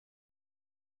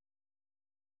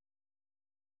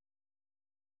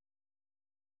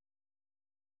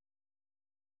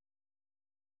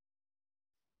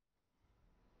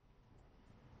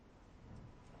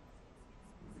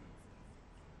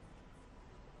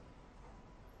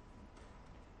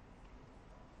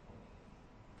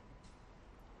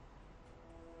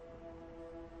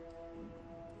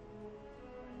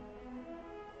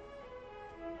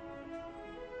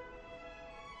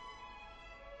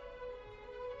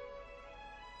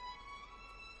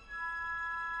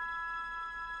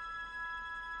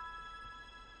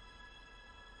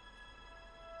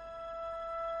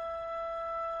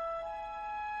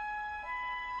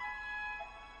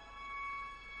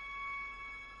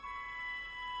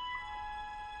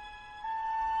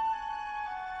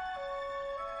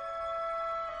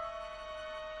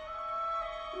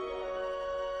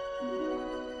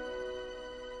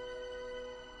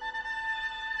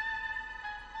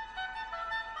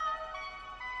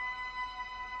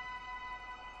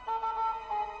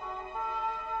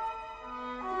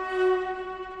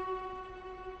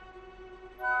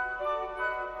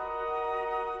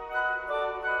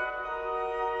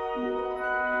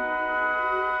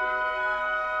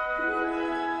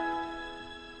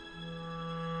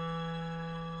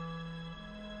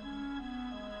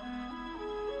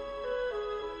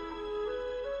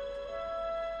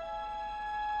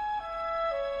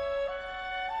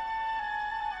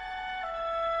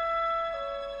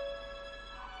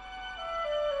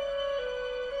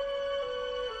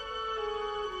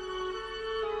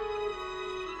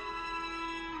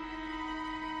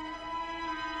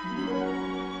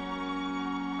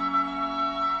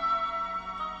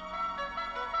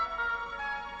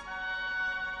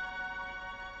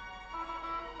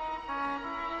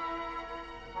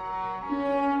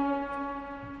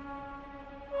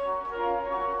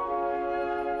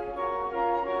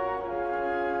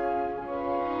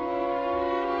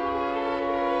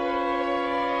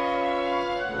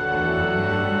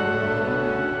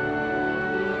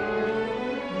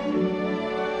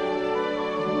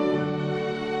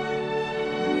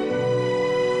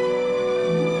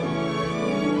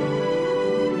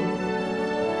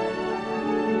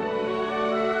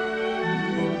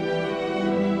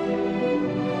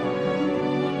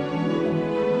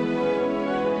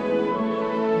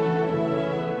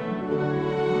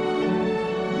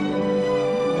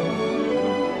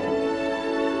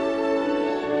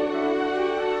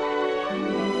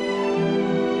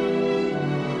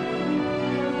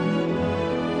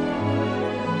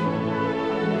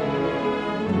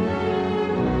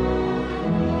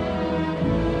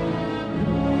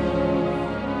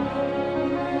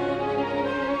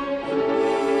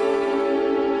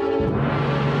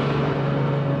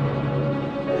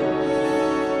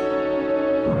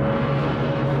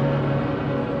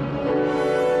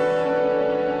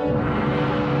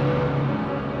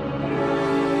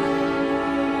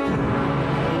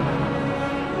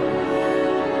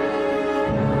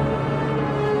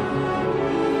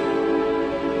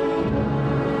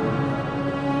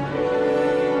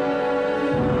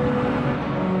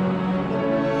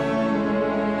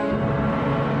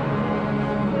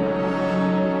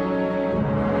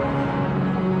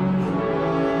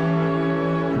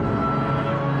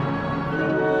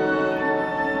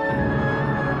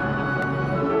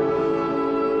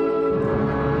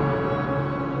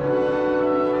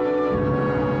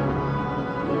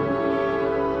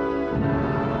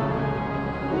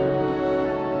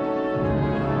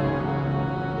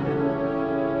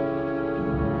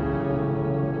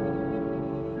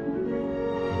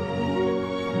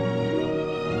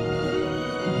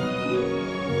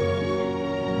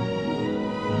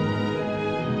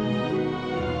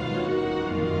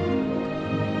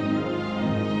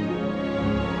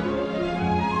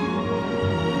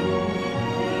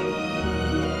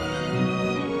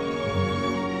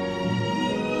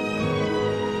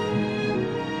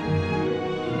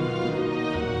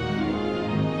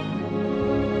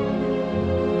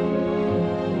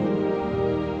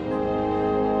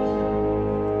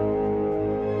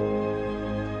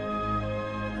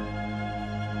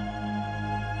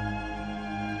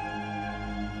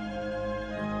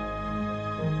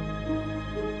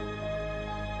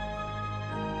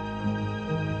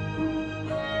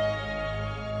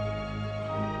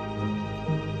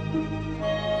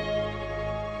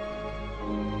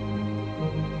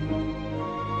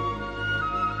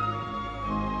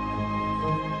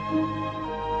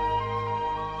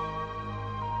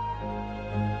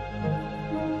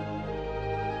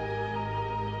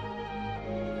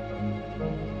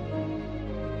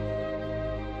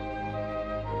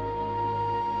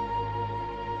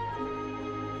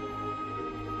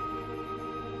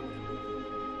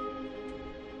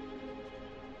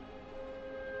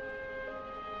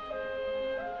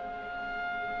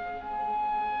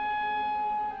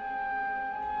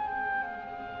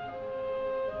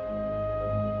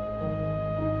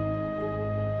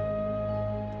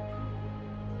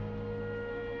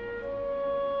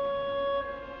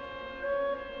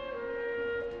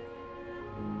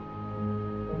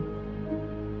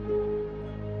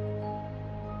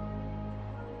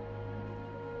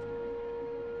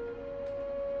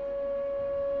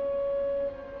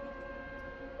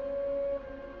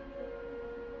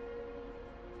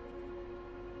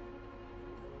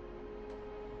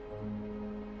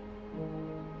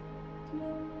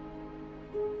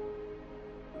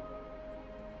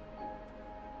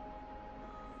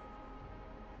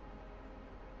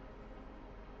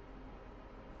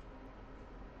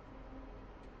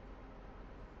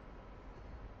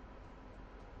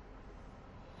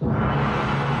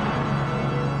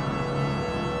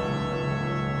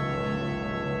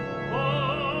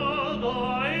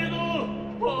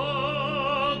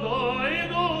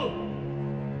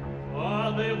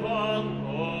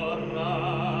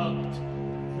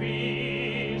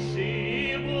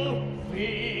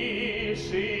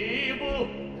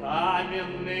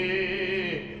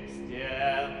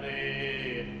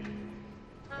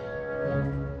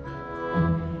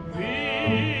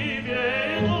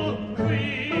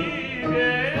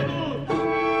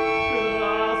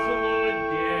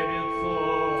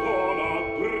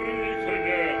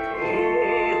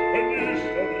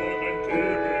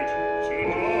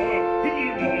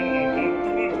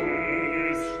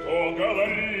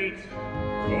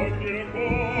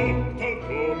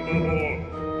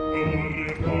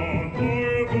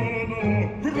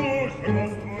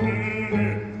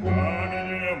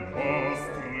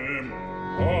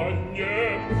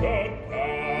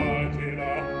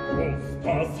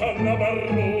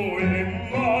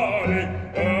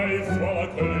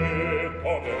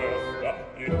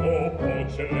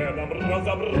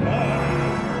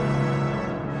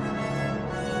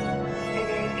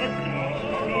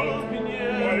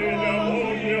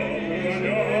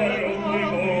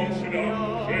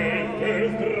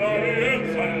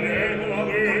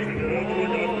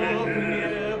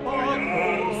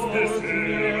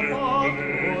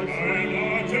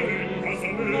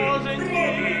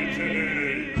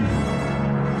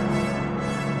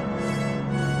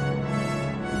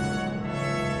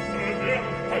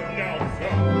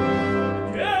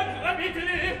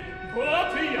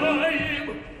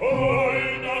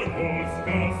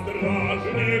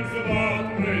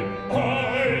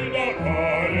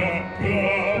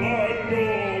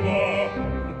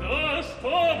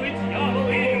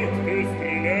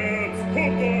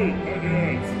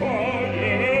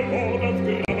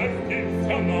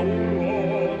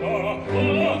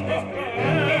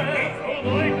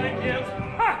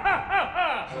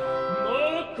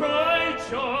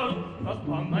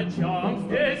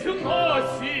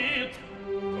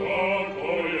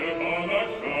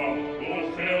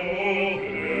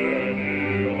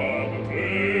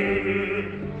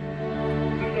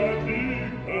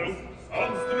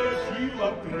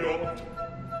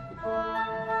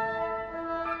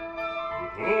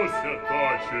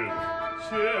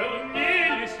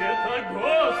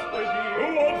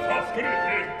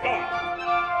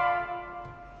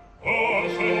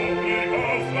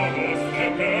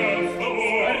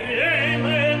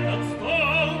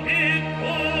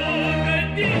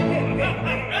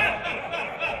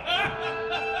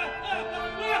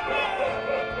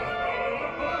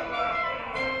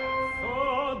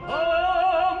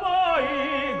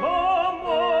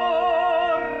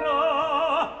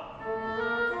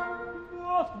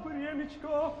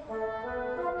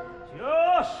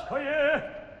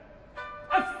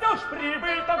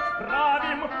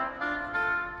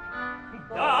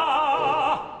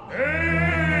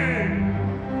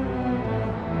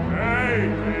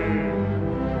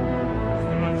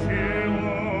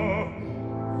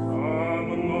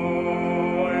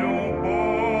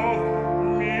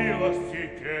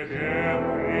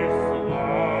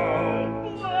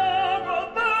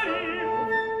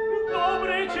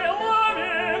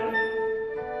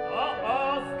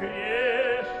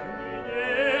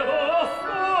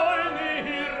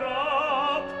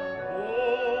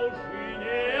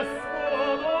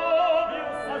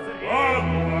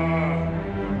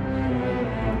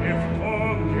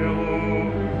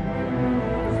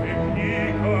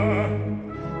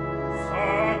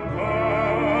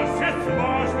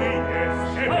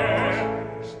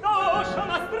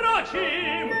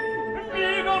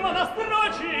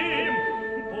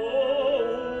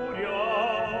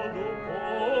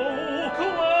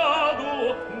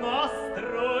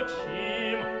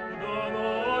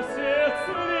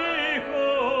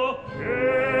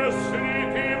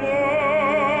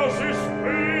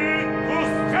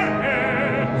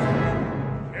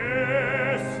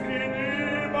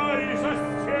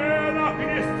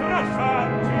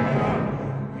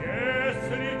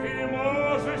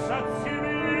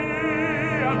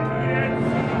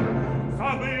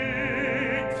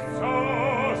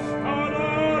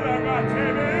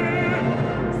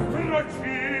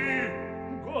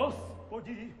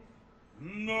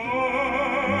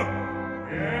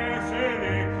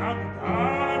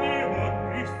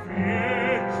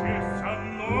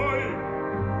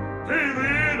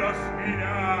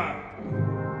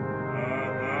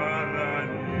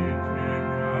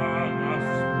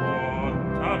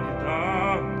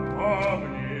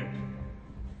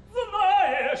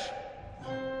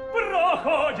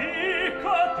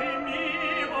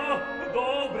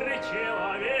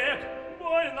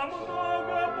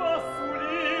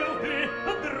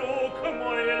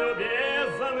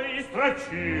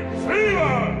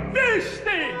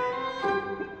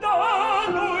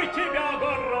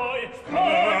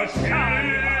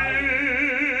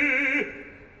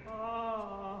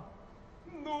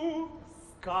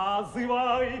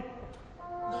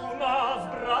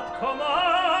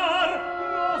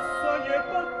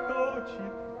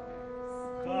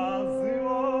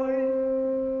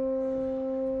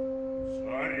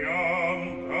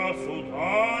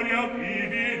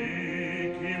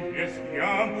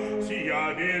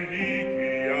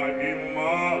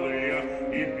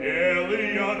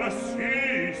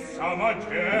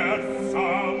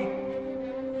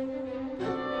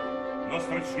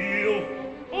строчил.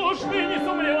 Уж ты не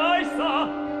сомневайся,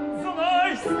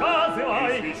 знай,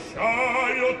 сказывай.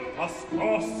 Извещают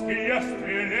московские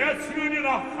стрелец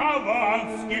Юнина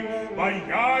Khovansky,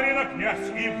 боярина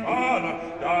князь Ивана,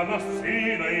 да на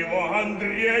сына его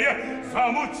Андрея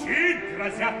замучить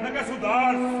грозят на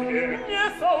государстве.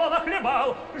 Не солоно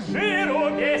хлебал, жиру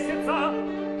бесится.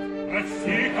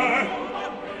 Прости-ка.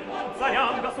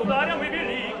 Царям, государям и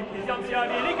великим, князьям вся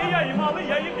великая и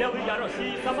малая, и белая Руси,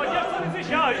 самодержцам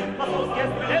извещают, московские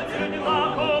стрелец Юнина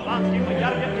Khovansky,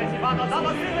 боярня князь Ивана, да на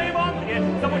сына его Андрея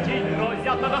замучить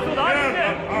грозят на государстве.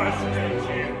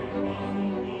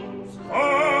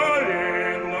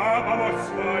 Скорее на помощь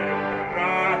свою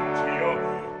братью,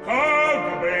 как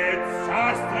быть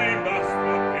царство им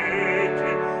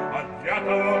доступите, а для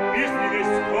того из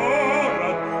весь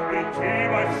город прийти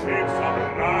больших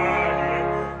собраний,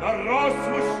 народ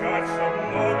смущать, что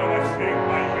много больших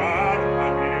бояр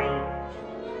побил.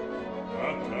 А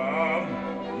там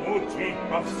мутить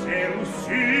по всей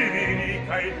Руси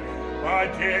великой, по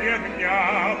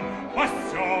деревням, по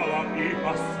селам и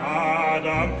по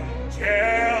садам,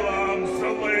 делом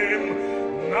злым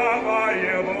на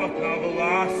воевод на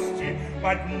власти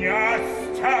поднять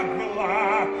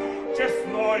тягла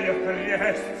честное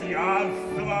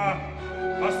христианство.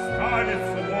 Оставит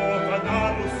смута на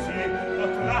Руси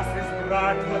тот раз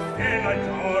избрать властей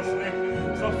надежных,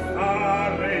 что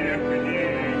старые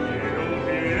книги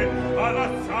любили, а на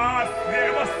царстве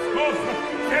московском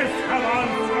здесь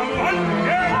Khovanskом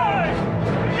вольнее.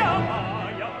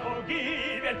 Прямая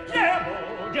погибель, не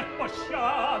будет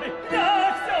пощады,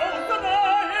 князь все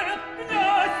узнает,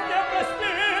 князь не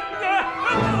простит мне.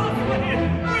 Господи,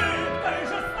 пыткой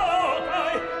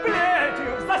жестокой,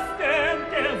 плетью в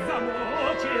застенке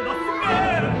замучи до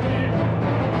смерти.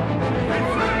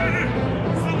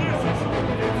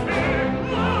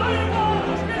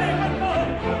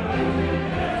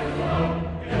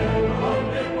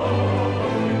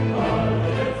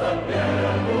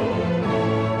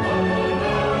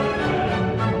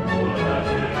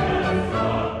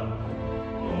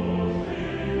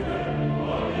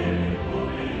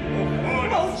 Ой,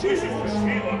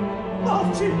 матушки,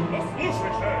 молчи!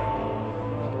 Послушай же!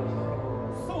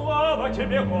 Слава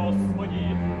тебе, Господи!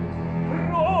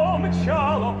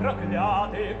 Промчало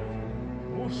проклятых!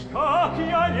 Уж как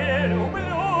я не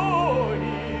люблю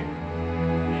их!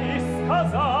 И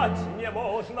сказать не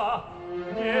можно!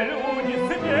 Не люди,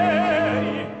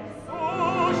 звери!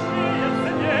 Сущие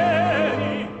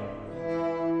звери!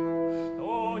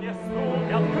 Что не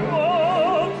ступят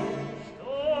кровь!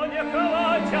 Что не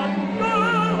колотят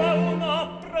голову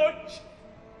напрочь!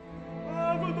 А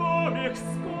в домик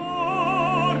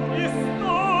скорбь и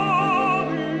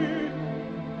стоны,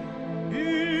 и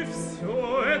все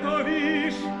это,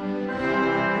 вишь,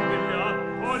 для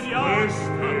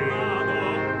порядка надо.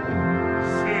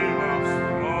 Сильно в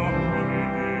страху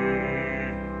вели.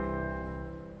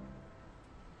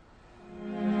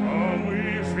 А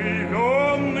мы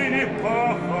живем ныне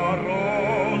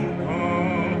похоронках,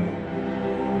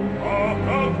 а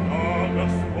когда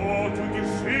Господь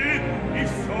утешит и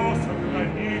все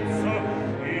сохранится,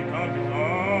 и тогда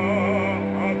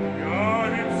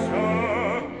объявится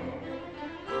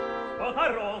В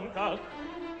похоронках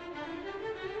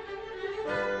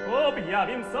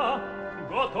объявимся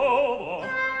готово.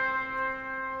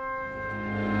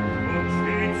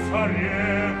 вручить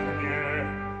царевне,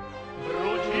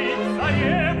 Вручить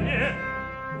царевне,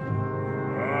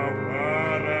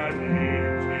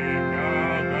 оборонить тебя,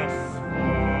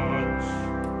 Господь.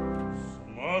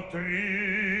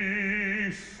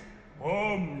 Смотри,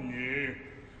 помни,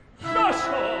 да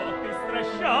что ты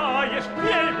стращаешь,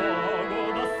 ей-богу,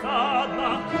 досадно,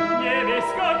 не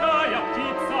весь какая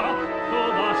птица,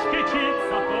 туда ж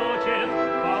кичиться хочет,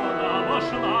 волна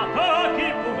вошла, так и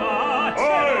пугать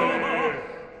ой,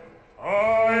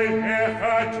 ой, не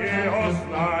хочу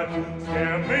узнать, с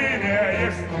кем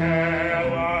имеешь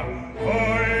дело,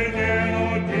 ой, не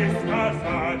нуди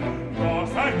сказать, но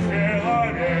за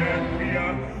человек я,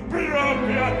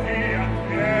 проклятый от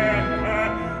века,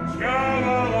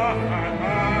 дьявола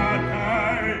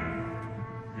ходатай,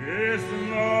 из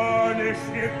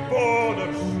нынешних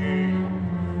будущих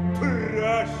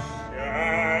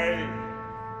прощай.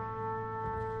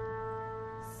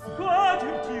 С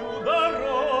катертью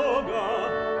дорога,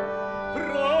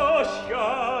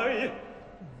 прощай,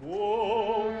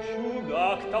 Бог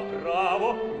чудак-то право,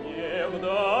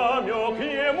 невдомек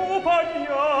ему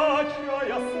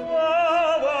подьячая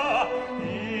слава, и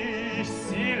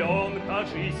силен-то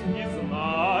жизнь не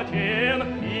знатен,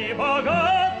 и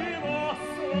богатый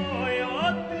носой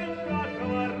отдых как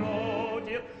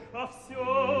воротит, а все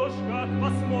ж, как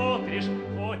посмотришь,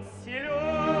 хоть силен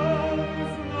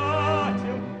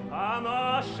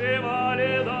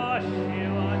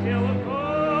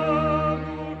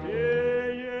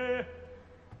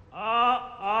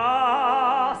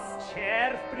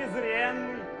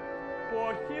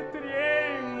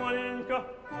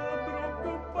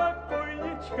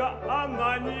батька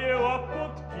Ананьева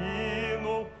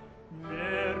подкинул.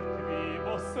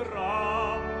 Мертвего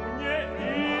срам мне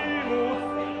имус.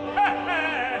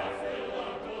 Хе-хе!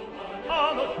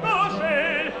 А ну,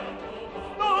 кушай!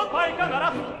 Ступай-ка на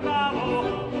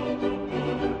расправу!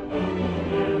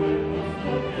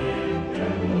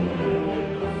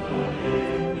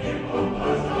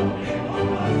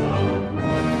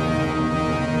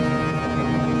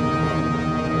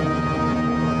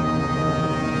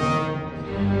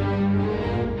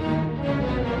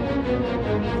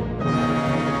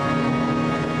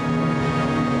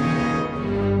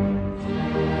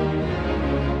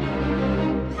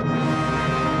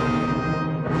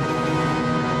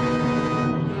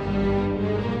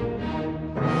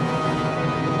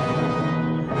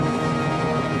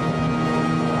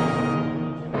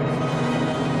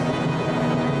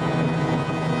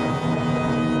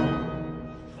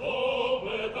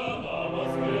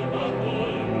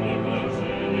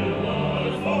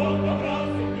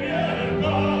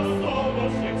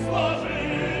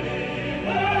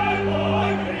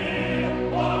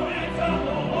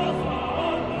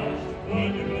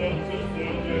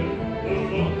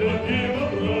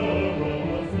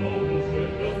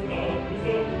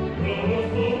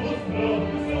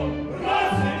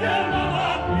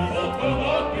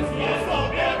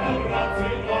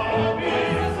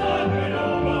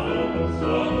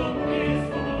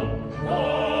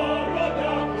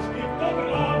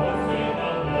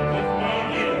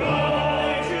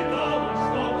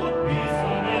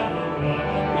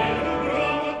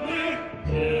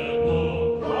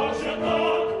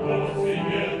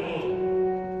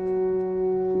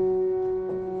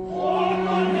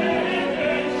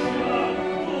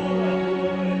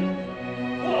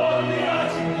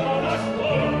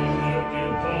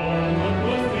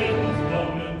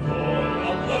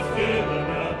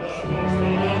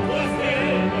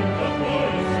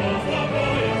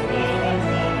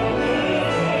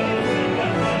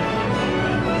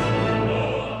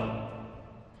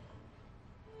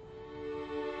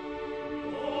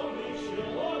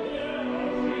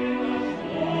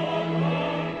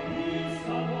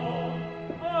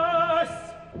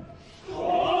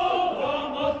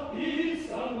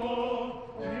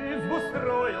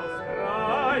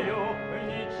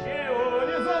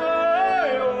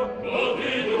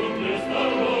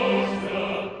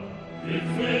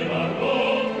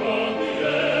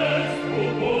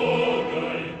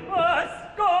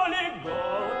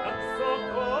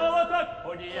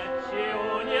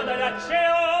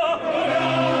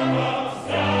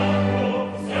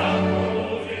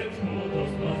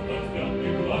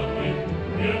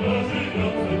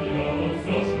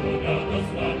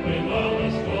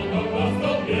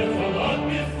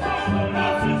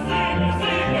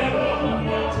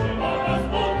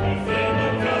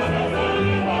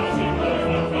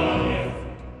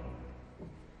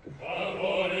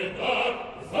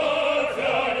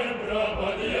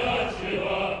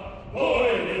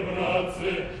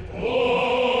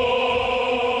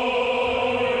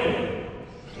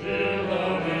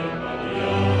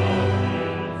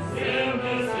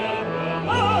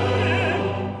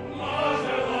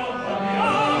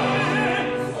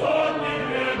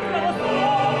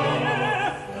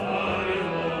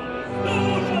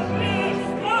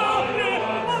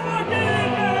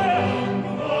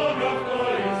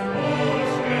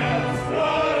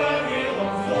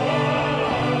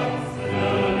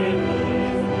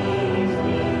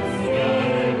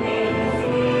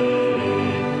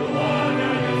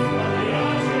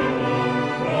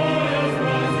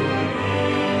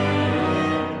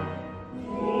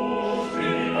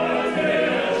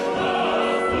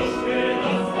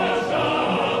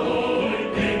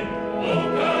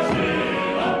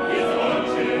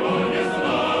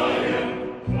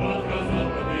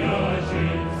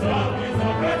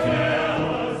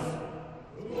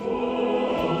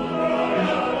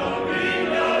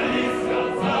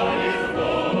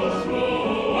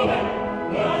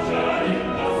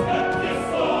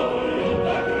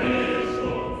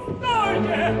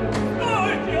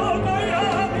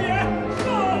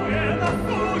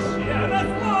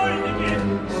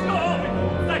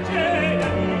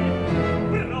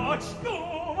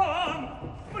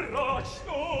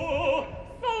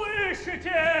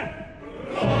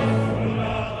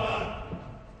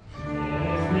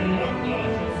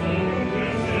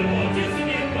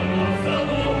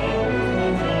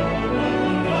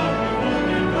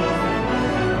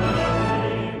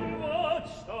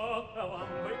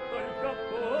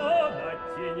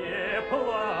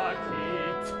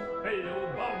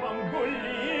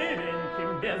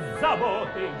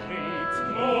 заботы жить.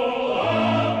 Ну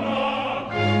ладно,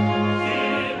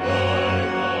 кидай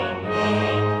нам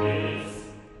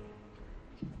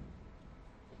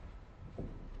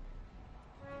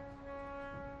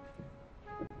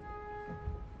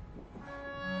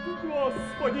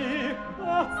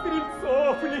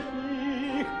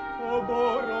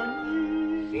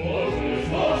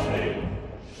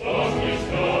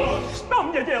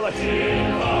делать?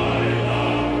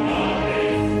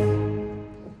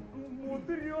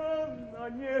 Мудрено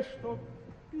нечто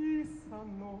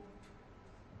писано.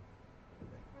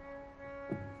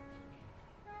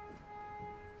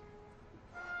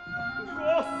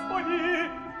 Господи,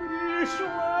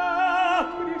 пришла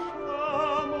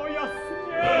моя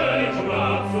смерть. Пришла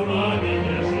цунами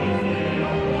не жизни,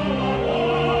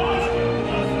 молодость,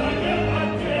 настанет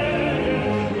потеря,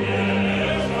 не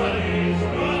шалишь,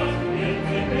 нет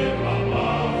тебе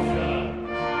попался.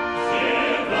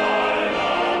 Седай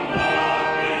нам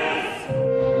надпись.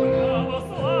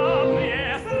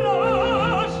 Православные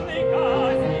срочной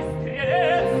казни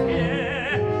стрелецкие,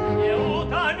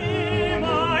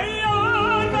 неутомимая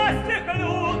ярость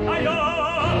лютая.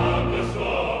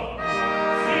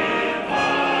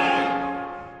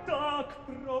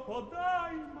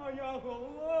 Подай, моя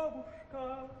головушка,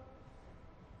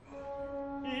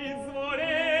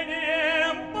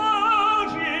 изволением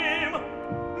Божьим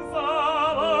за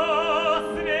вас,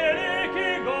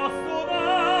 великий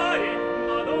государь,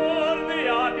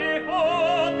 надворные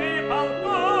пехоты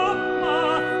полков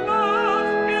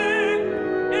московских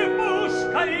и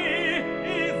пушкари, и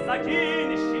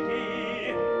закинщики,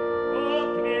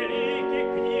 от великих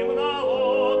к ним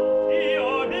налог и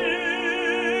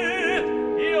обид,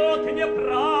 и от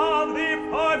неправды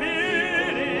побили.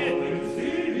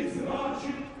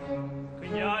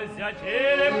 Князя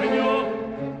Терепню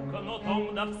кнутом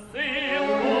да в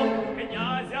ссылку,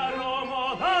 князя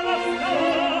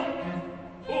Ромодановского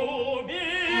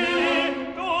убили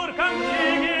туркам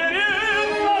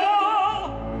чигиринцев,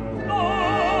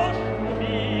 нож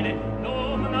убили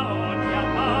думного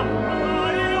дьяка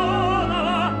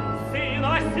Ларионова, сына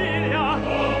Василия.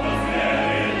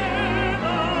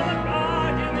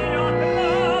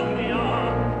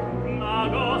 На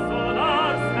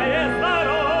государственное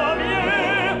здоровье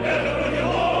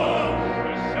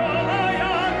еще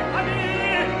моя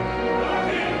обид,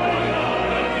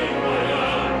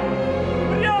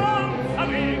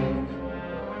 Брянцевы,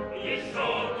 еще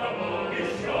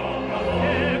кого,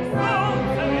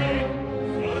 Эксонцевы,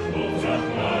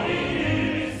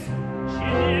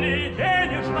 чинили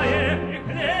денежное и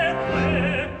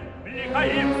хлебное,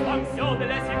 лихаимством все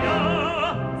для себя,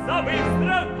 забыв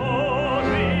страх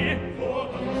Божий.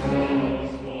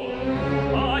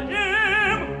 А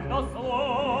тем, кто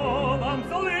словом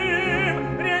злым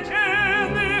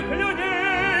причинных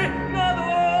людей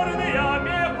надворные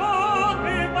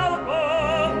пехоты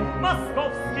полков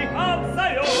московских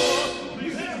обзовет,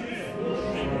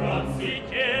 и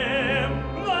тем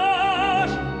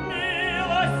наш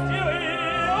милостивый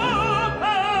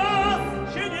указ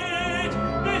чинить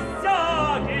без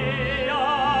всякие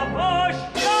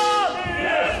пощады.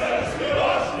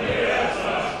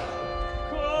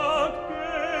 Как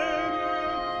перед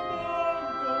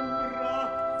Богом,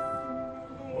 брат.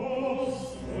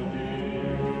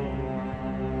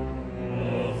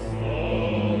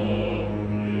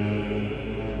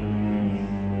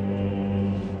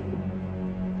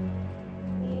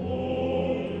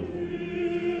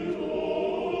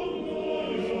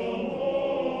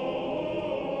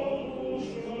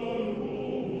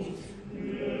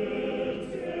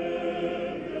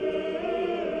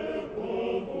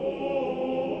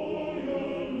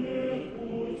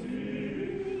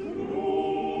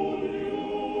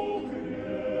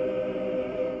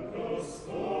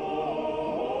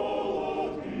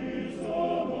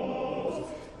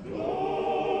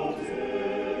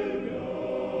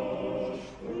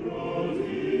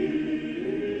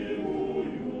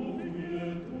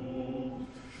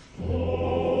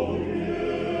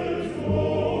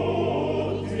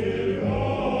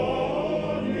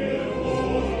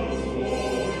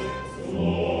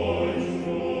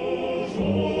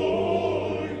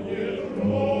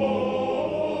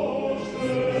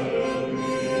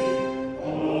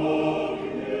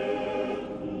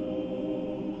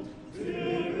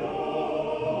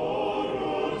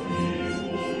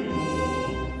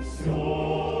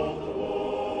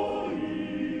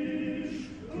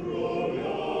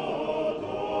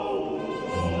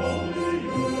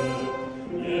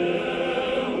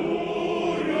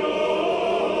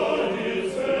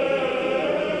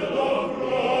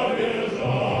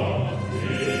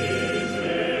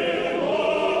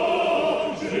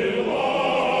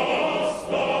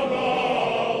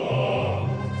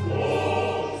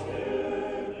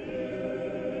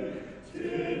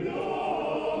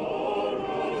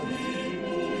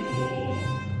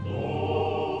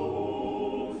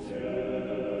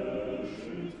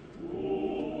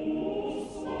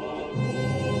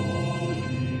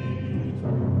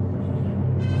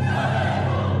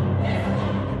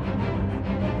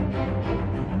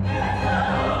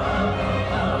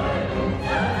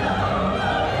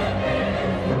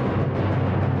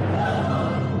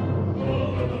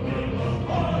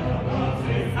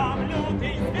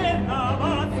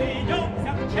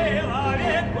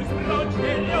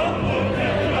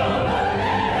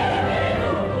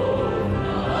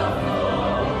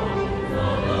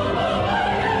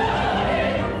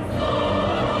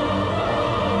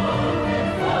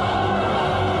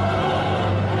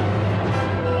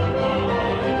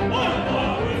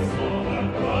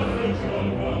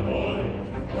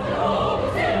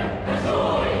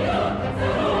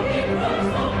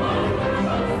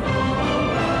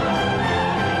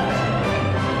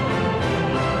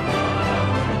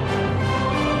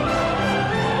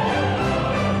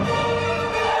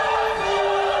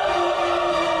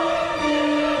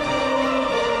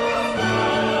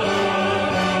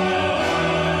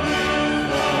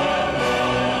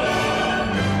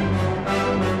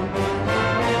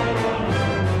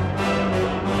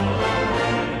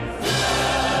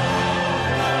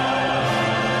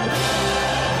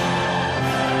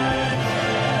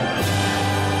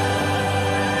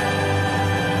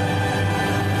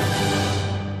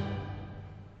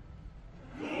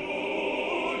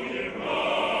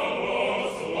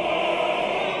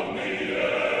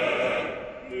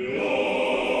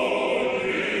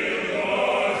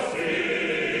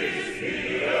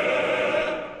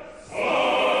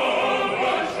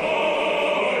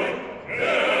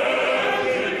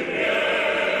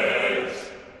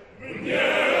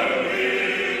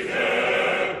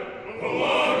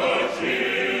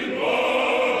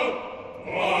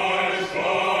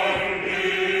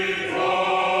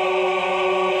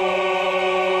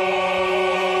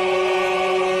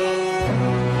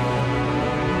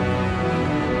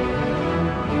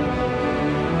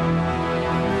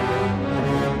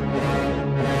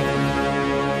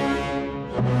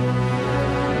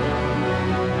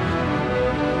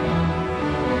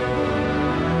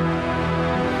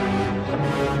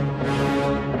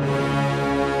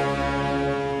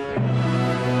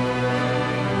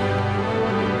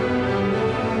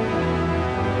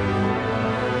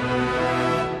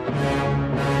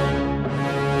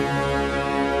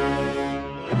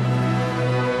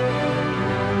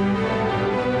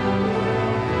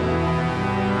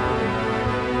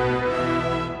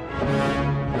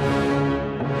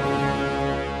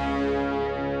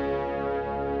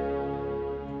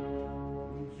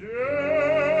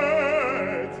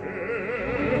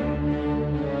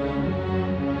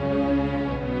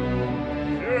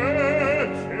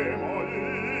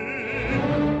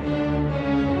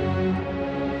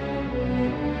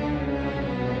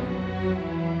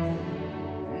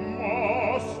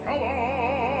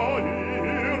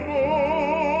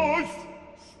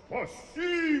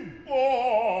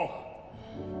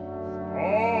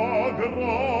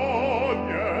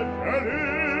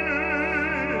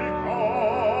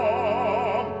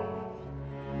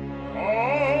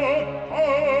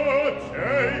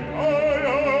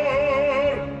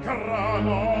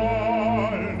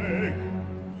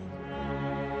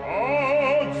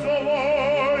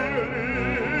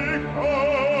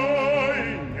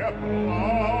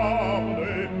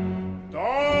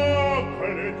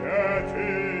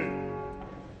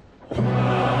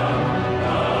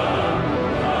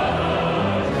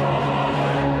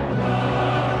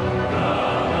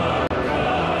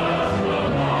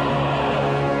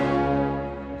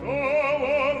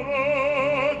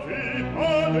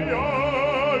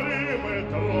 стояли мы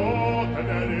труд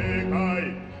великой,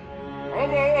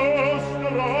 во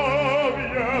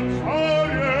здравие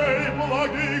царей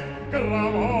благих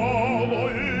кроваву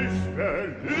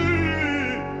испели.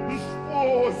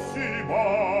 Спасибо,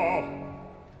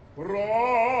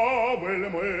 правы ли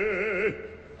мы?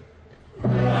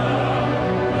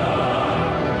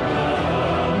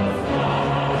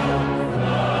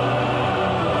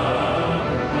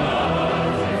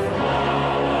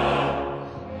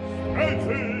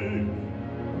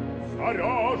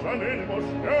 Заряжены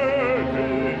мушкеты,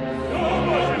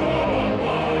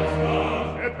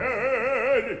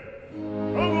 теперь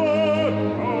вот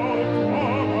по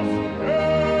Москве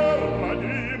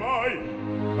родимой,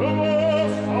 во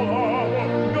славу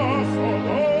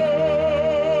государей.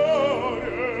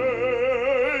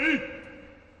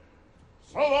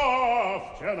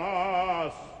 Славьте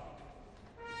нас!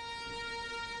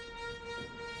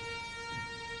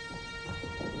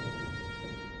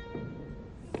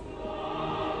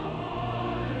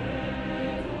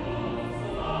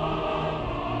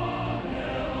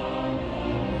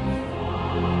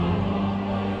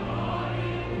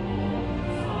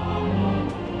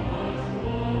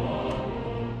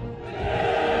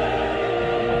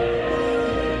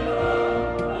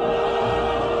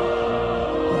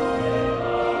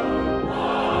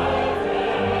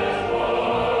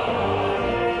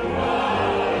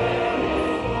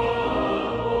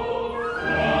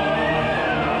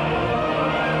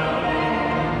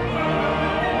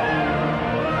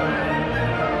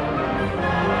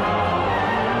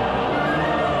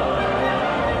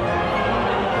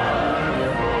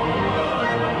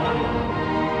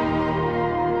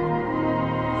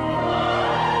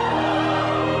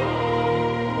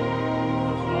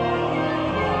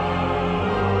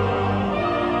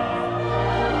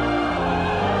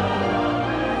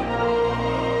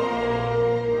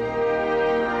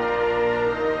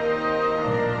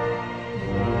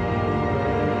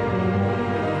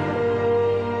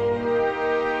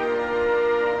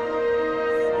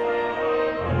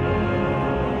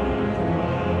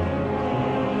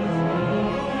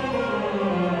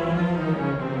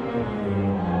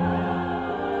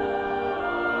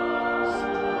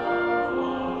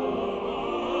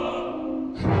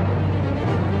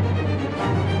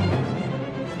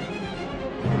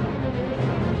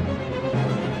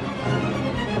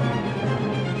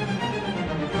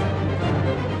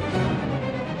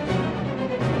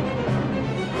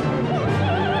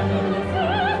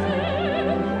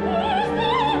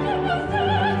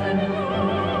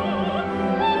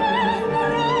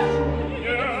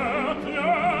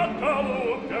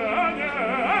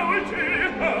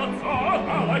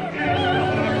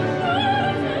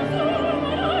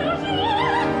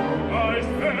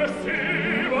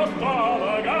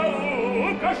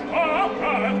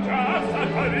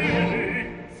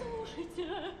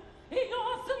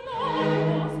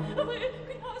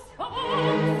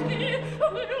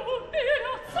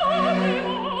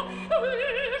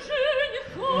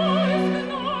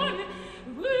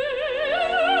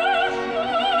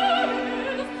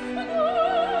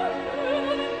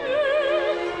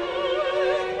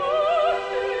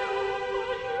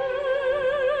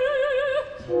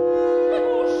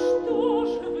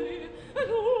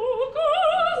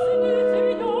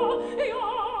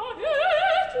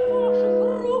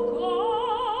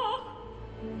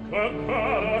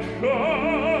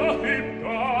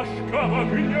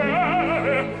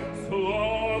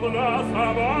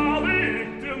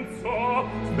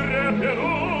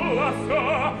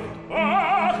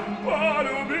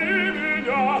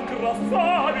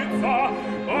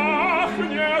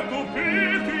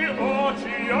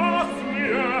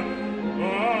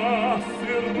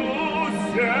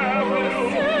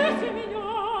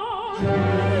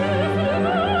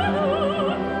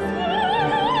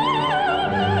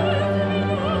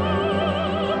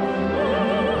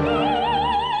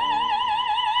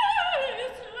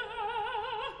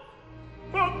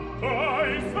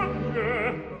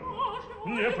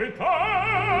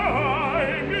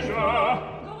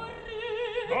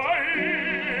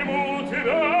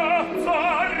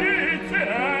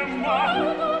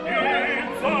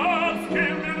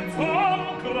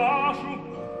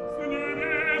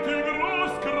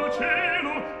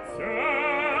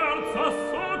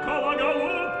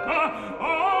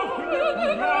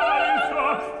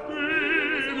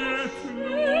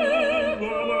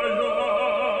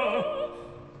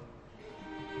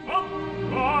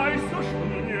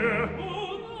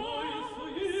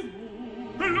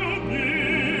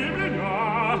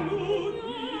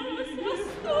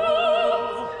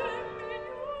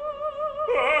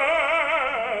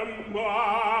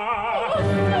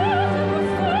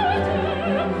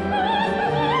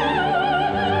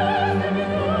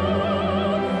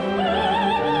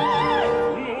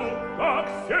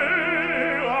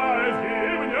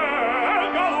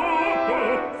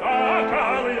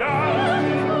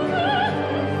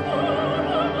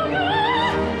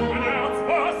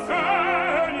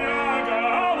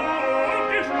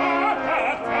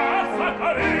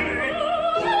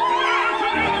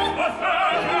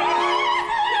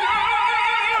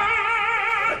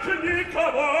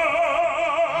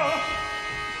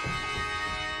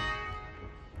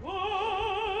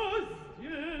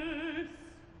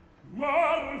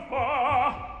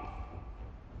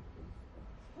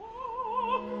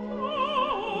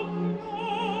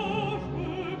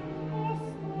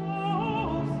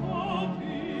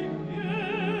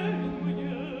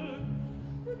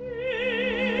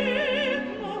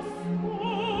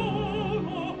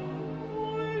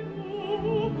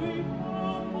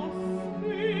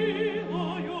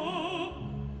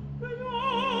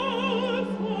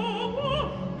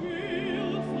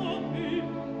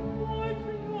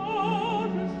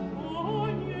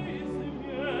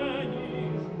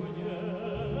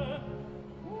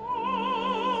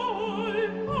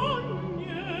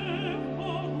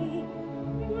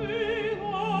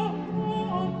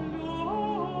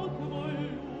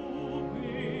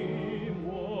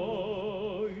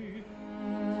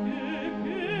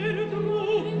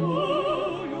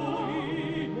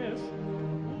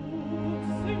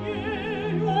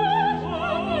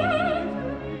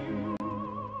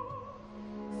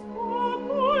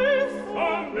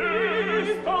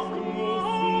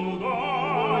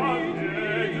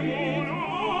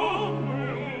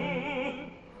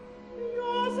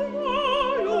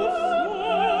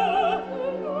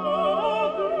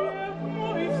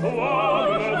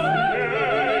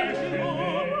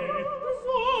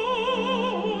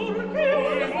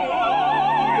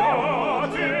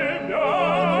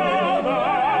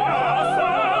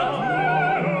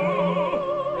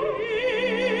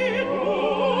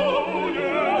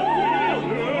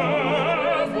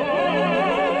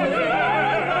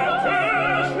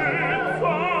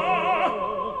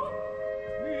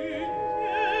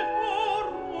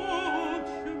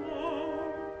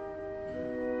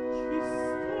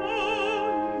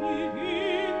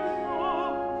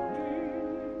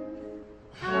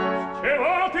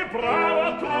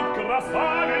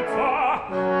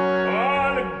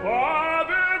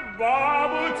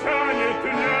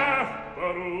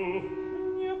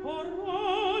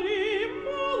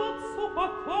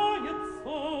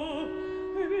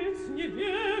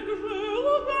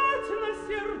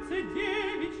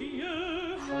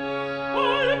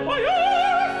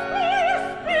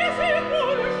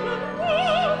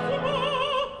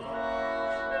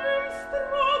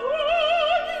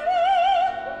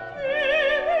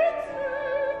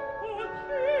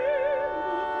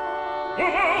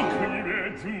 Умолкни,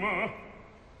 ведьма!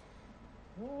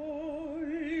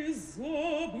 Ой,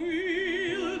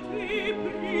 забыл ты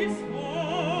присягу,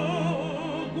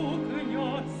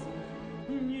 князь,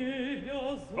 не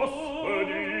вязаться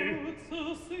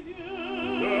свет.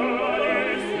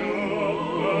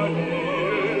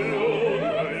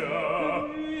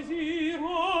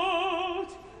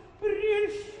 Презирать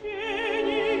прельщение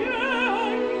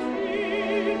антихристово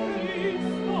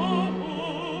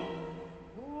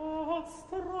от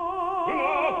страха.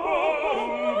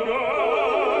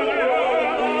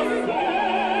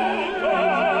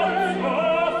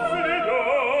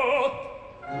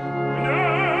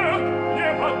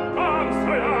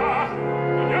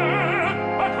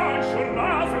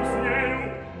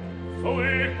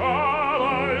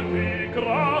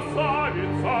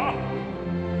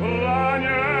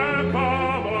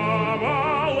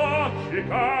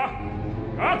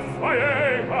 От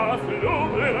своей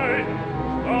возлюбленной,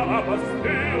 что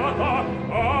опостыло-то,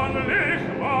 он лишь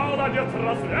молодец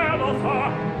разведался,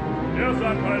 без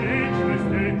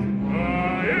околичностей, а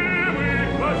и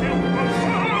выхватил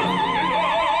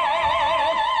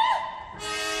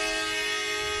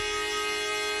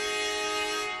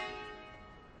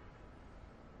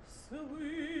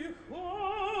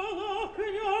Слыхала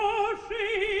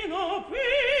княжина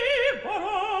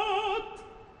выворот.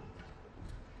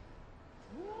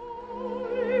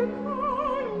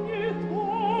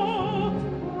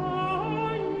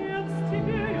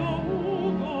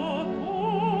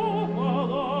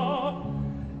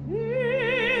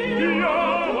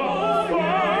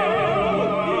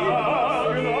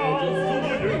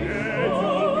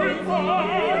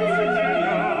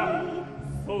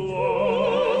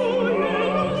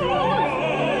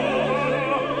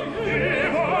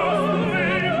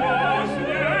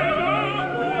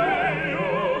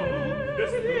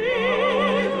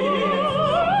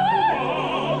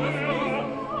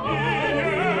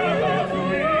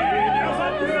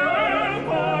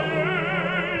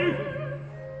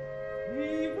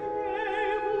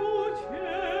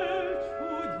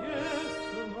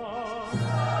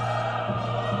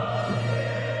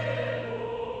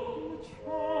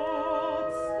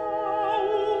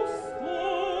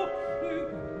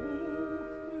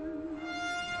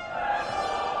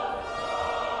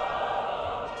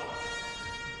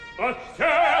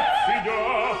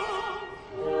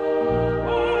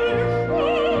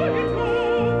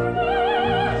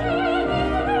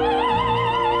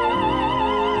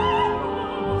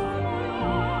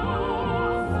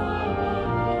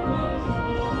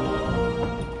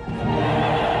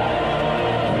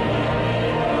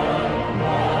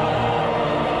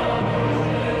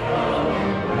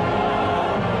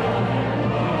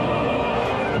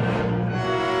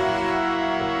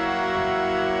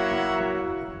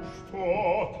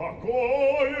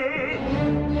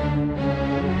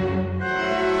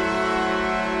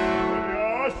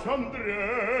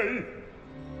 Андрей!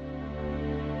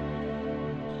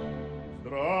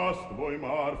 Здравствуй,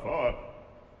 Марфа!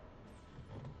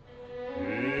 И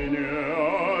не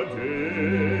один.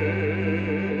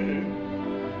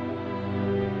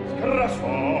 С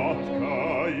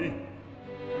красоткой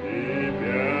и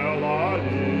белолицей,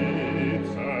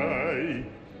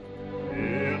 и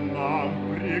нам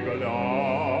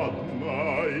приглядной.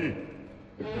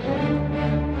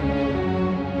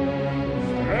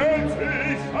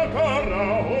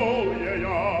 Караул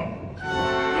ее!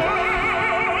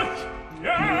 Нет!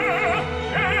 Нет!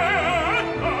 Нет!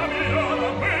 Нам ее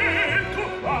набыту,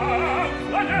 вам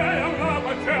злодеям на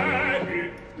потехи!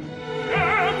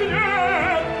 Нет!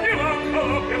 Нет! Не вам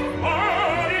холопе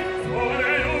спорить с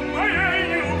волею моей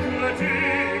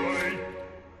неукротимой!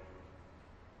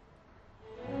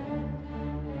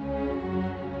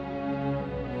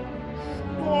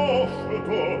 Что ж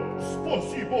это?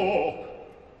 Спаси Бог!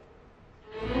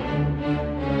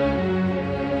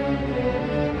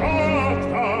 Как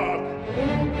так?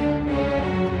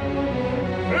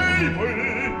 Эй, вы,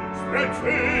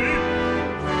 стрельцы!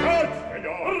 Взять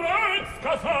ее! Рать,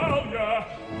 сказал я!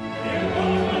 Не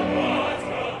можно,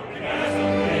 батя,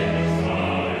 князем не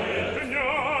мешает!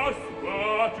 Князь,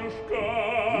 батюшка!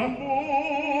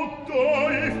 Будто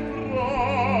и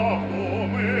вправду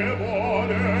мы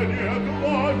воле не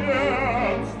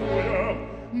главенствуем,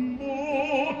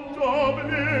 будто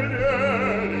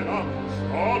обмерели нам,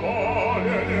 что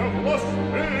воле не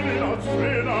властили над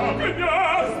сыном.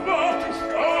 Князь,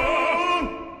 батюшка!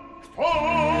 Кто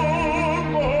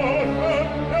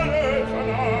может велеть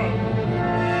нам?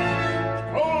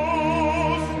 Кто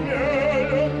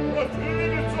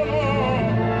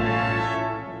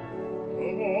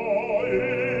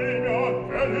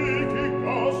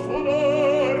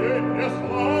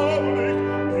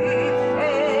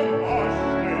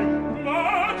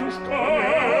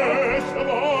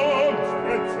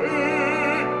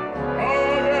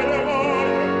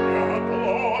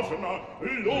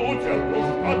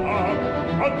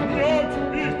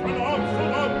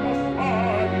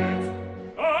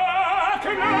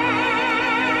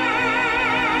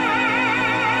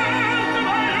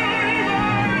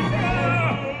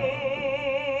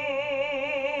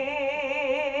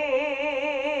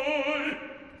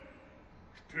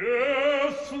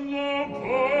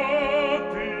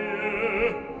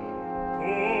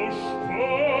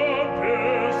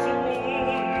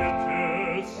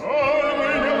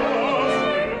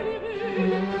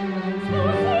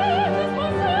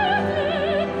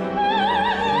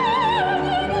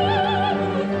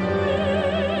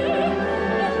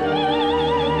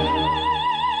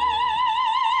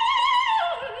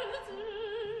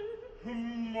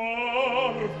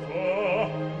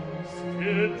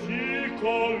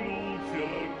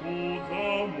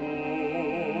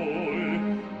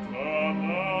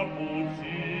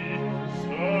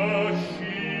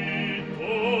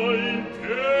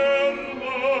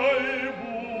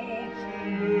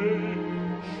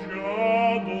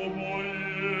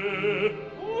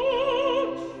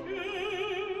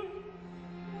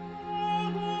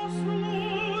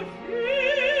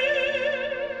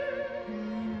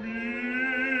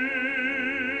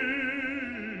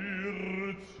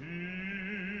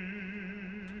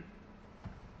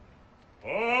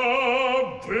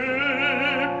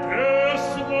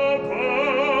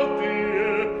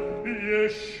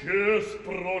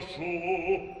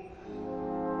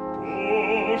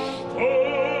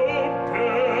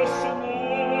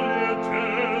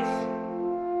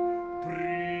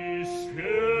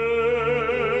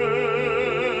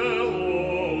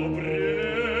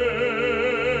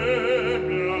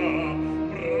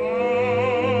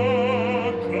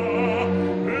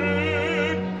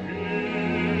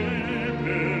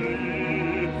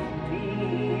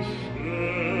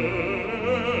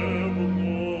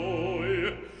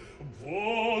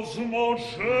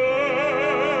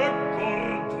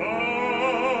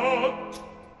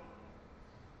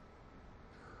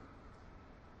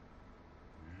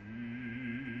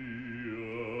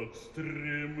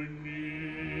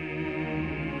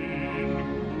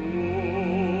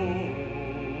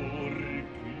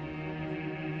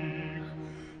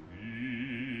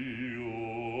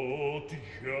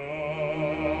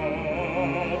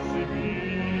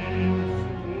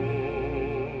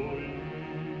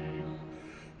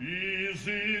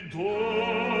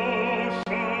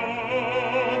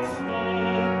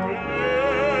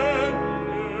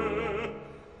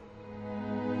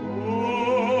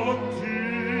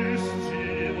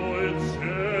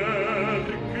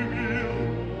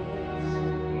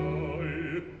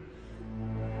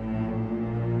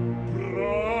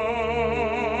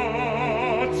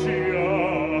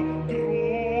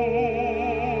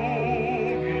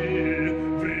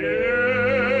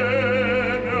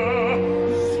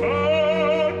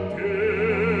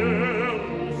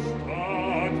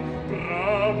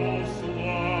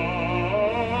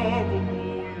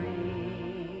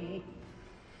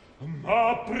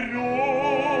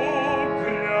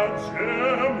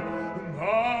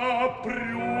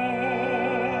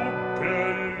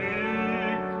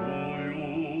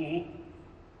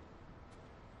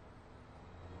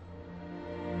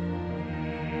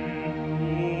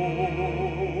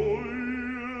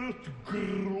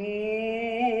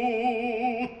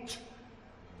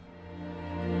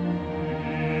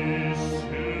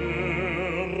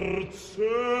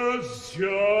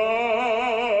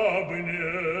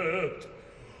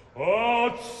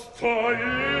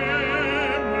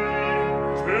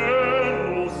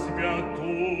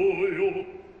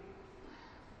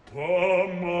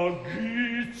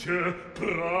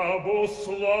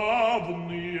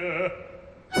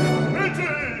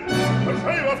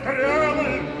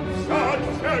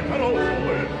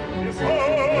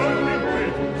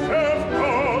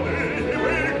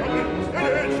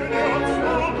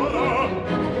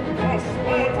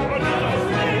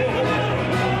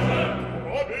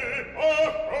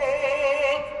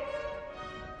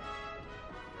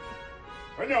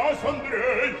Князь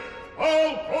Андрей,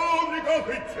 полковников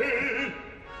идти!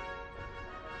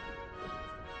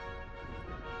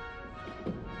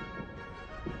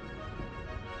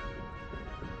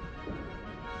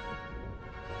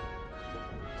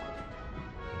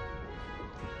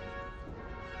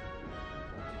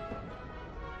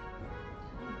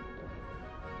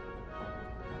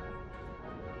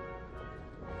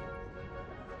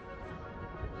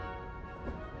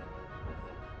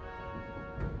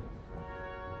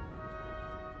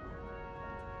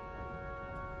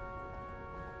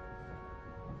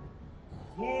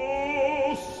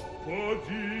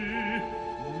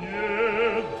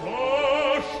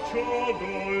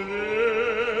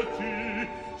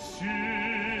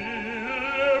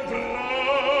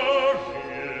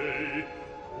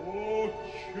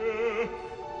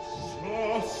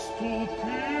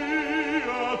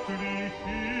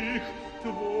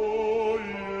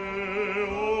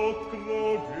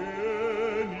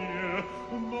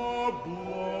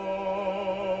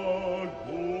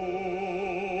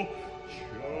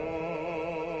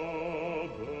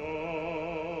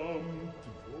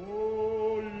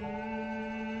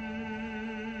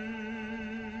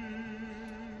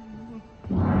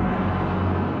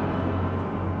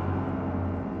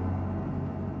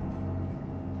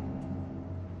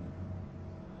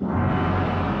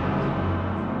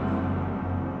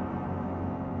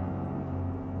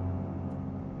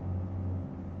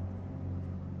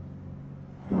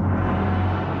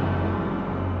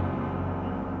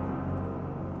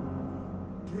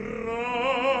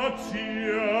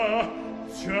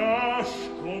 Князь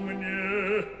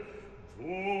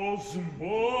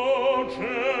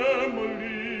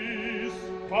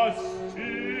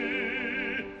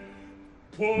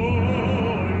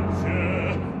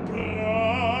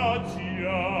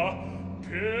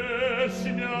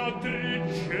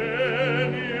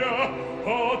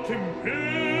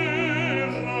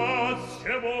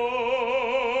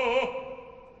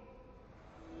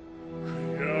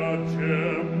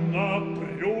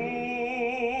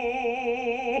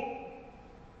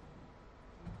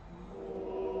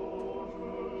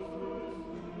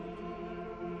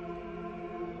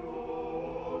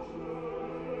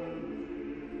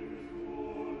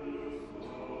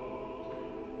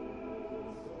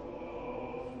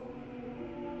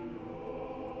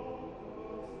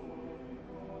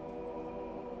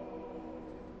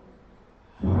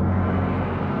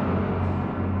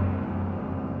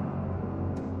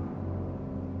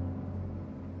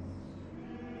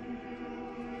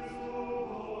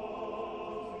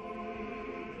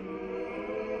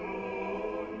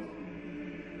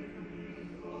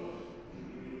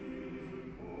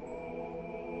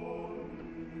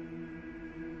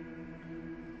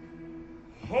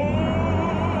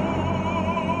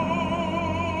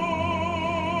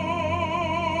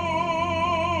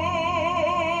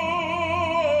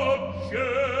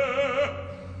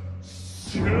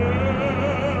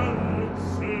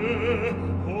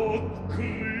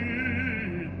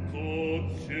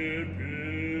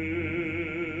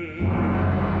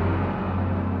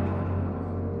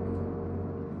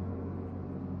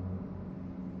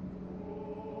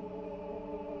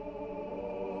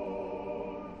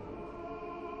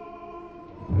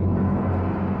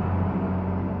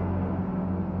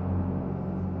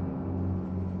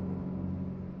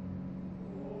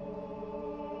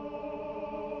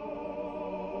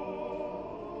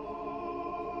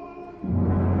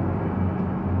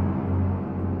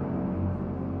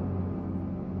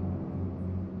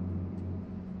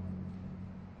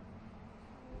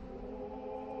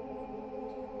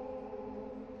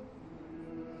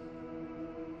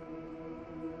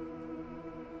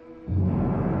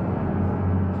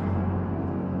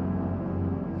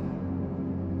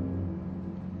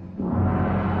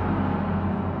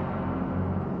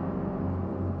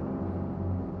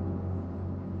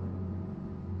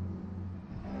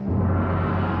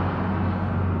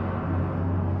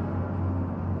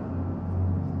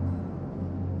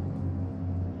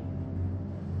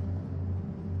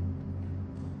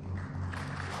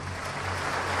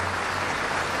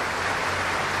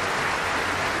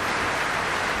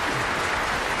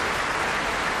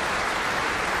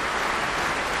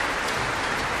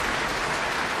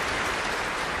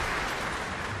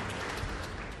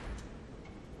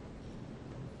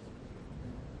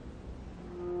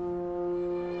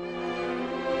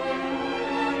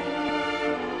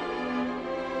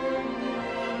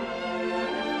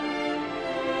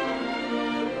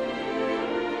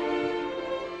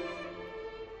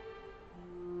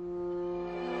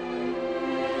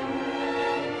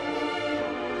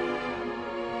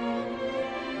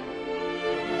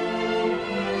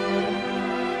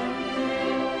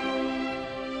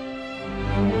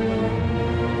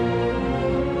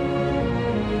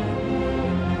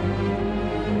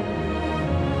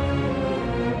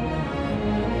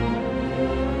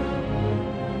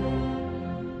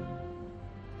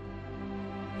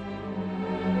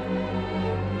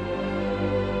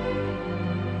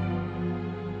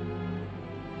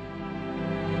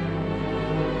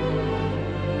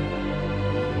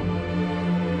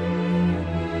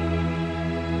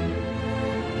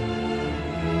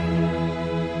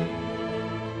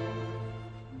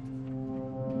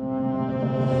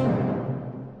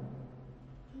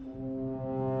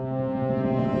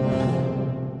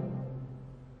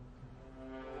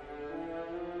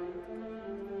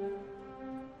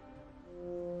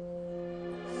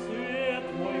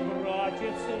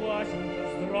Васенька,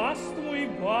 здравствуй,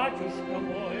 батюшка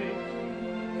мой.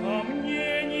 А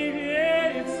мне не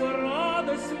верится,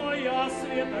 радость моя,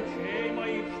 свет очей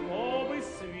моих, чтобы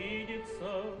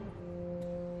свидеться.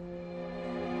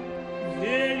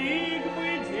 Велик бы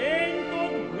день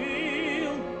тот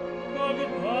был,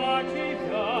 когда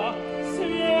тебя,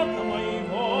 света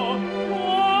моего, в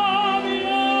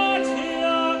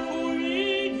объятиях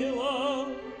увидела.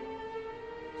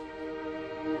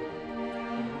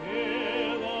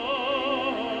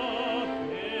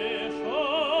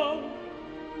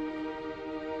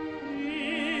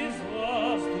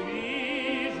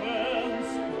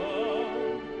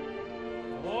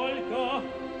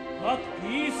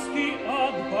 Отписки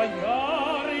от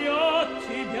бояр и от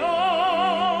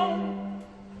тебя.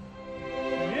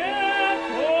 Не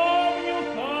помню,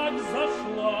 как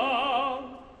зашла,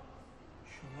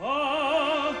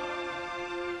 шла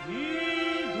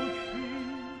идучи.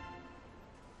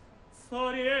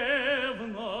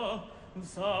 Царевна в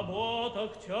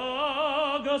заботах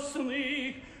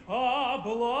тягостных о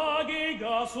благе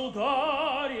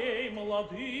государей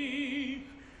молодых.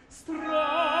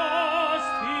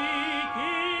 Страсти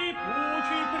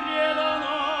кипучей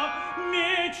предана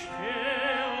мечте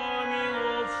о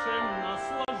минувшем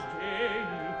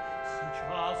наслаждении,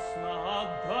 сейчас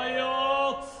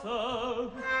отдается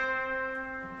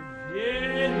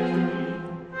верной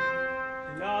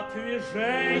клятве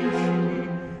женщины,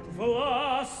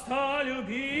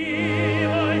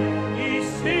 властолюбивой и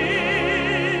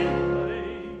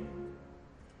сильной.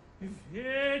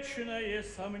 Вечное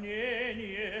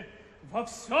сомнение во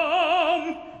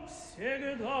всем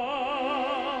всегда.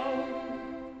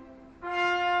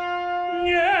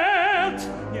 Нет,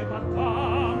 не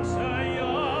поддамся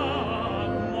я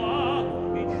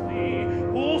обману мечты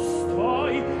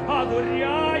пустой,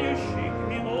 одуряющих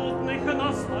минутных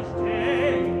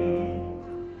наслаждений.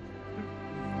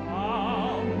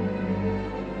 Вам,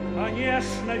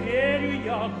 конечно, верю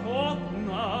я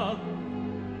охотно,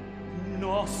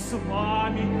 но с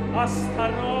вами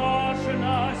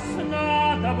осторожность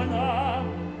надобна.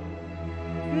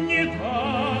 Не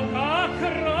так, как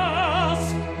раз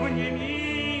в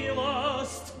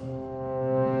немилость,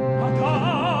 а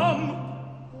дам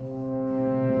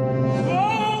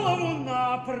голову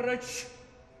напрочь.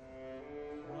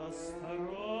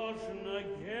 Осторожно,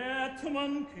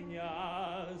 гетман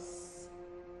князь.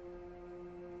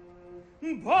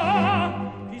 Ба,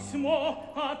 письмо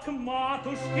от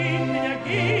матушки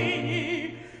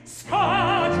княгини,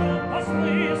 скачут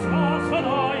послы с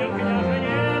осудою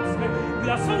княженецкой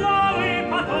для славы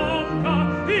потомка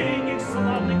и их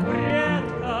славных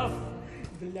предков.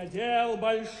 Для дел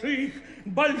больших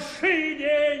большие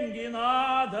деньги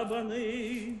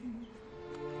надобны.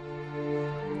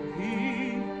 И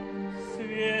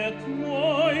свет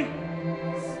мой,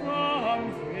 сам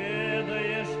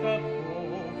ведаешь,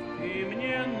 каков ты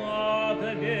мне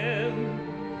надобен,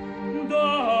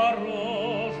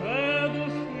 дороже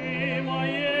души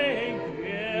моей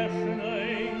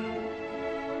грешной.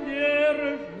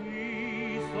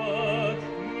 Держись от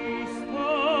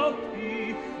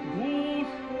чистоты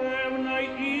душевной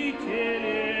и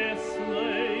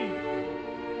телесной.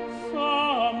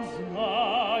 Сам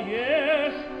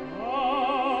знаешь,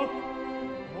 как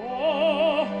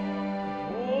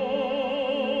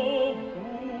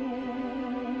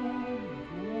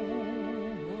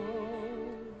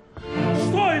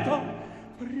что это?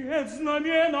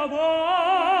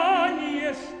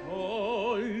 Предзнаменование,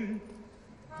 что ли?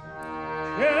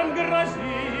 Чем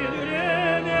грозит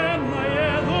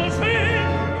временное души?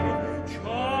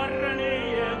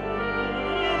 Черные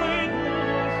думы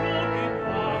душу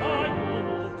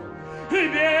питают,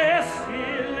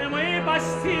 бессильным и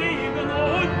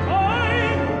постигнуть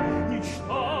тайну.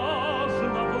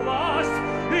 Ничтожна власть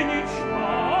и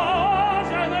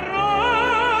ничтожен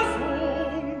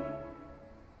разум.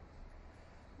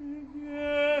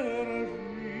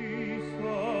 Держись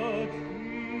от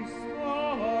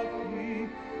чистоты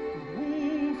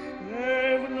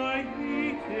душевной и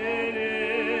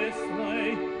телесной.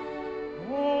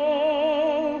 О,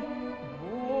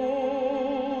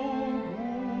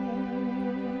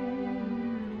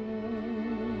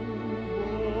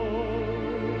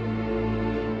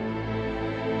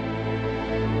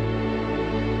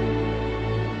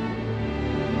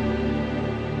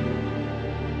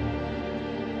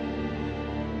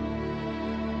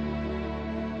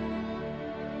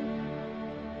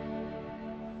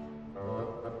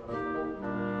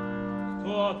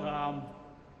 кто там?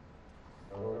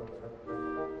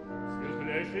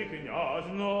 Светлейший князь.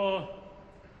 Но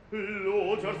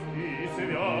Лютерский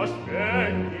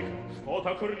священник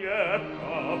что-то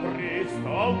крепко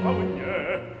пристал ко мне,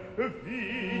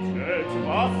 видеть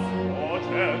вас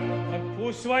хочет. Так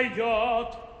пусть войдет.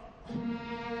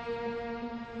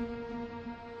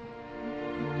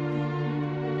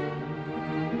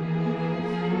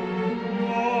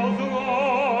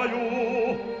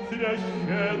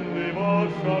 Священный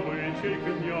ваш обычай,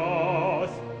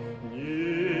 князь,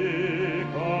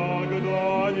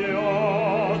 никогда не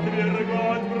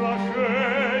отвергать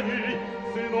прошений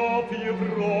сынов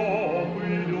Европы,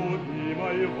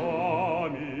 любимой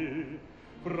вами.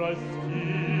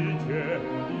 Простите,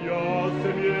 я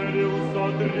осмелился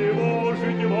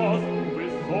тревожить вас в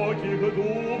высоких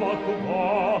думах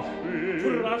ваших.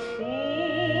 Прошу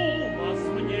вас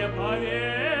мне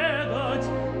поведать,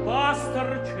 пастор,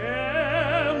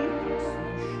 чем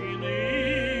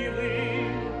смущены вы?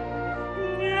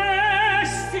 Не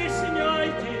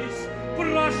стесняйтесь,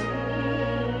 прошу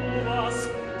вас,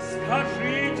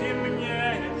 скажите мне,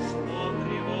 что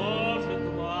тревожит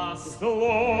вас.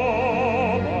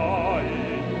 Злоба и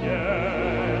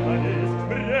ненависть,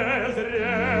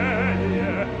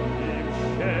 презрение и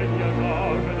мщение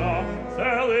жажда,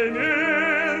 целый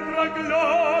мир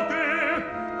проклятых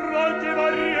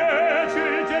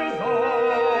противоречий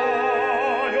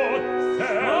терзают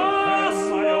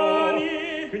сердце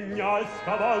мое. Князь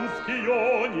Khovansky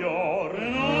юниор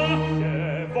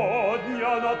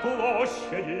сегодня на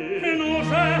площади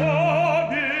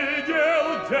обидел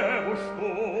девушку,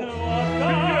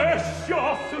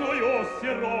 несчастную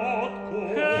сиротку.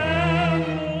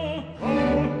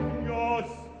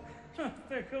 Князь!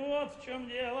 Так вот в чем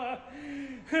дело.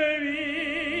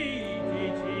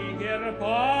 Видите,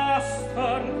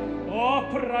 гер-пастор, о,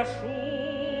 прошу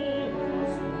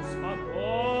вас,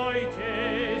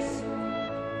 успокойтесь.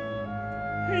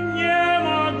 Не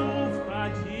могу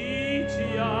входить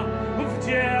я в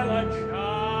дело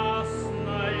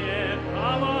частное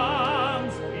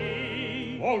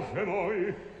Khovansky. Боже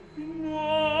мой!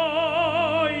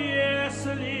 Но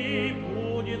если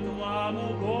будет вам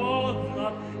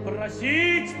угодно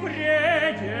просить в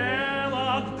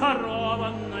пределах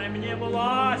дарованной мне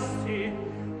власти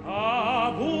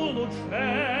об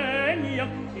улучшениях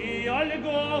и о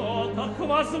льготах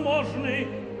возможных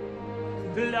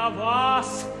для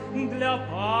вас, для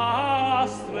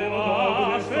паствы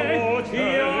вашей,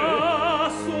 я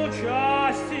с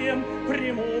участием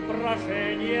приму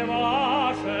прошение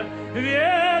ваше,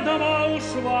 ведомо уж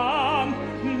вам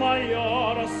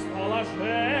мое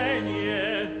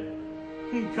расположение.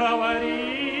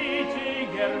 Говорите,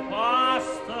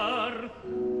 гер-пастор.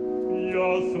 Я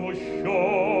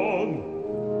смущен,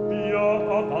 я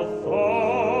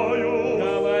опасаюсь.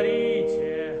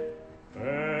 Говорите.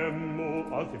 Эмму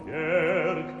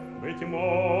отверг, быть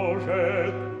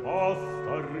может,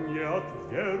 пастор не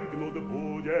отвергнут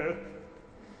будет.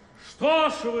 Что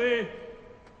ж вы?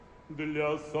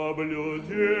 Для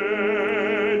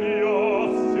соблюдения в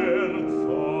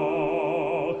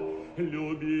сердцах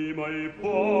любимой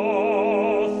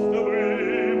паствы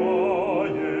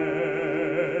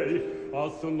моей,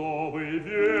 основы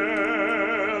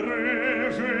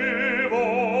веры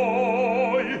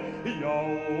живой, я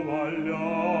умолял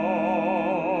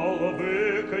бы,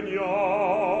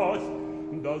 князь,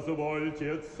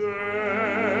 дозвольте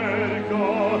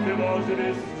церковь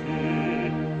возвести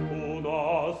у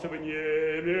нас в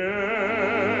немецкой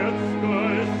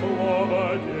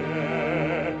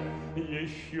слободе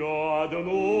еще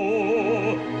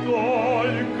одну,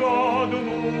 только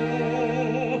одну,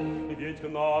 ведь к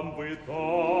нам вы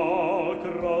так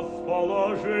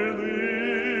расположены.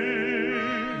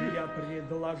 Я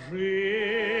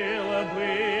предложил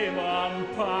бы вам,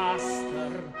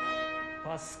 пастор,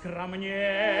 поскромнее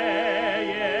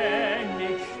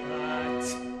мечтать.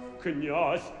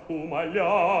 Князь,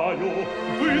 умоляю,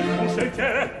 выслушайте.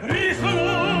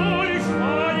 Рискнулись,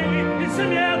 что вы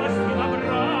смелости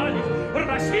набрались, в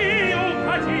Россию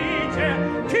хотите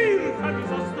кирхами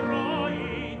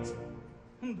застроить.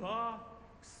 Да,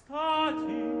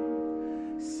 кстати,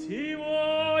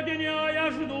 сегодня я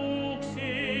жду к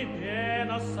себе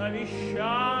на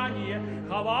совещание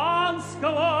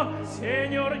Khovanского,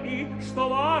 сеньор, и, что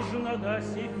важно,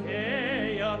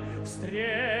 Доссифея.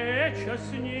 Встреча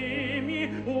с ними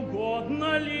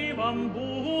угодно ли вам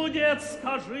будет,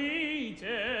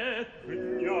 скажите?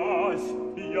 Князь,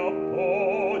 я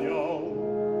понял,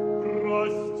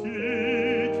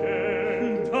 простите.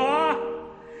 Да,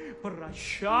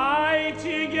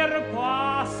 прощайте,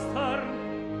 гер-пастор,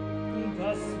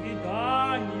 до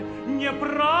свидания, не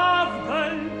правда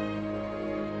ли?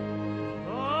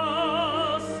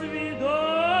 До свидания.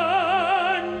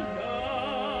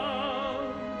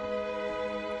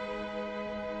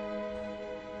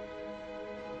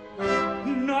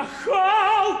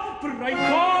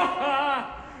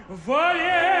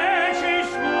 Горячий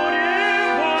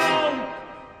шнуревал.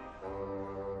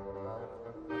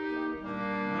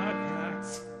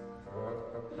 Опять.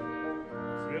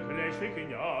 Светлейший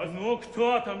князь. Ну,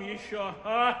 кто там еще,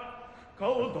 а?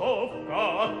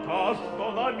 Колдовка, та,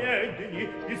 что на медни,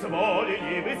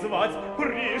 изволили вызвать,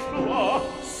 пришла.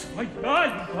 Своя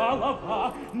ли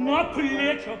голова на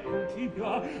плечах у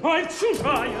тебя, ай,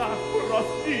 чужая?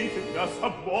 Простите, я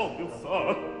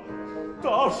обмолвился.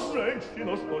 Та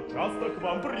женщина, что часто к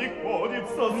вам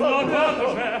приходится, Ну, надо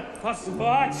же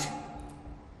позвать.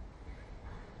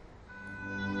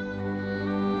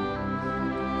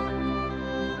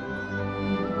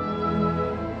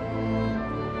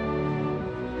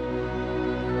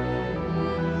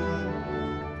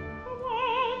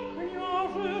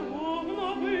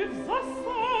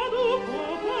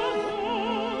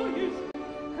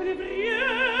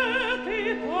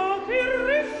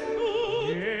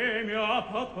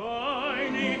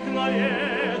 Покойных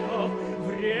наветов,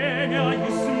 время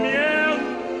измен,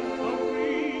 а в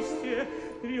листе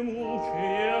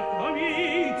дремучее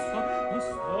томится, на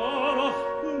ссорах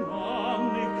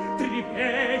туманных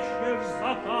трепещешь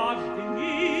за каждый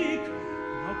миг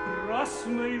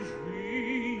напрасной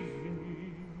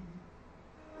жизни.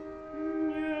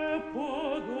 Не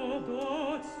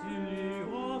подгадать ли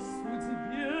о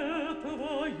судьбе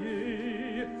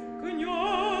твоей,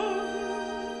 князь?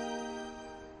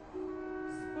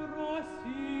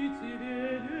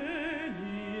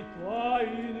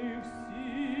 Тайных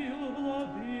сил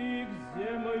владык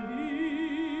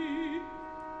земли,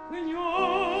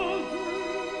 князь,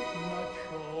 на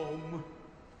чем?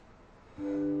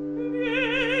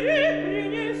 Вери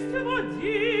принести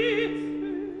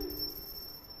водицы,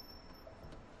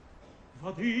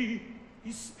 воды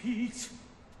испить.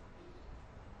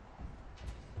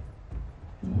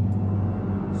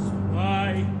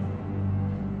 Ступай.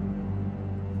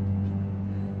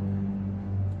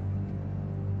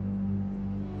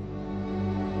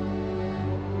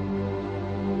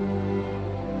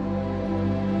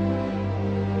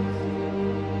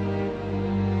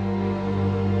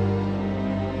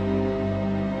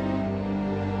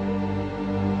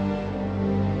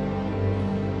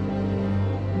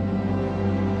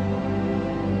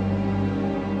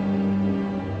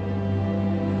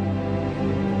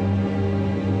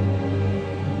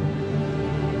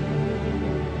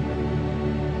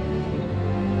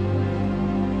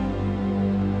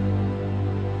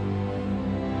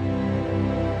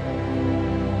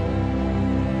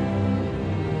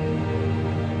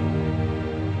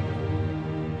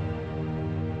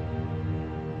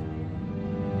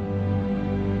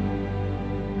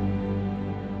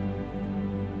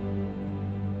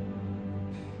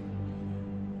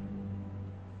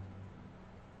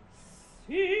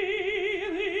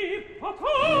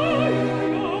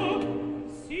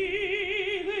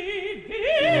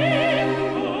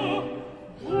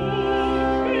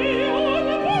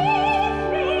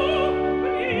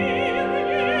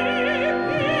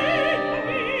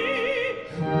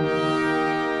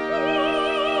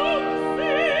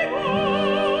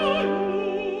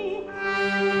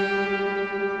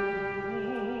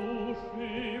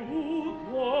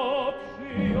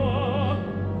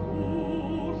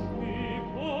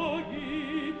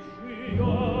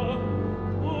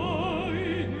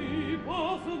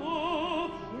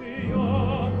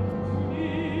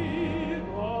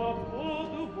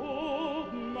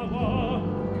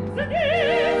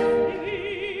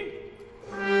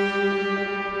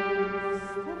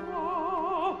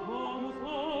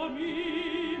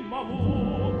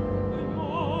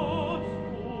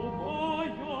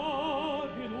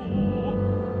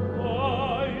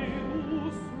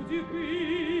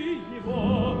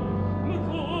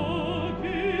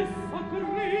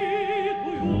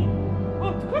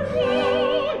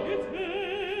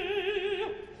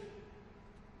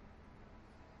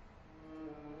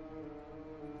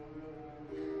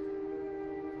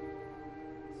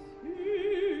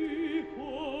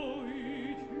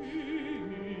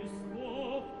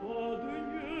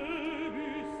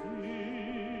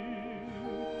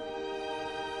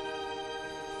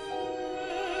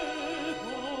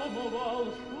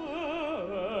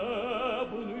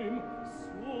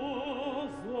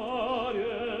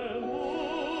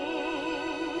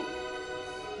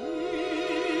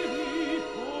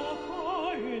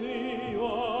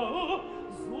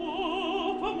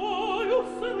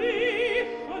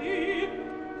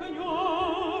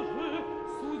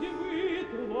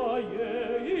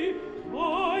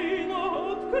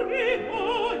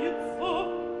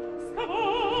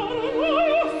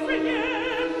 Сковородою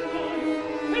снежною,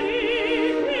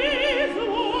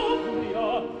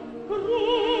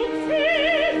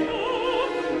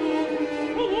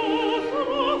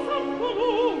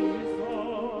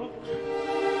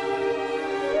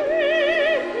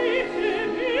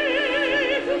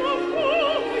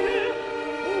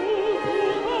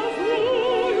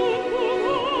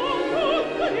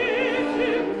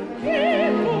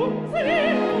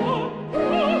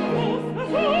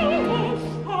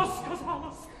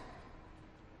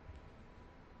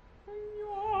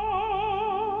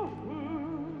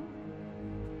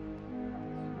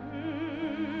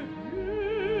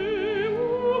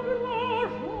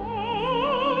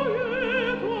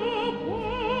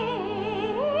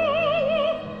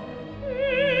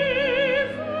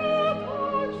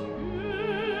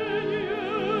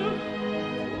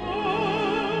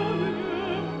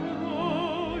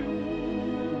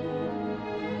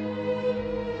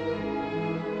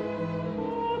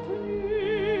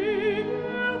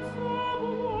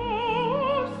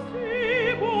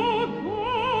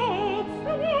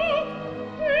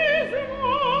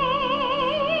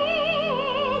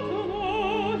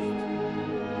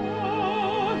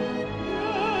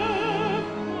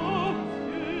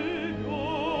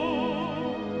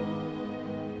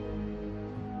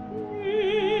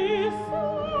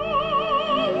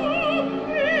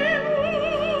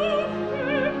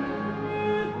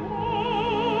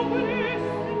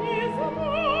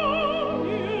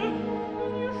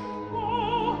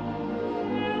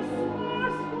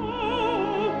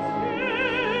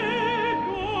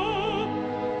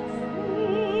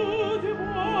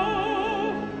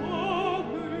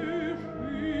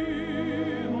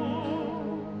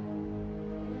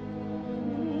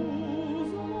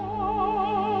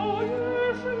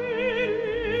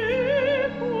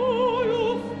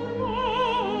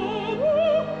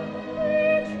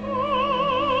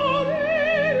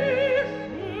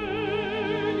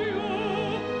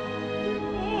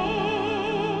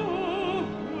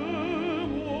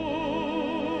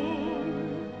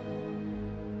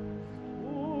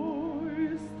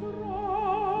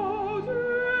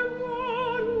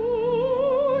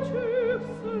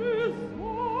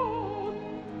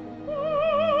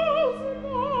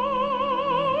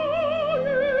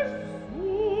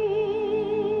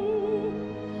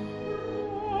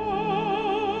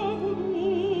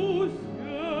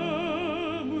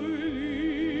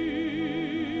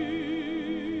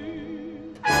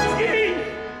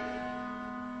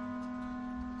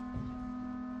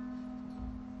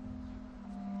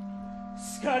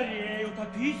 Скорее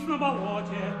утопить на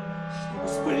болоте, чтобы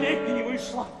сплетни не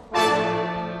вышло.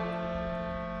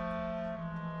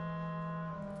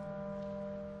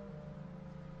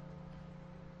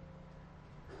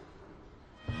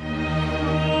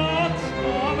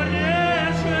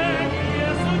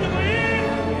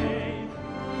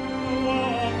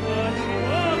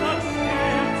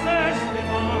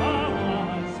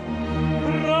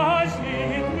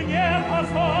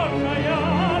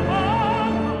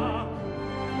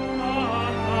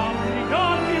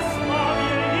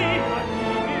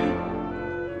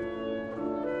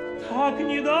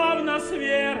 Недавно с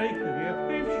верой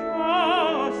крепкой в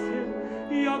счастье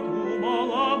я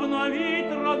думал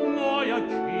обновить родное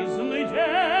отчизны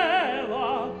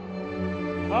дело.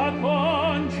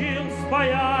 Окончил с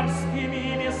боярскими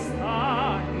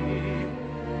местами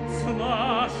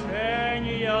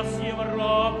сношения с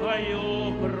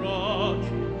Европою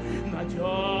прочим,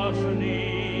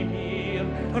 надежный мир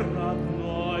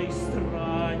родной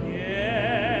стране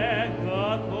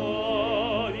готовил.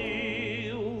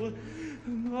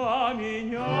 На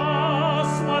меня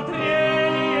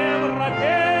смотрели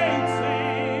европейцы,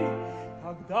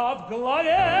 когда в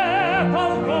главе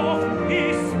полков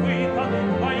испытанных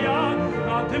боях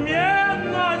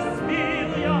отменность бил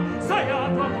я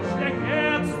заядлому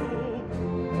шляхетству.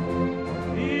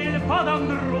 Или под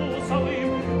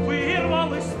Андрусовым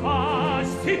вырвал из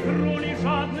пасти крули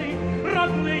жадный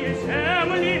родные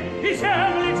земли и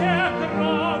земли те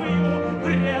кровью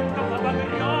предков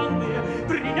обогренные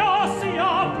принес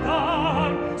я в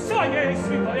дар своей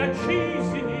святой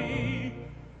отчизне.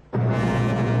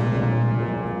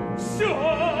 Все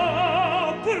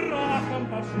прахом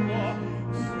пошло,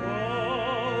 все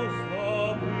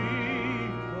забыто.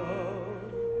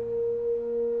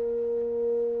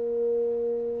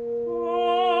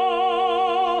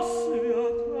 О,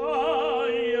 святая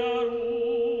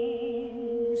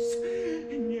Русь,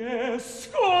 не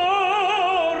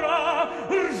скоро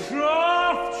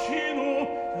ржавчину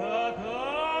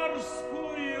татарскую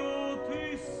ты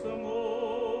смоешь.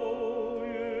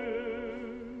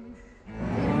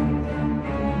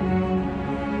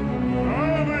 А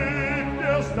вы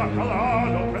без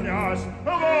докладу, князь,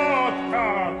 вот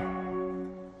как!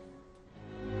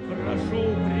 Прошу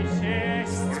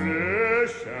присесть.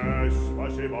 Присесть,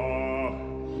 спасибо.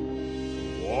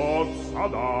 Вот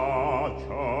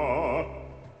задача.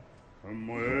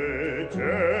 Мы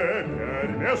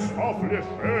теперь местов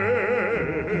лишились.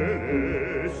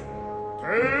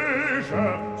 Ты же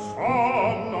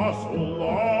сам нас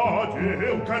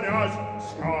уладил, князь, с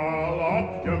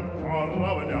Халапьем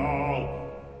поравнял.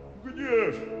 Где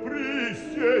ж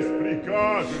присесть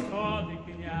прикажешь? Что ты,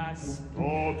 князь?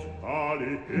 Тот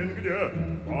Алипин, где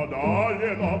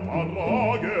подали на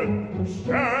пороге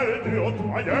сельдью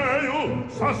твоею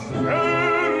со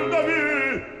свердами.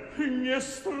 Не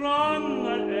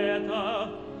странно это,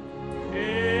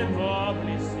 ты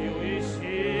доблестью и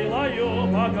силою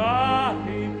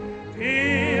богатый,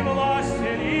 ты,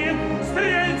 властелин,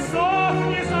 стрельцов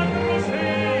не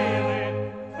сокрушил,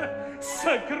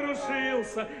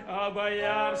 сокрушился о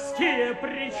боярские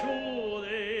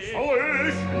причуды.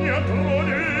 Слышь, не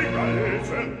труди,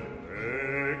 Голицын,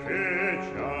 ты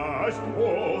часть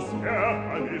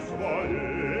успехами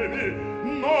своими,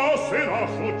 нас и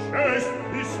нашу честь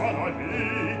и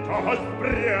сановитость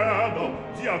предал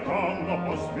дьякам на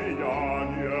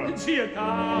посмеяние.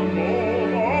 Дьякам? Ну,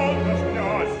 ладно ж,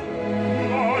 князь,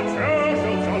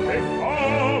 натешился ты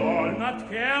вдоволь. Над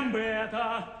кем бы это?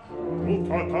 Тут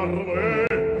оторвы,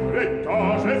 ведь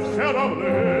тоже все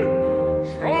равны.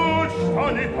 Чуть что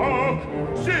не так,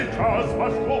 сейчас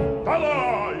башку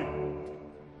долой.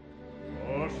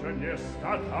 Уж не с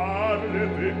татар ли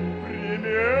ты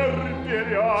пример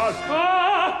берешь?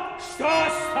 Что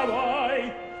с тобой?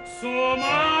 С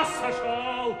ума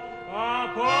сошел?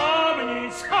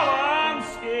 Опомнись,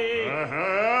 Khovansky!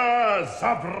 Ага,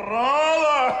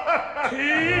 забрала! Ты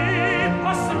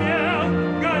посмел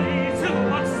Голицын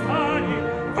подстани,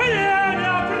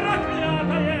 племя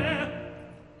проклятое!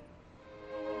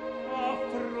 А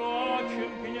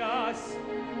впрочем, князь,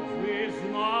 вы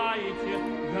знаете,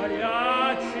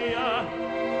 горячая,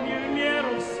 не в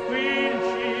меру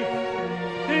вспыльчив,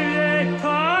 ведь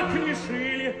так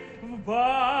лишили в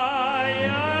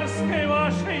боярской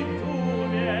вашей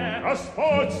думе.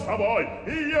 Господь с тобой,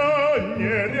 я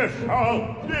не решал,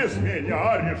 без меня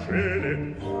решили.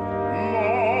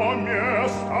 Но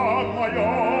место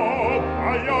мое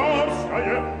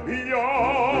боярское я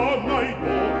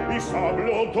найду и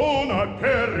соблюду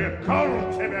наперекор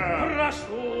тебе.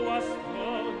 Прошу вас,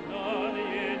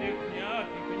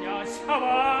 князь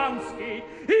Khovansky,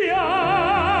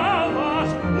 я ваш,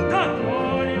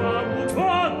 готовый вам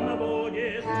утвор.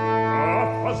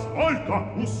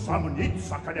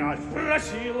 усомниться, князь.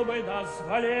 Просил бы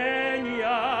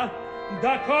дозволения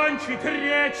докончить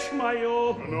речь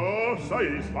мою. Ну,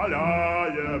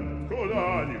 соизволяем,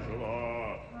 куда ни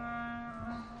шла.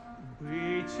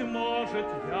 Быть может,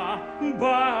 я,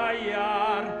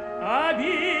 бояр,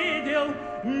 обидел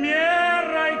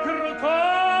мерой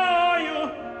крутою,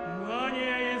 но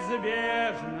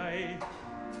неизбежной.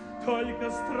 Только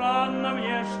странно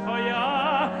мне, что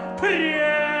я при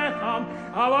этом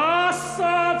о вас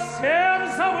совсем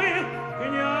забыл,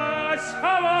 князь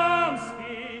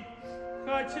Khovansky.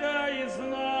 Хотя и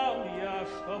знал я,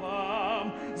 что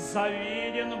вам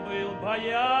завиден был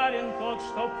боярин тот,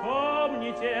 что,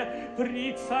 помните,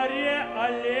 при царе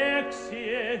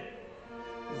Алексее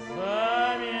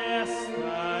за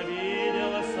место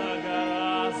виделся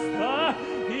гораздо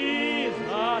и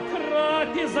за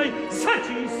трапезой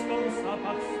затискался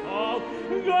под стол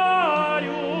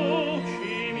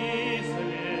горючими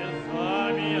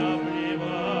слезами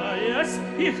обливаясь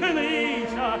и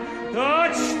хныча,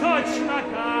 точь-точь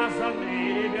наказанный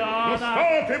ребенок. Ну что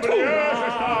ты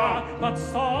брешешь-то? Под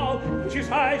стол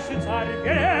чешайший царь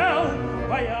велел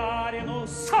боярину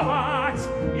совать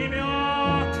и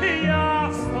мед, и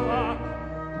яство.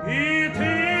 И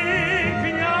ты,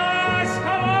 князь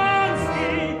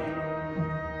Khovansky,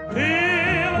 ты,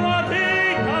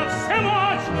 владыка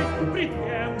всемощный, пред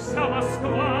кем вся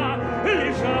Москва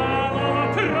лежала во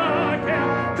траке,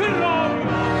 кровью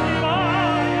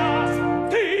обливаясь.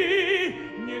 Ты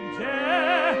нигде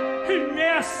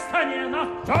места не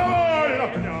находишь. Довольно,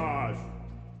 князь!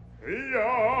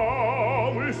 Я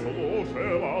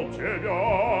выслушивал тебя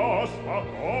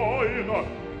спокойно,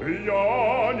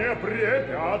 я не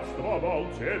препятствовал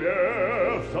тебе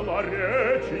в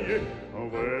злоречии.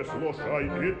 Выслушай и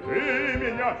ты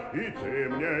меня, и ты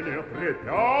мне не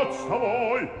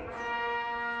препятствуй.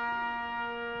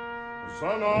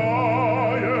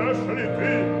 Знаешь ли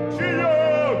ты, чья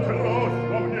кровь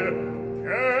во мне?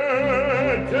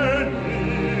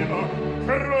 Евгенина,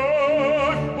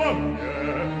 кровь во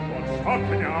мне, вот что,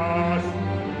 князь.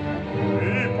 И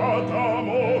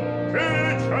потому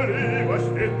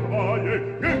печаливости твоей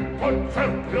не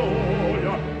потерплю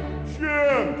я.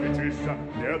 Чем кичишься?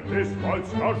 Нет, ты сколь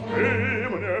скажи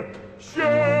мне,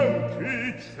 чем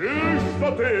кичишься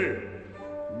ты?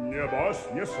 Небось,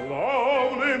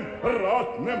 неславным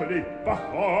ратным ли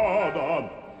походом,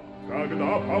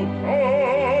 когда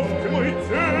полков тьмы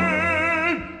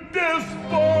тень без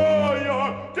боя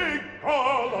ты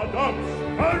голодом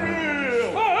спалил?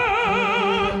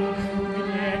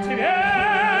 Где тебе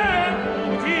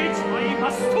удить мои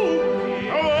поступки?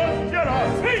 Вот те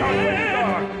раз, как не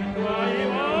так!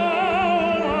 Твоего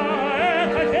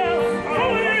это дело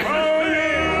слышишь?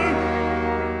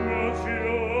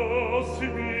 Князь,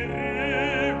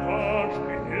 смири ваш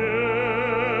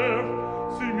гнев,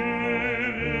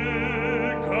 смири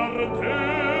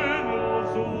гордыню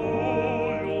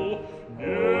злую,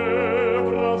 не в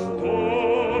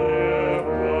раздоре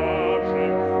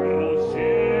вашем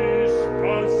Руси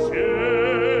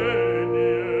спасение.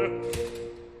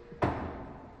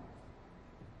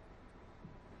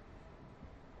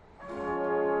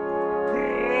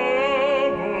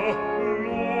 Право,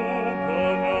 любо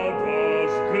на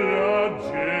вас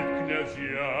глядеть,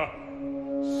 князья,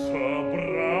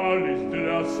 собрались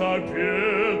для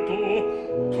совету,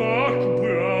 так бы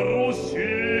о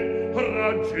Руси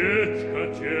родить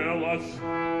хотелось.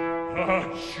 А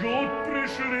чуть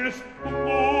пришлись,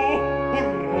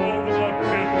 ровно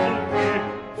петухи,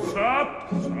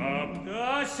 цап-цап.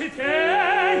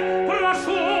 Доссифей,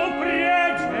 прошу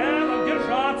пределов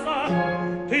держаться.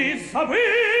 Ты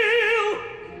забыл,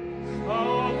 что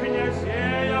у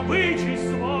князей обычай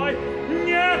свой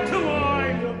не твой,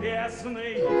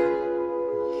 любезный.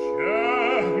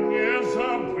 Я не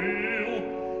забыл,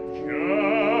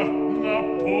 я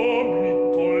напомнить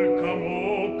только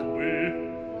мог бы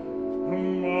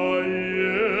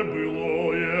мое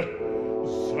былое,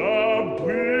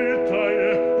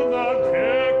 забытое,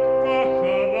 навек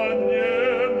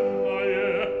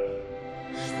похороненное.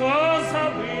 Что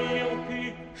забыл ты,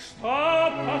 что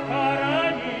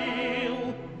похоронил?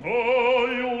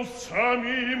 Бою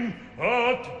самим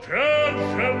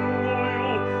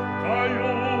отверженную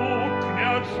твою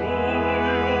княжую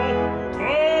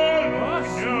долю,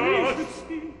 князь.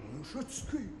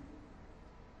 Мужицкий.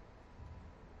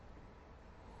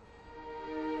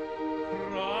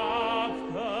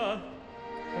 Правда,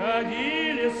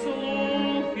 ходили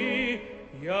слухи,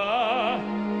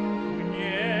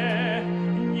 мне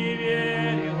не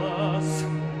верилось,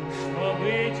 что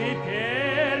вы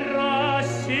теперь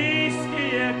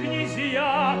российские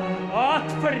князья от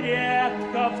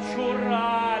предков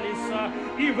чурались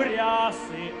и в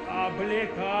рясы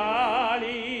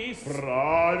облекались.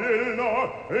 Правильно,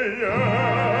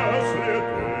 если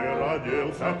ты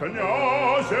родился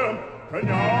князем,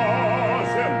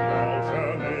 князем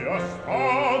должен и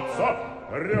остаться.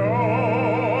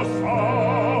 Ряса,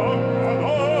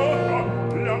 однако,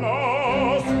 для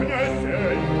нас,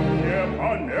 князей, не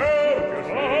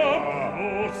померкшая.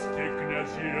 Пусти,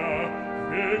 князья,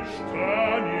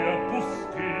 мечтания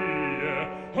пустые,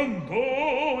 но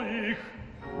их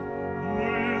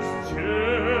мы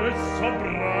здесь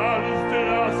собрались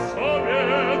для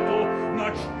совету,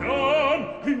 начнем,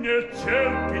 не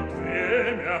терпит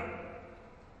время.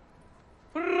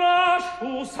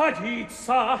 Прошу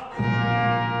садиться.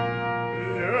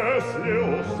 Если у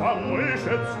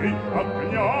Самышецкий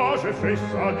обкняживший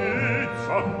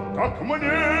садится, так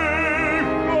мне к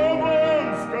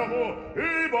Хованскому и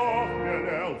Бог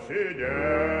велел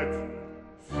сидеть.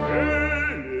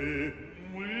 Сели.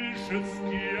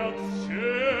 Мышецкий от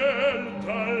сель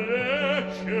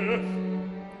далече.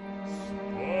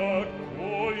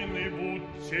 Спокойны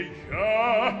будьте,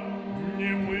 я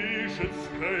не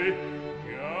Мышецкой,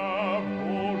 я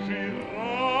Божий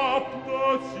раб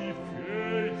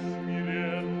Доссифей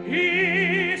смирен. И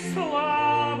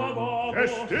слава Богу!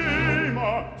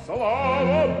 Честимо,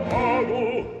 слава Богу!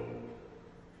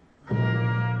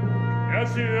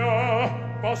 Князья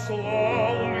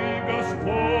послал и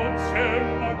Господь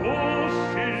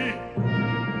всемогущий,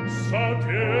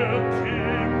 совет и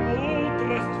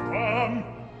мудрость вам.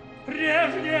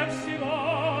 Прежде всего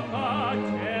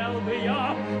хотел бы я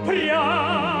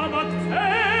прямо к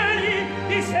цели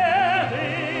беседы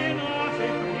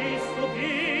нашей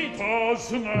приступить.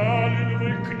 Познали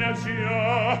вы,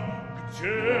 князья,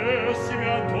 где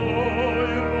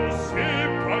святой Руси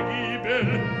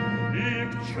погибель и в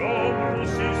чем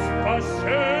Руси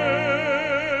спасение?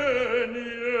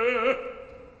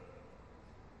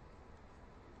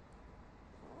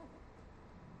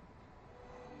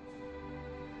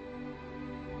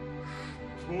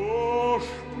 Что ж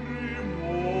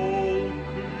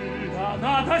примолкли? Да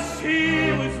надо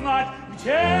силы знать,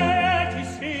 где эти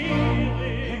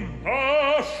силы?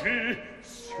 Наши в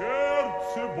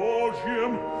сердце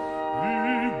Божьем и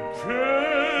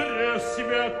деле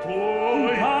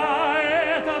святой. Да,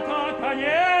 это-то,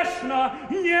 конечно,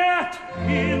 нет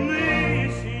иные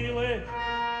силы.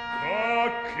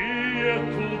 Какие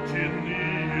тут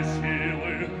иные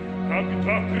силы,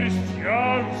 когда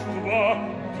крестьянство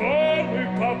домы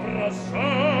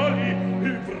побросали и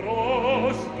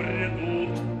врозь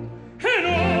бредут?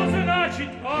 Ну, значит,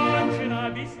 кончена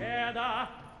беседа.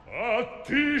 А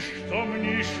ты что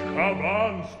мнишь,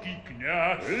 Хованский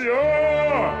князь?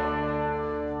 Я!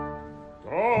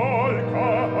 Только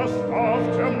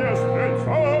оставьте мне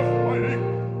стрельцов моих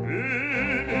и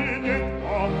видеть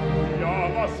вам, я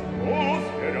Москву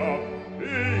сберег и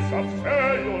со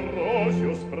всею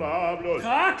Русью справлюсь.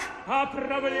 Как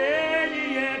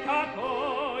оправление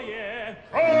какое?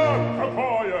 Как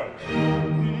какое?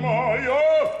 Мое,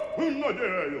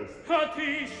 надеюсь. А ты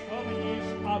что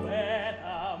мнишь об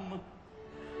этом?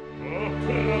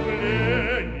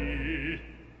 Оправлении.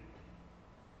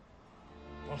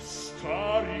 По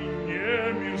старой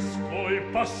немирской,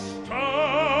 по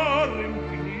старым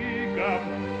книгам,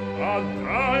 а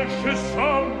дальше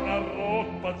сам народ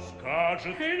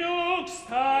подскажет. Ну, к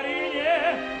старине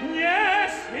не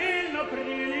сильно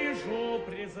прилежу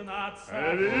признаться.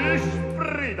 Весь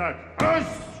придак.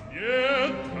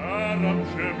 Недаром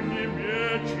же в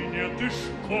Немеччине ты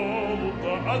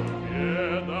школу-то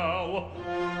отведал.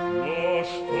 Но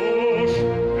что ж,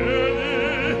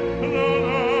 вели на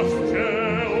нас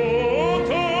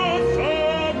теуто за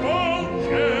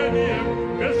молчанием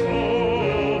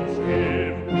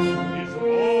безлобским.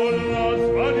 Изволь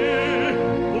названи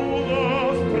у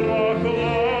нас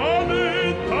прохлады,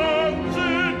 танцы,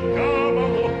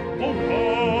 кабалу,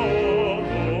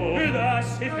 бумагу.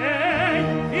 Доссифей,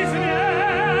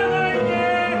 изменой не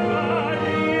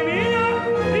ходи меня,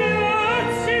 и от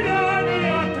себя не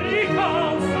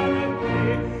отрекался ты.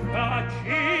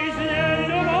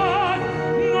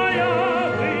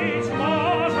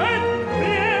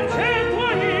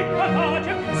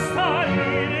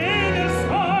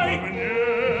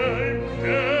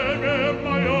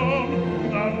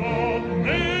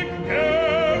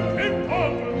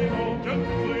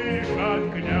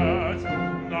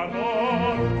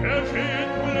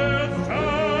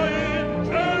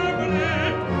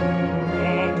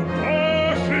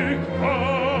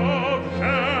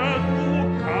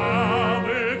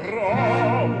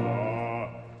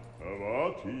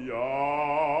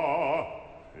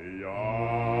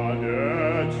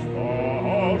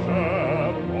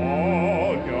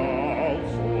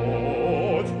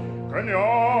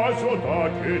 я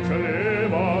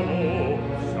кичливому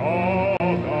все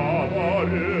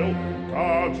говорил,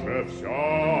 так же все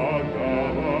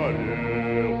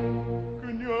говорил.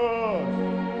 Князь,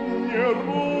 не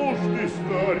рушь ты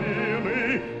старины,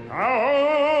 а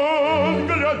он,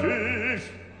 глядишь,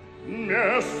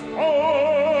 место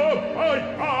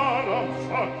боярам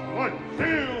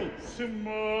захватил.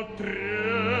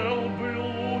 Смотрел бы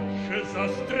лучше за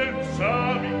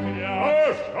стрельцами,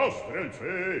 князь. А что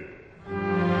стрельцы?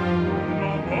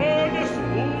 Но не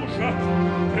служат,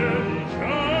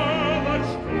 перечало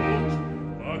ждут.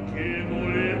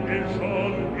 Покинули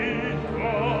пешон и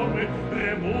дома,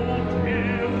 ремонт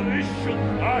мир ищут,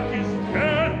 как из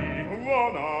двери.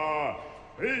 Вона,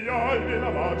 я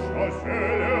виноват, что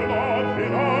сели на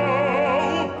вина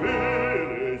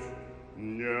упились.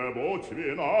 Не будь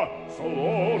вина,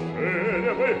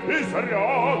 слушали бы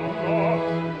изрядно.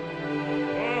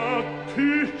 А ты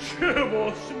чего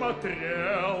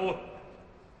смотрел?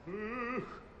 Эх,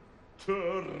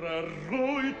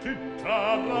 тараруй ты,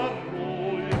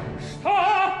 тараруй. Что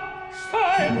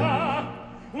это?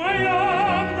 В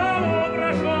моем дому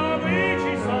прошу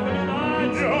обычай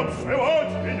соблюдать. Не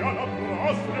обзывать меня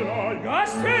напрасно.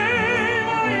 Гостей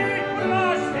моих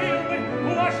просил бы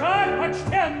уважать,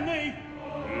 почтенный.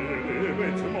 Или,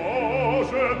 быть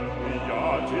может, я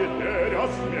теперь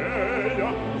осмея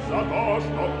за то,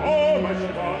 что помощь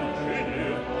вам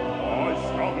чинит,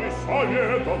 войском и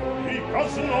советом и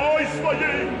казной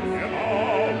своей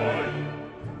немалой.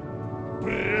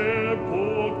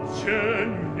 Пребудьте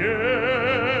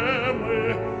немы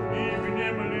и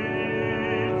внемлите,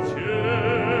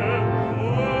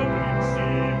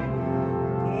 помните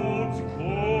путь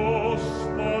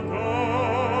Господа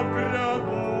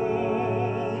грядущим.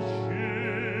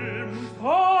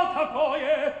 Что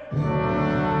такое?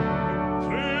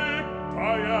 Ты,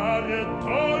 бояре,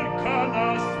 только на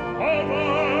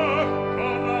словах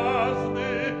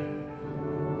праздны,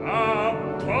 а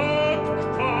тот,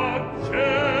 кто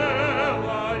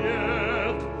делает,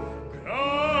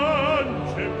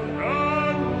 гранче,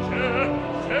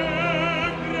 все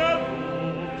грядут.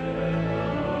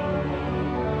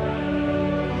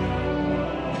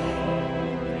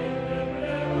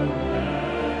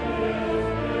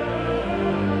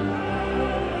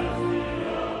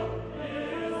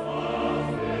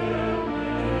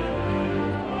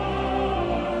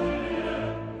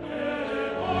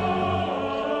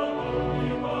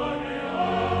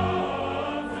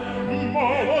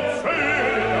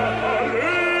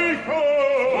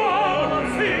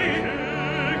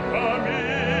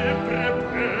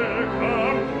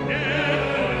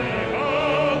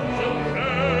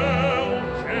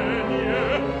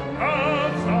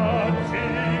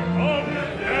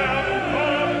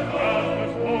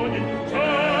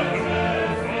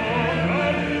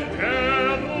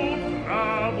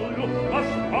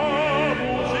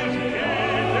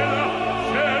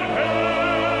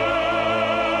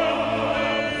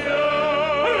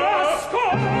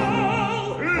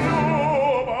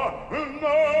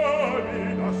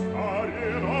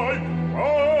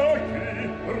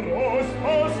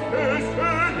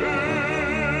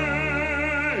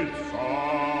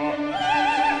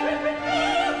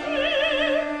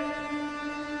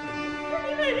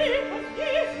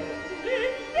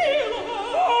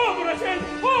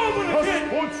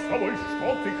 Господь с тобой, что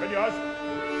ты, князь?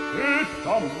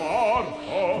 Это Марфа.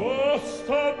 А с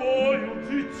тобою,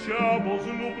 дитя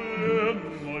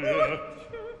возлюбленное.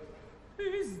 Ты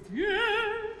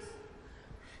здесь?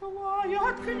 Шла я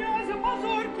от князя по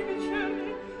зорьке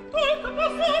вечерней, только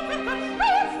посмотрит, как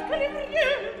счастье время.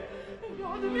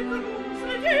 Я Дмитрию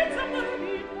следить за мной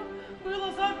видно, было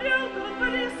за Белгород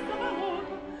близко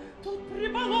болото. Тут при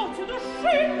болоте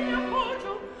души меня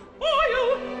почел, пою,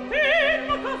 ты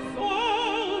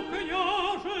наказал,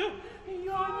 княже.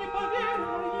 Я не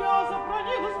поверила, я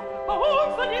забронилась, а он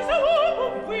за незелому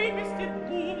выместить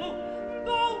думал.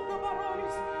 Долго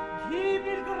боролись,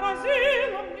 гибель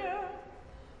грозила мне.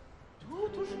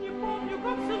 Тут уж не помню,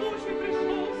 как случай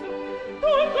пришелся,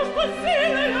 только что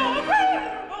силой я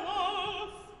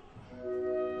вырвалась.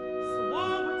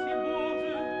 Слава тебе,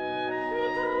 Боже,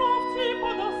 Петров тебе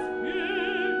подоспей,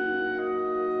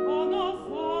 а нас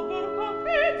за бортом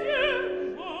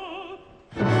придержат.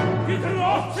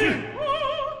 Петровцы!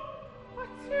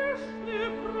 Потешные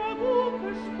продукты,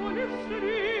 что ли,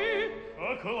 шли?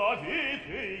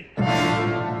 Шакlovity!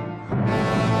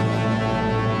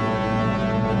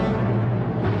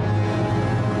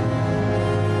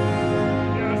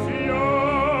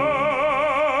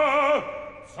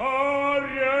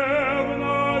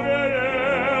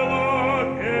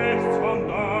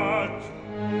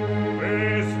 В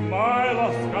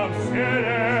Измайловском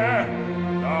селе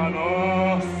дано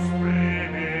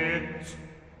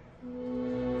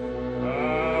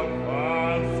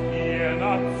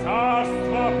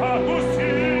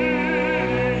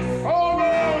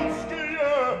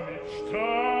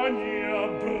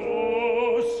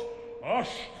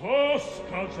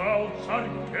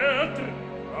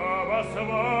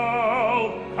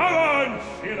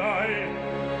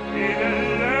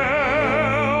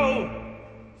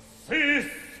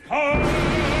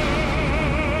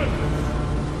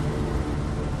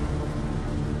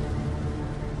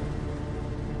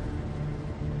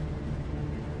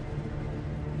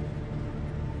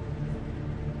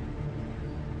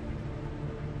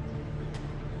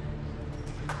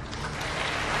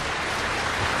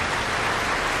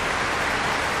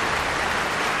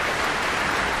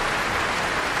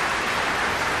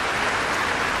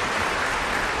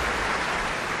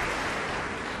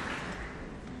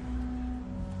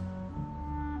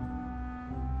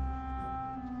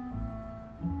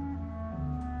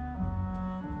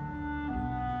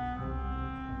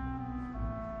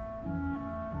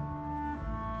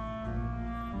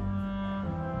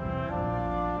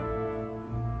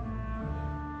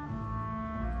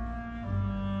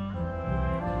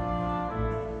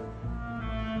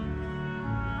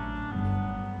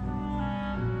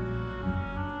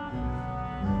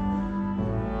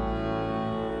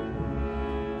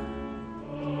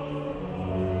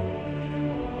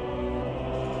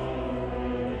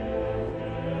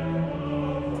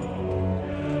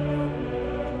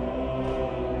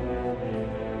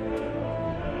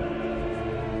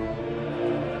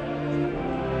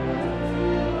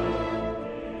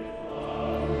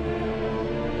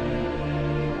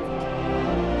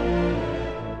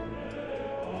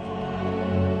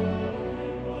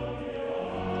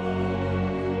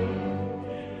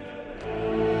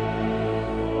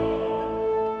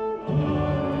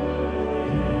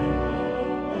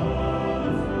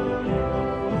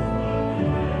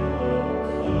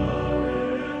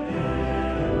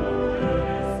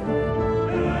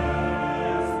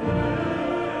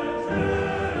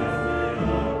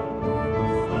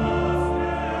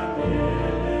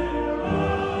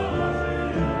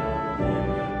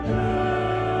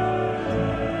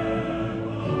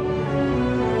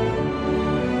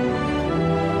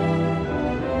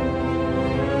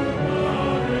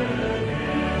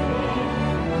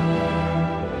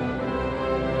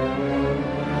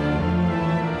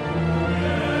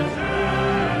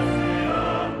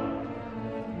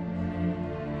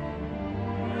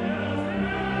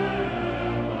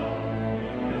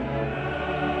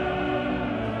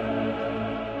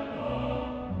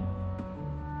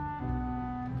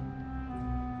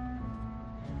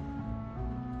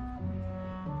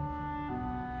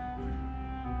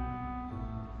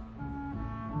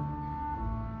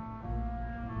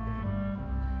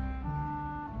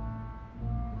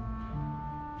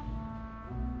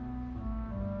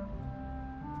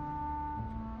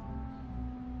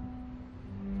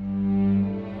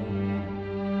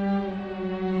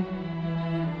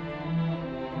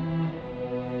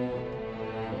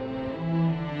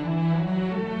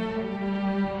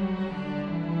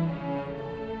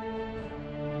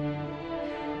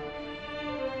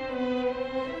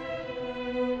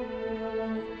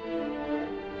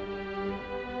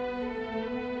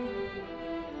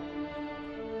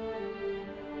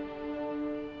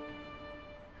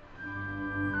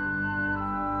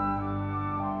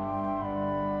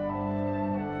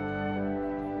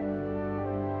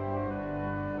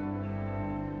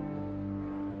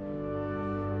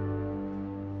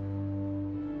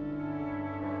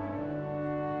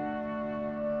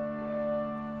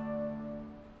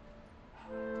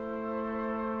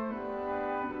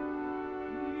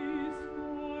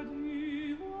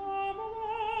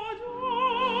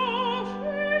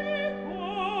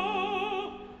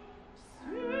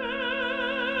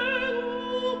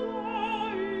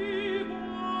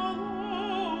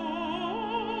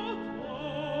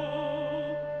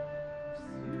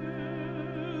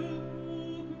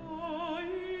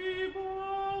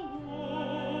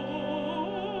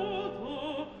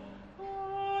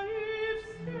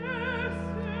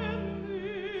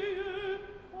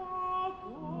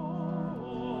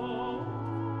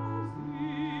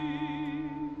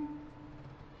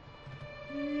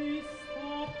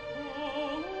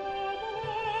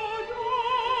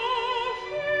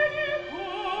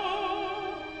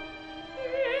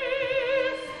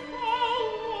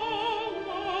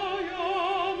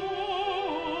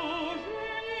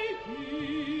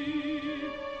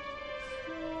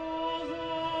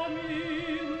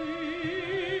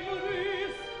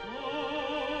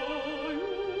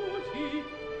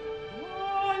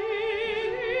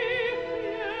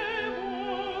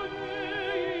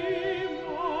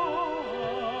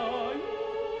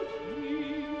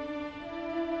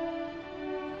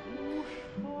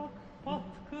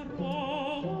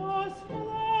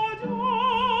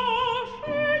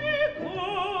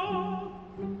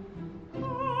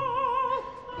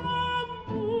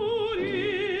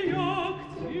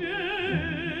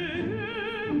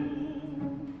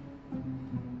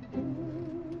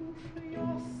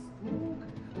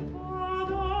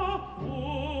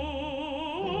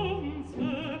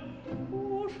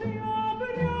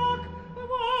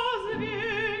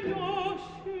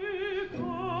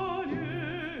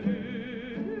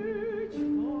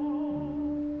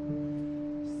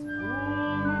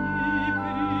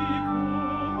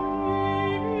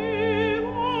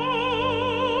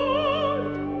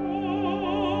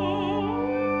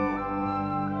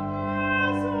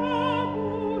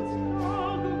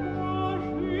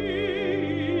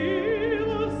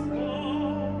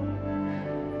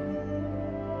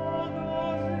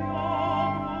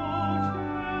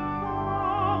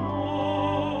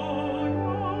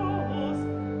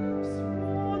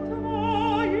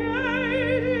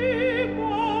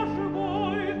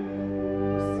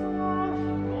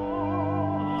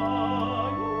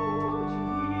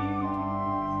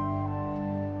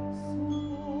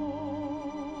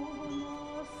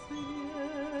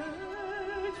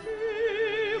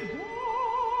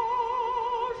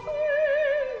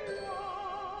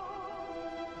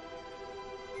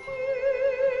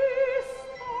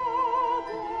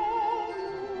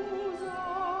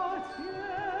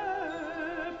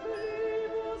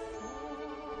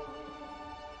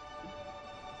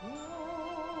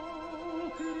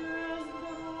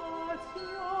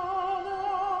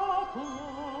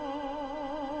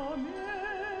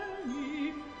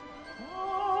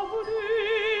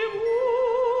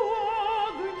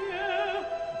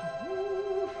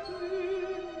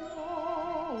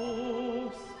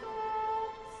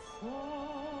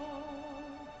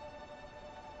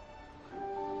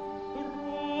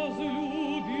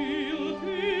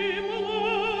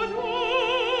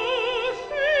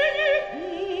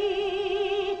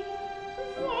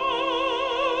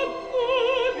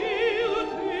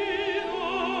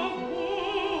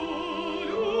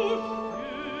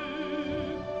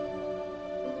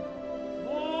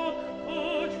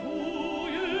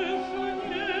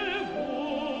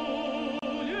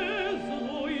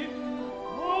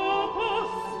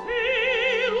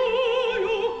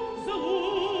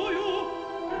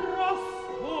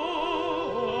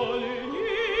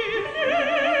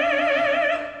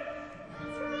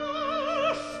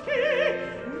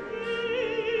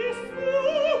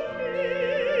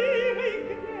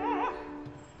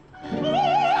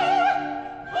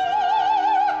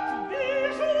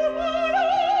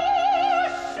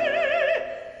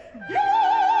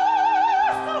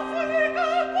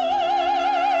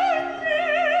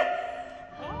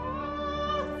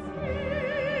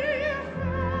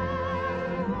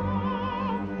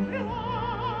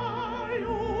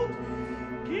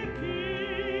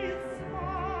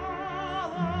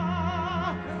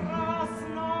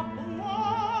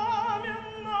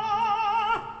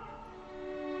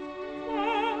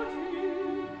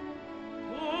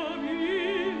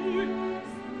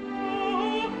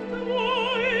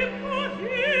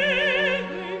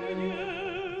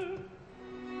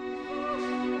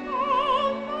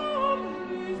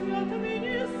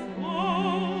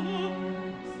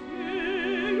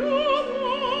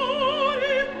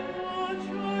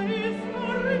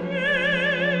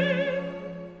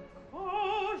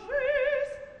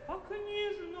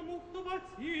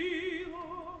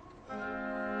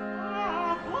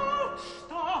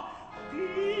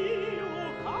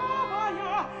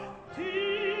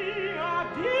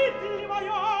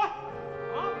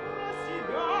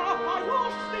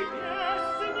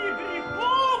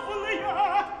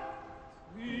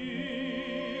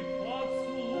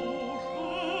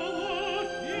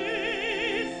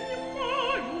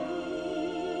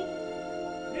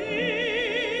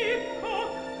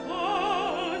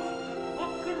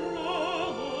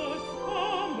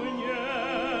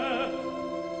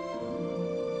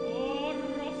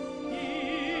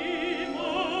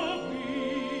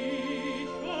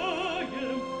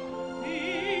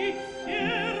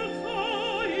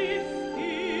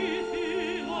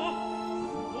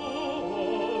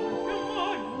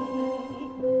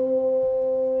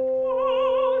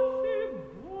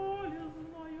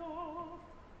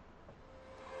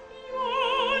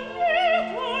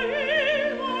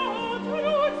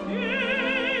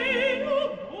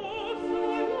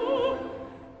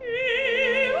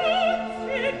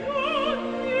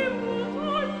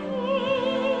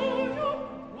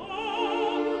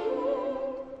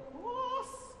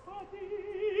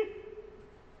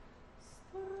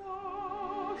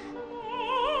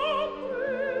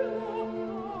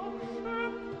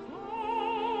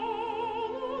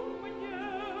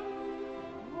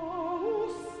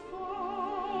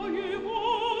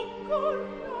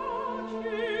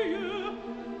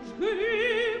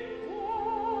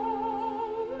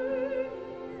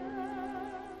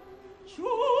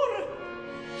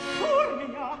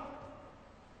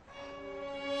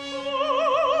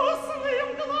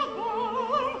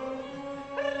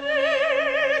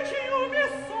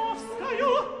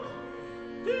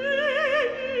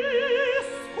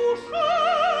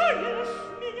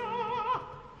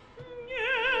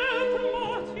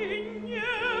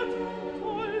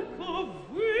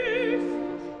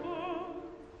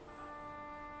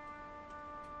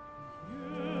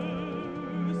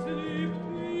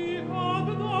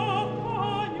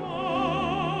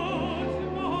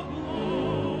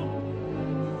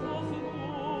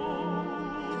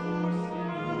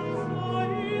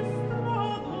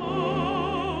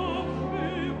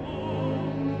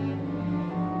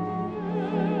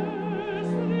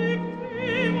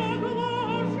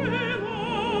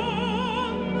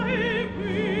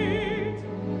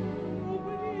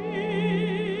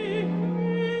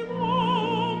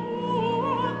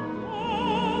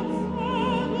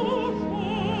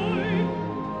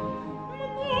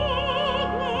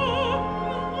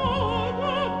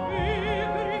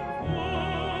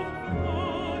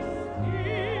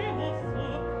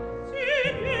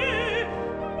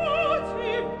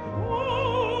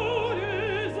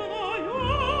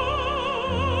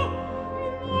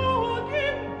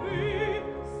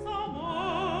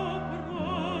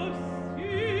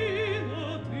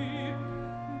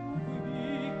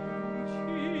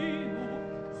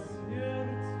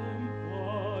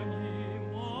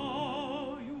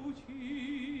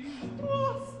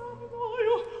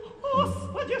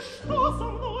что со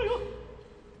мною?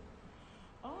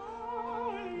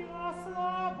 Ай, я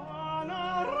слаба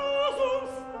на разум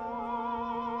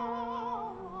стала.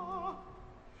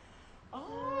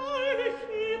 Ай,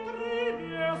 хитрый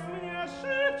бес мне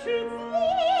шепчет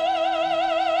злое.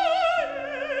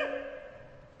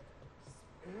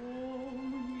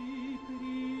 Вспомни,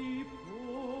 припомни,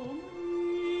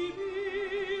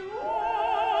 милой,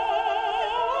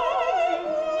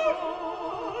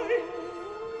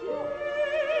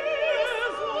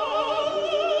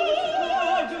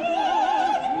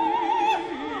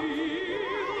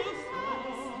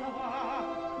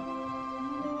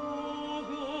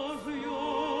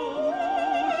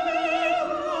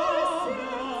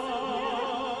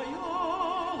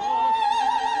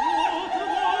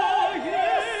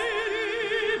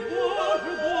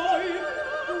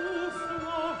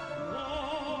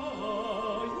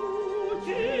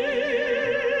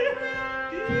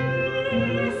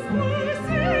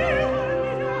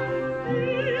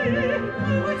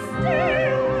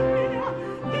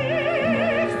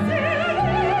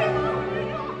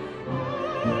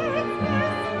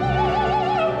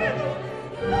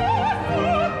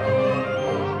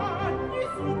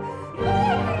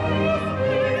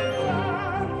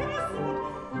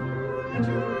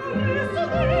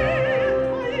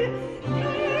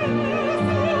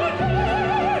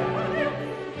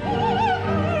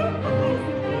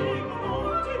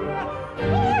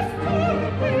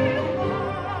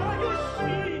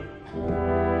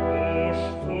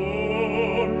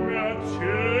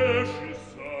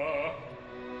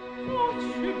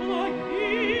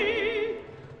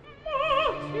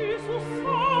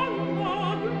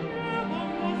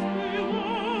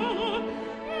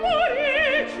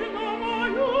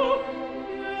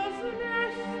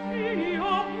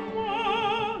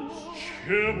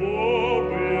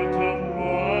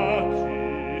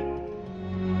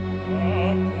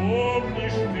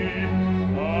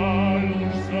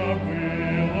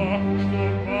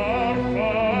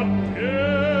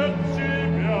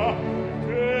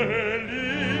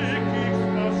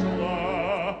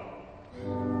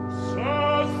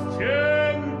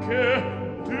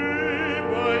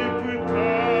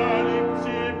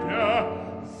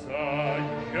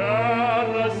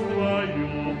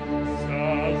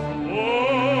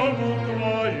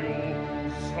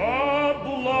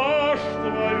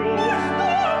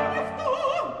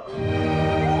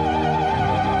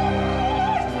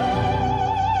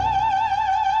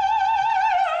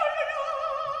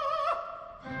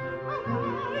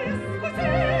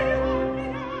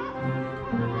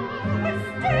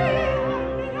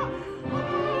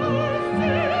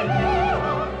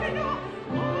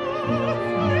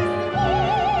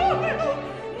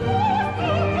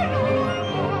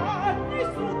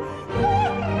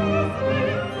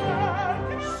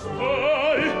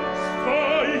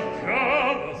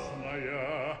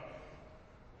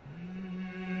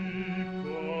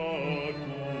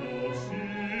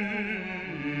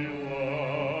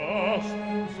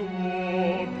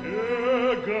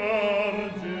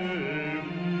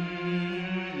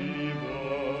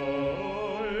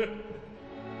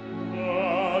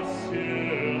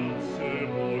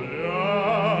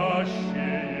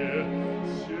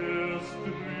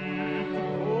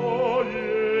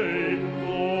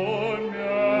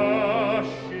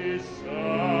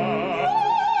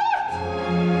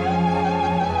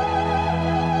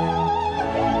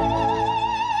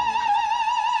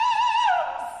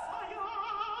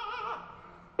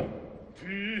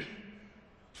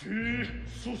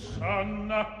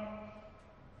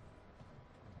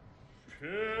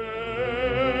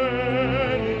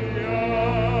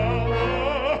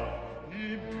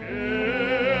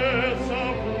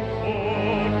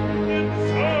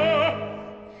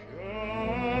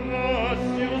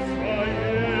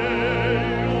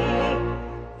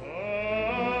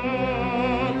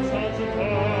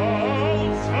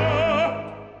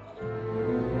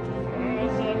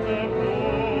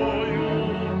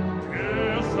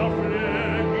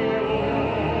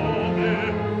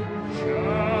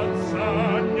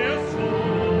 Shut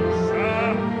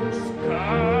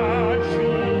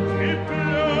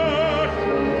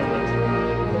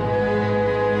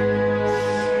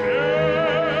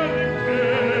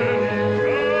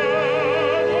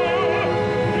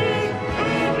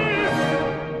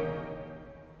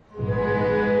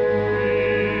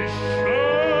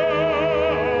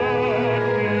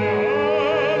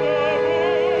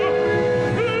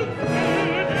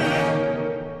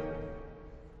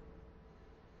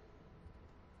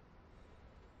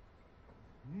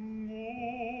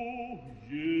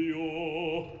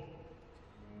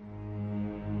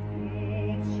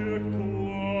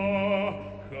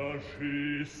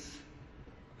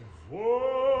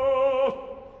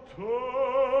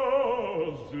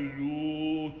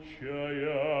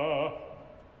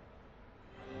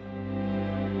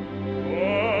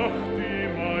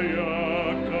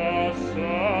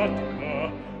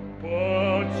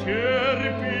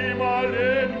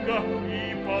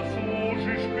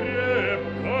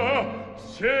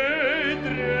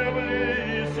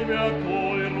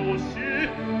Святой Руси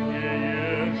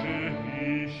еже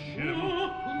ищем.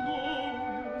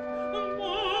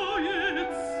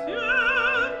 Мает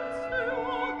сердце,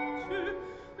 Отче,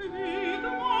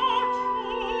 видно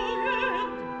чует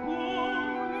горе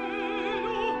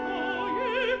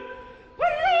любое,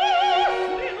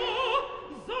 пряслено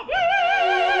забыто.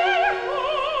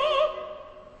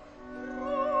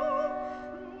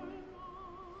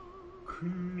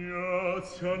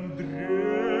 Князь Андреем-то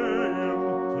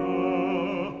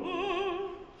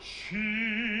чинится.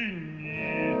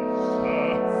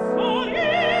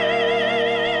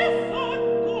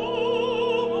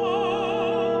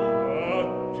 А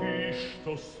ты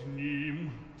что с ним?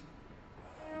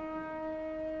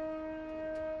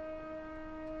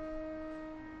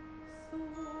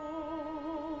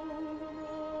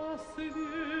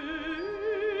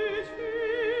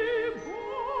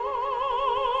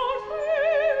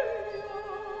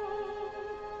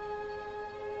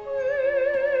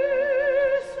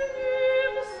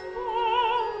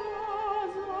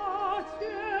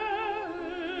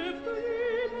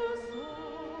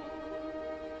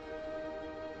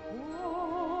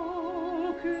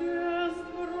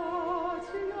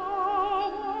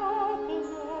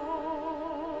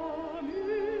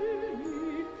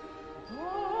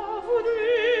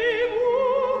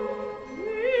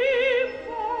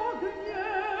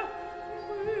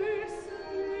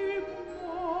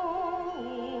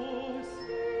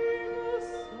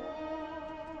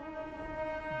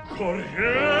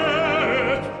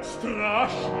 Горет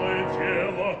страшное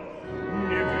дело,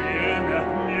 не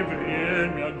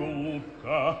время,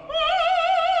 голубка.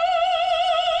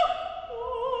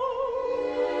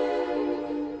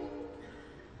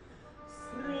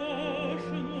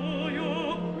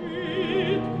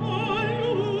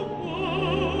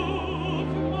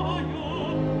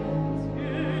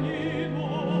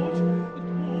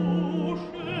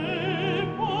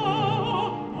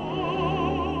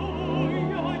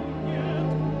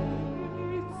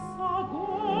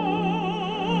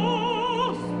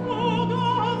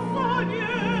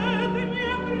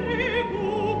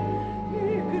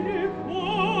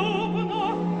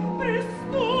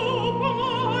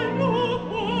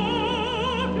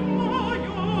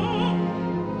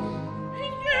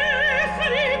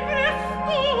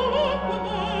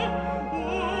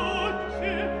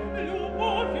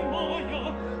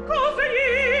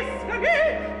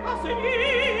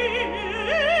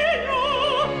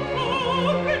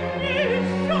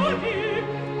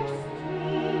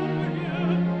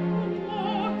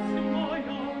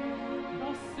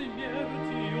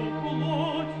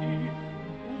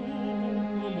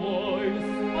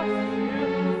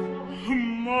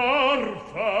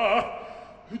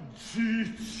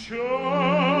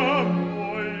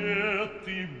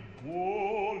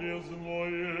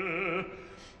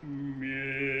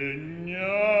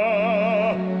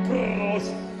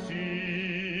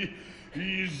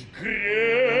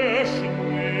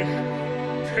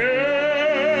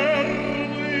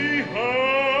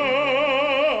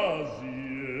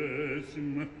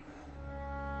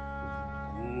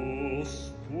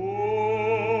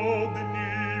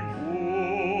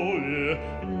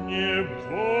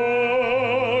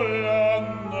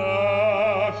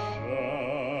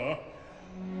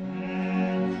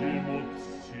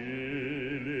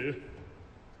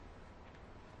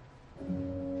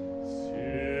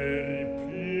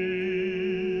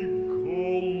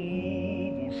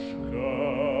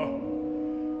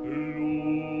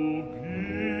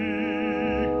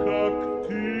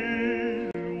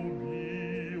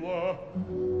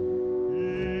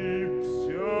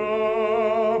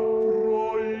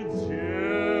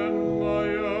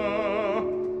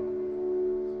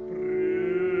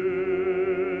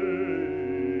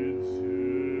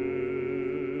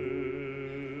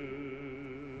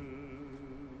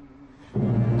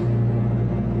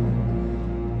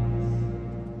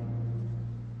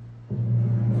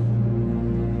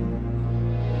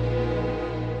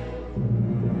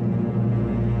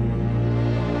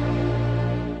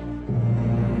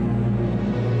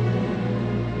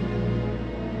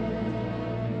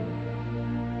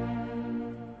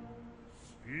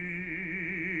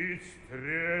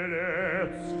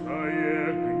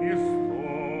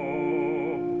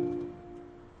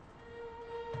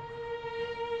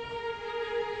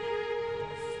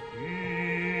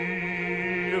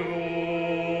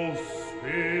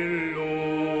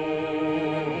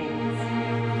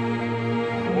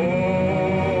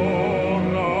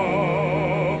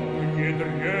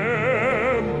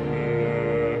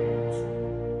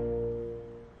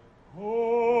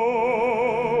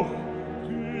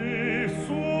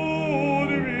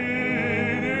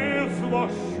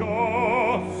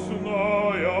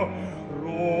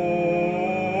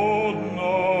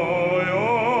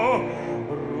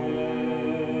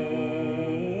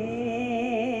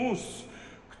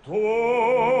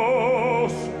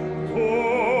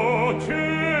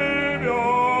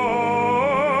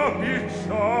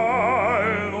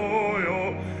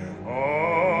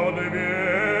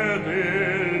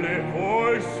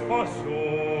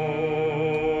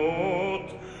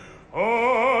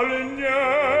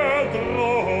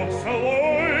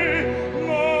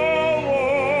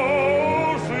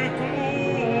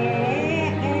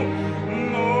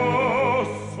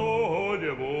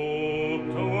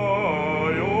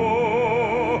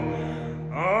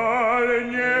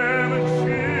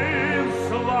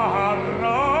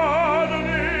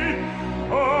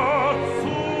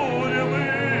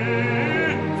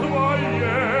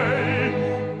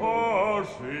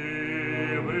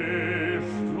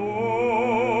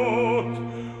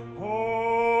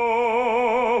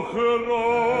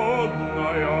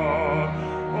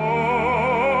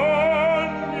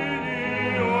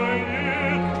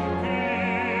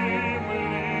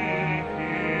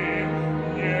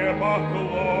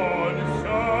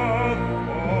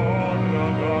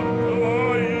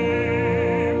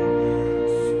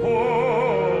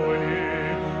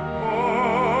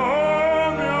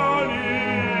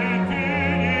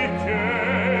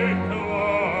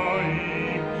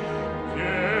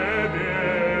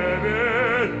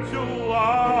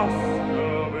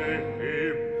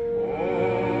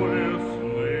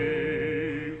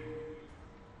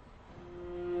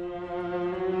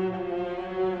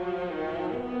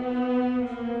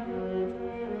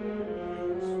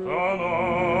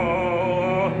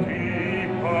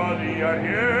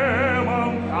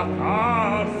 яремом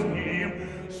татарским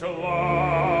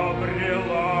шла,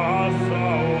 брела за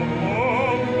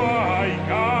умом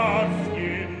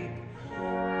боярским.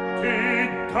 Ты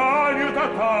Таню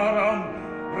татарам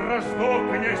вражду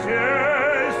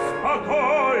князей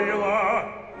спокоила,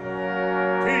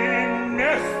 ты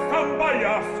местом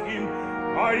боярским,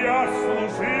 моя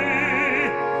служи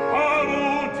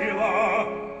понудила.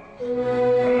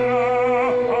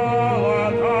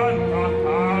 Пропала дань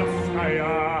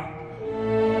татарская,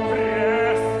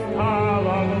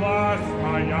 престала власть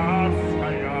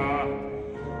боярская,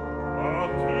 а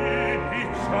ты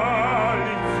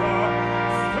печалица,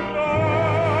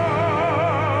 стражнешь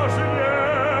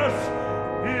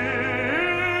и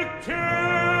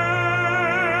терпишь.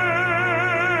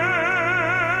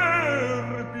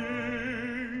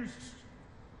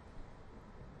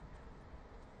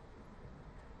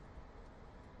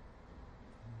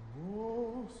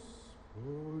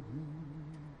 Господи,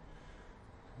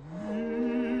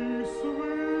 из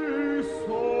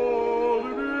высот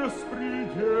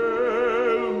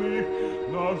беспредельных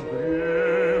наш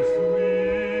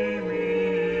грешный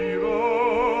мир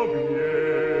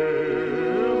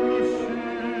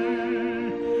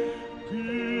объемлющий, ты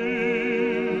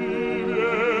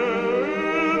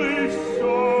верный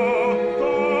вся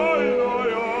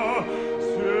тайная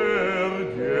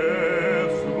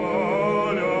сердец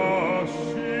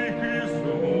валящих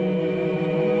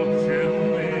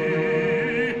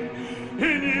измученных, и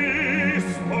не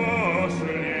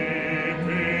спасли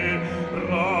ты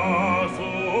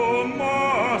разума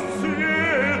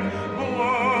свет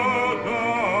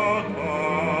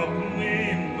благодатный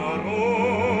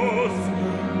народ,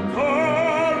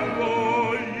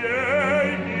 второе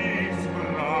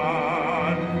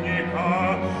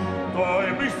избранника, той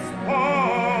бы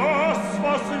спас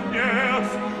вас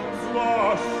мест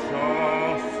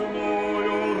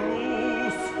злосчастную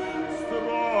Русь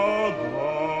страдалицу.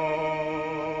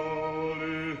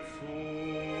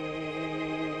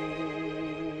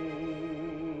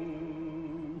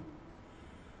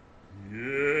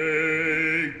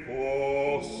 Ей,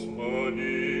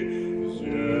 Господи,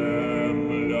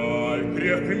 земля и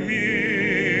грех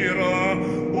мира,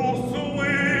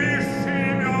 услыши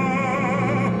меня,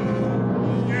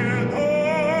 не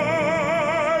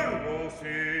дай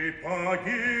Руси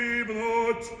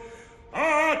погибнуть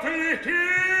от реки.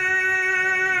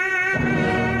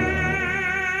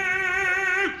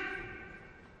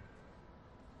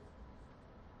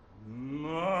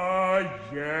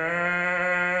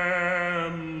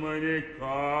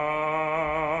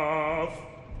 Наемников.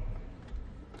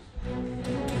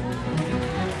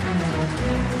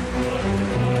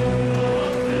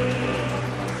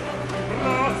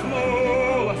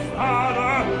 Проснулось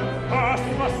стадо,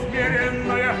 паства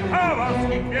смиренная,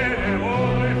 Хованских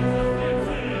переводы.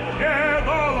 Не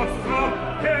дала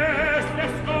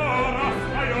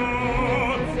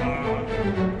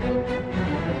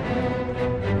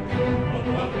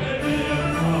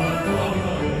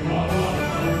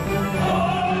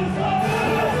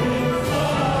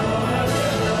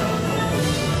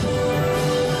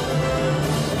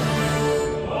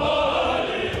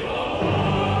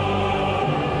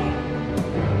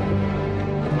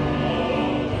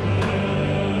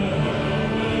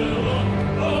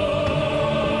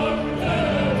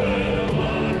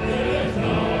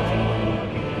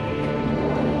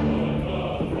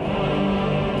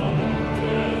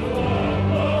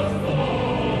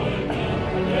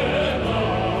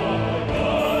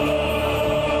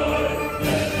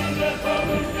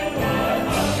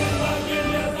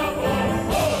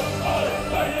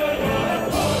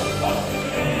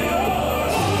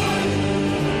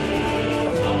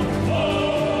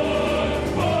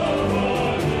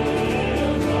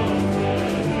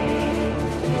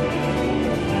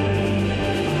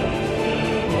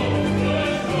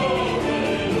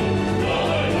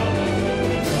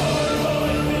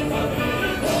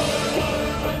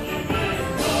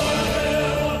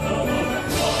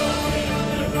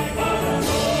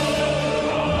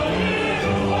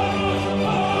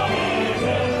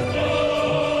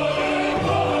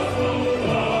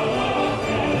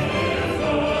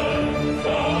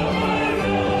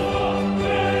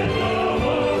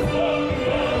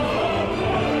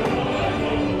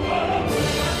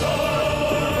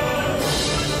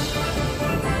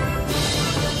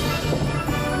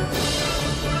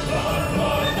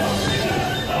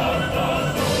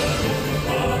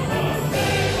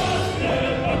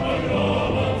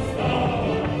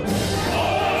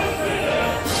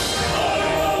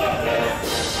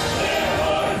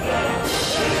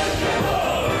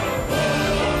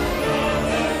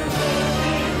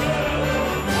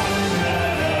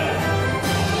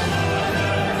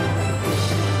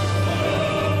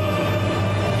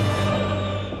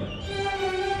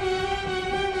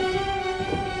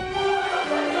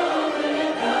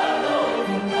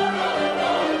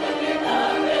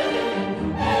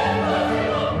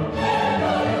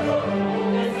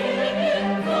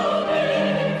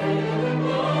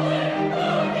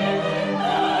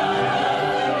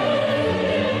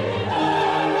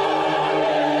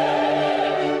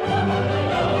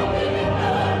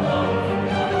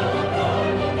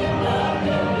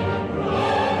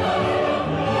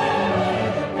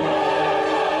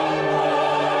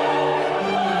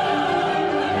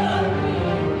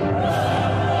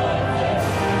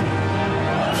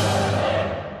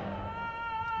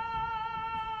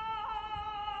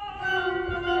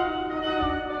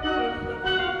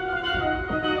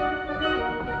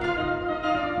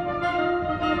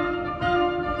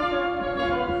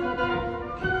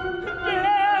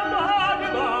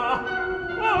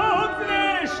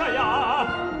лучшая.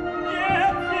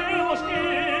 Нет,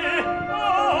 милушки,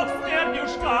 ох,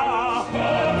 смертюшка.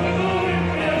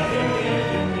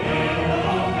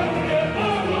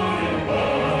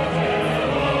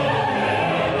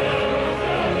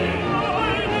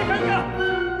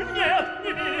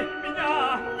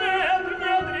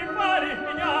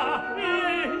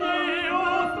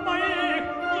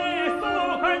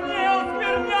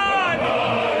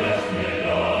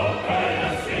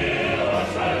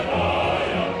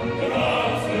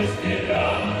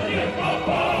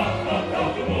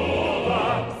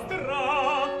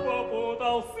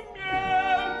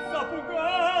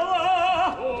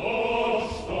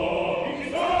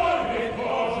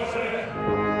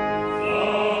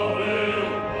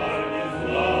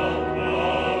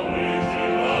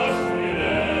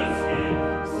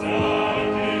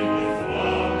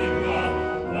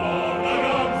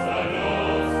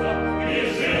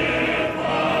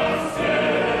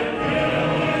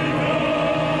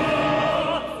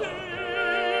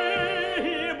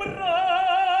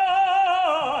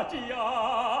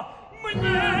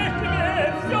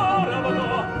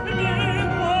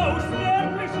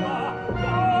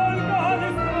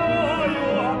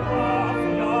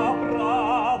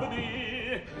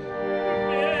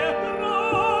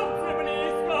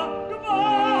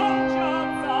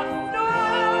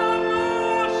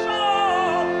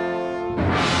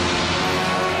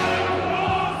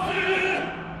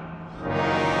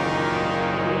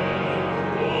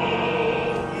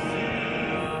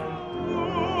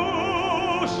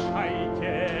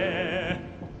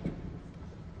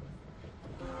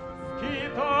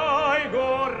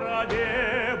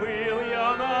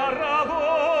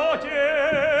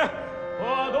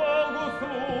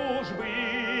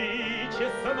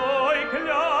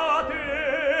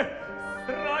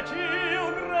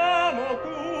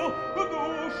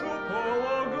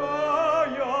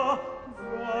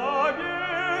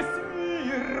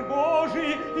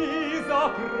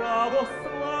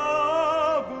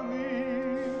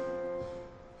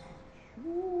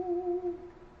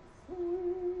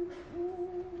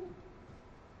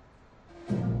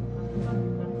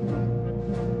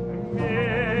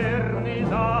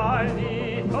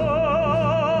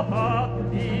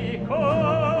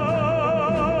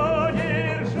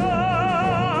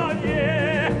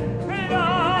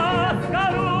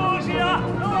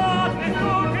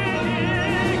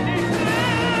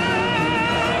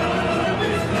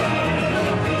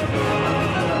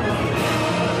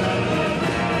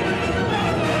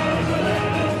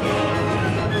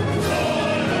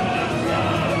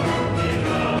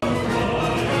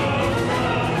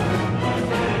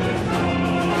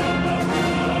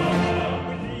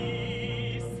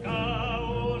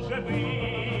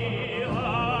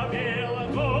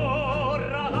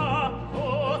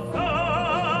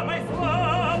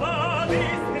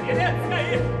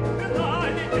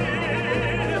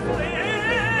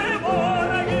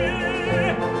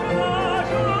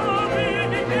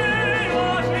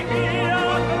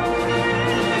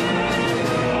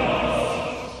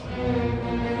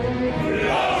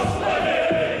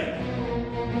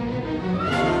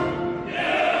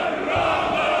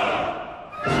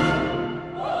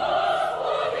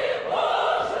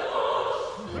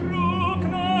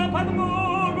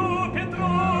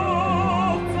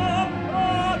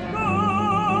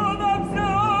 Откуда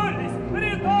взялись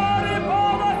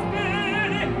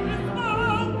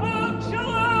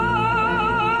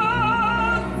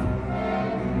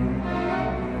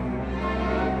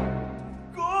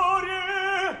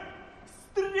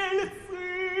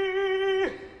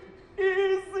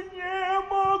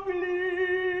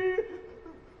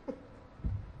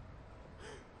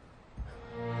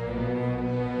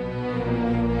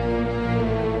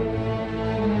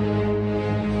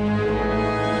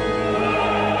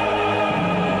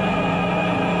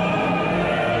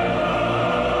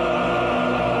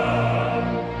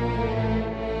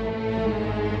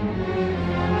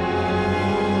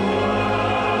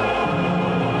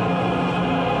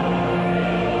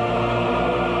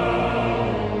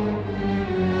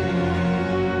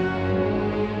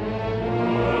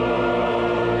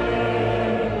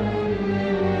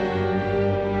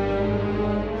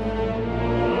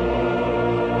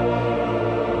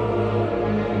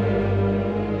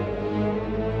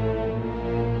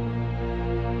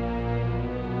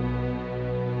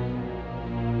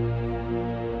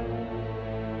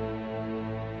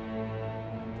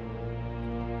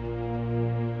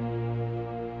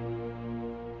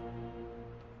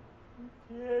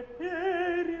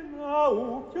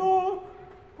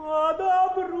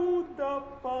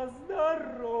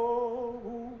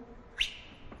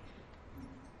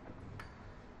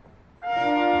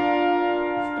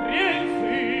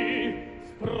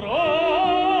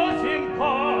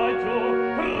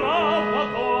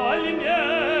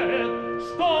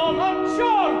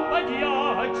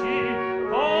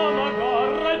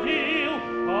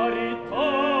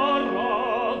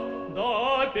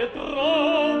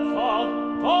Петровца,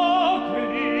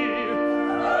 так ли?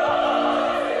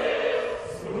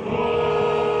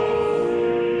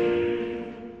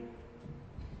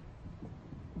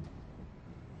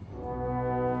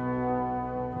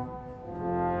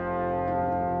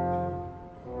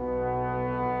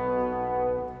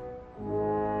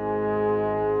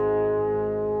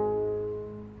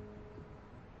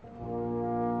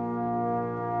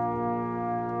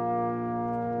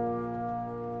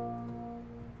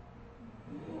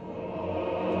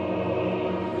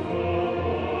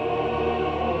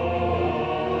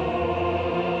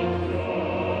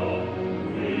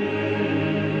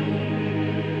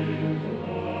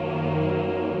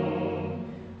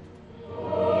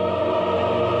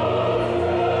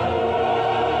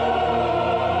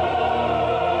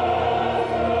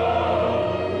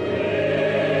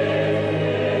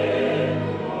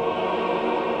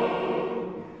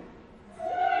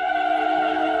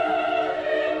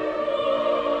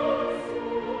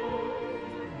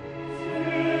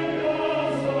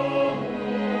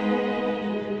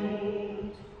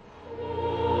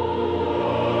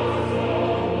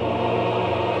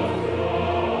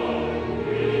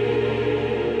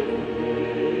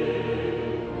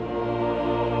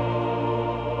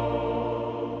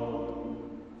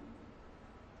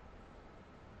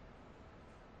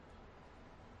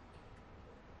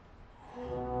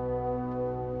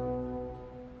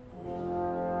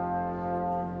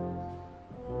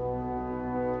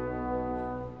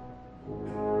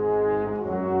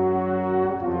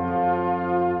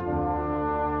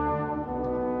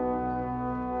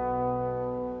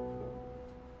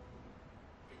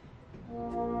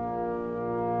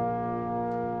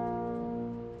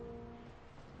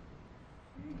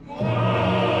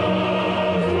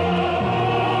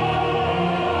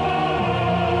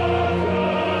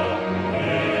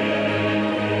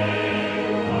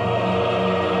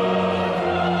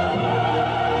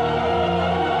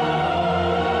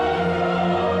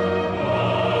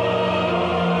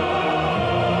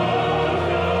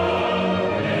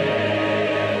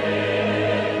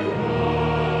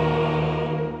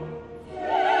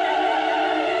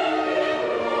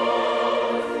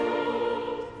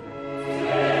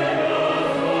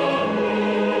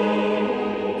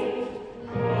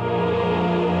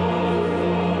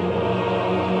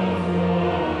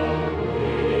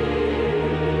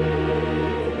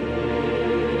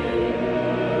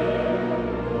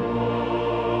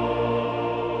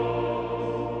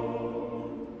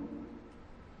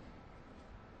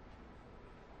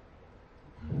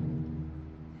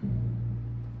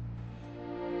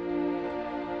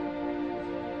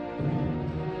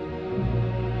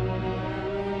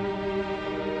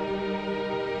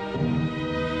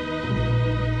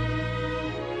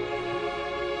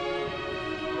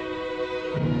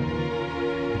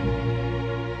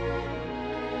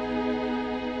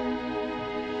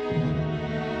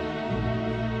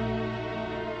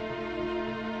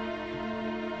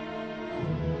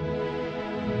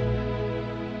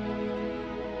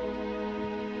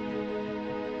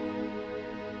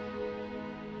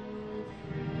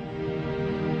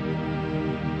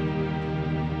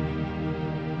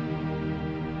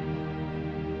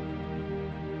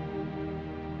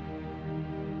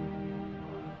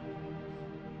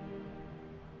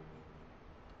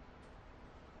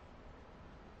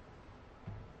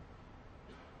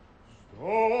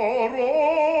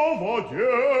 Здорово,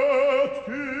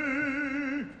 детки!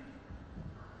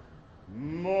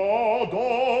 На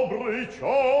добрый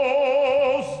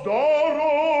час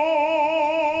здорово!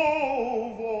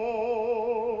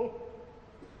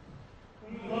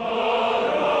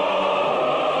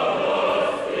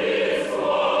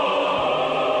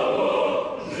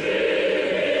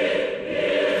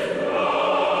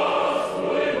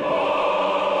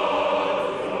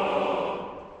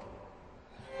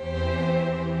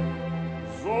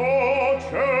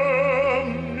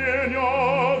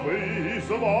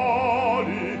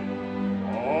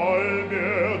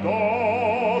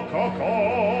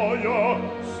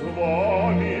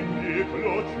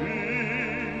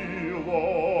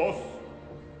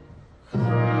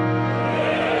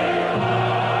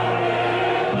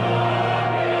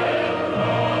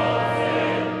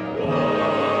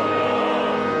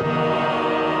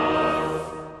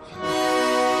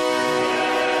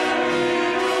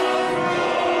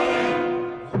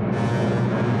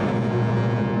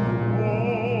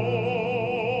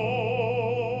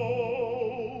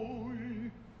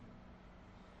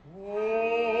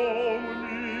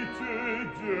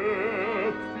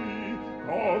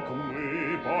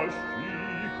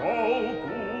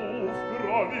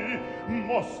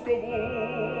 Москву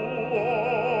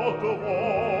от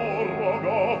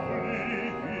ворога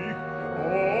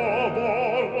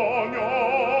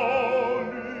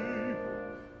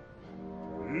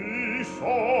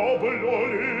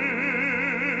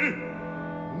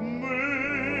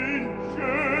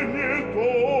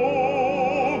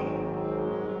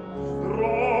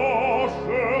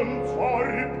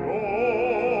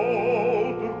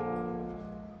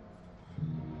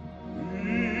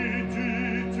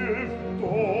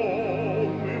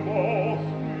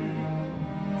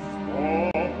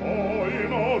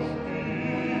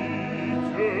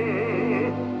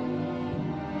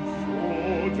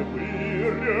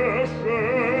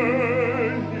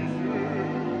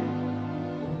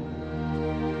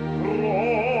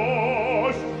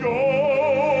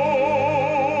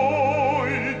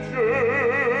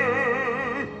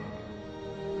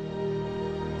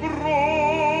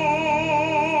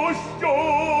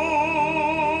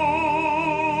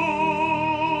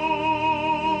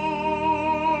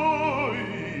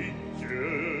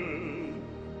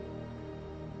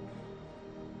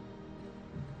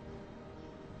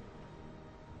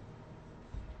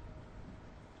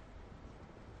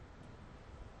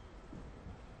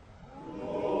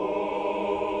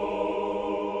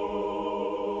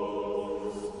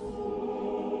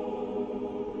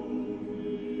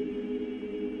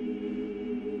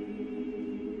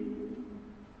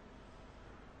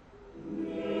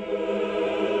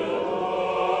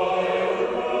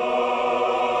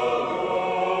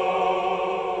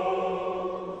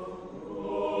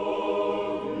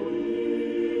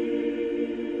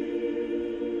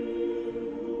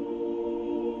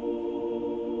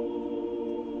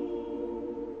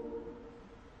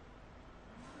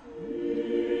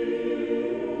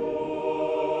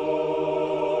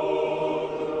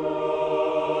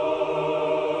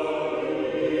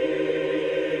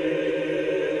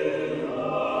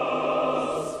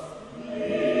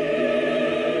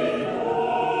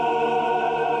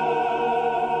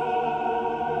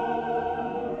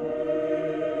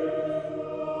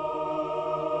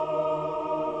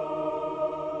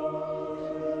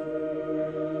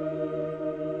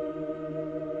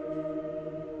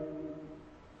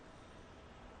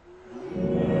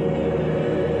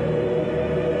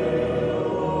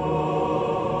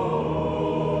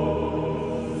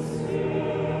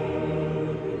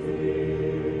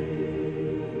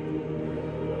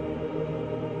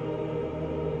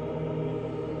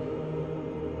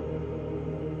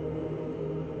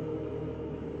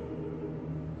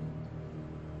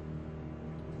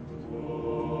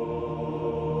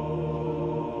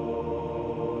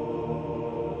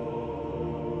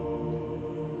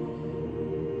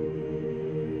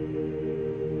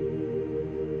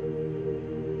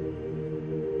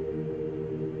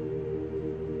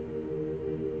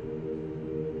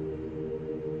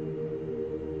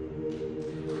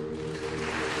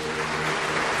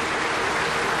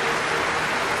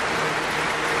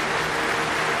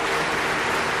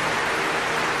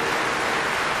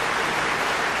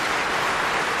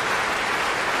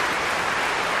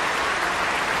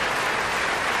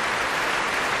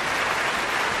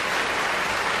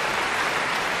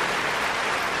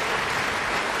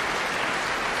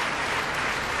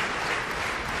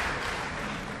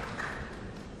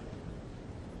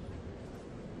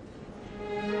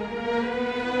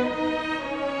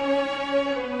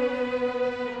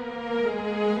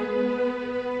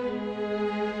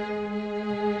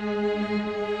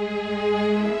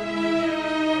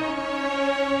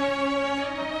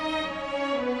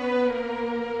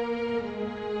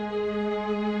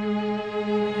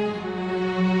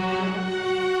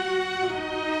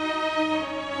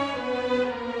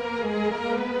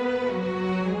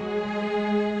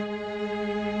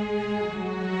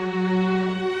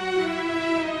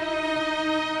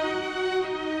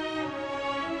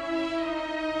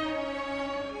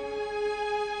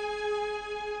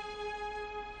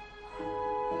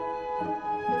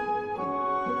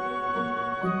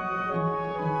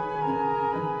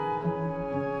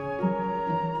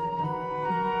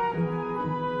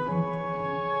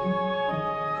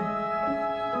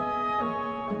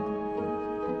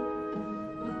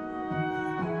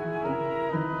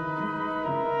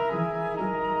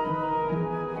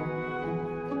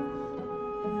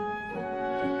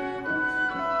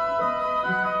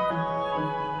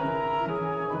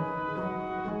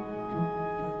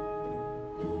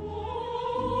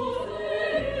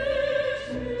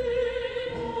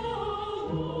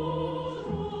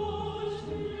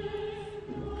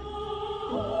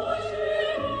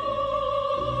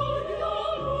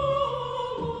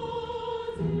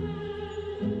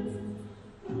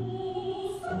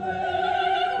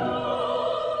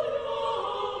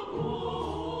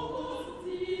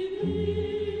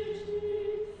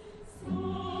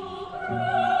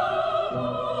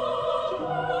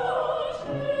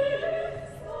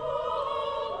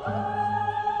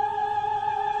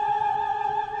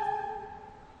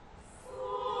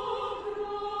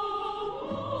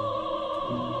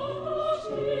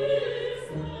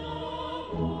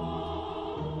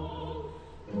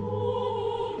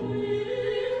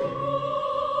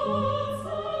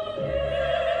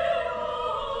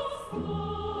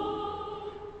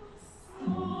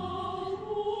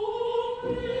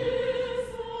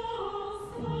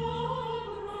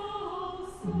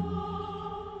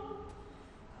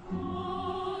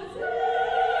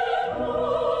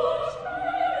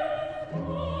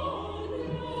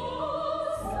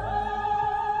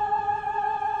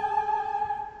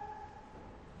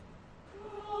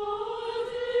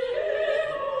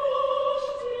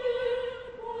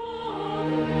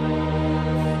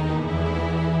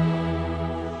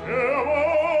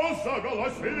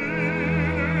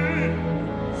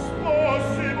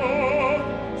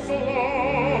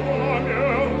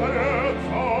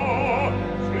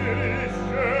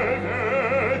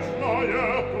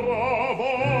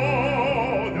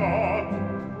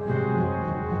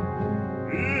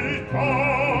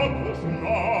как уж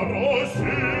на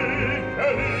Руси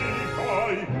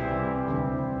великой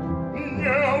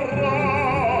не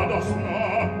радостно,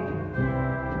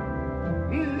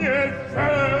 не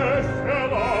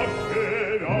весело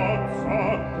живется,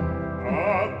 а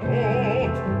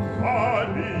тут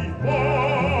Валий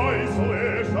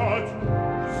слышать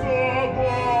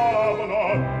забавно,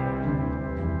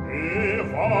 и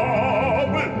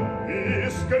вобль, и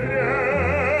скрежет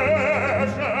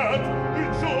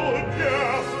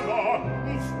чудесно,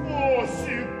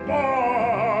 спасибо.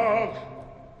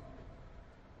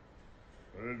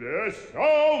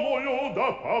 Веселую да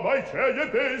побойчее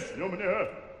песню мне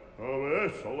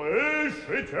вы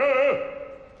слышите?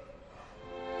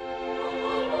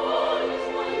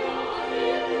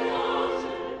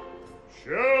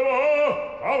 Чего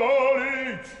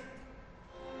говорить?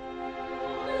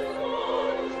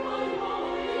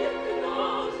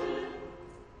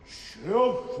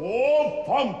 Чего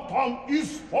вам там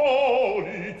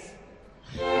исполнить?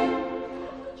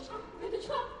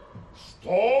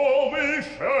 Что вы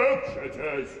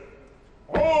шепчетесь?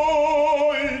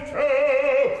 Пойте!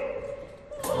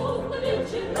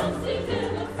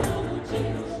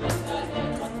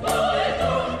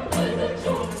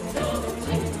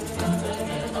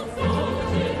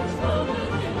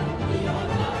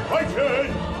 Пойте!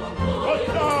 Вот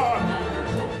так!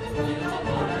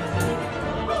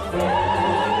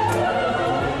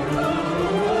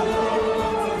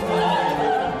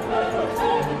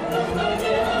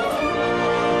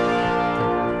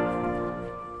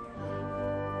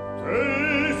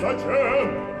 Зачем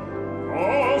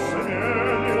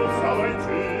осмелился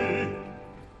войти?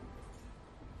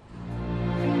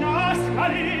 Князь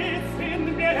Голицын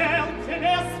велел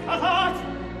тебе сказать: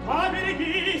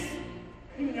 поберегись,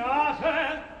 княже!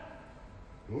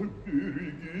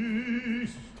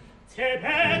 Поберегись!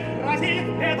 Тебе грозит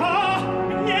беда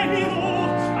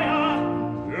неминучая!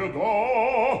 Беда?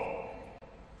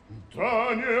 Да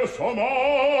не сама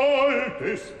ты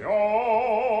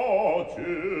спятил!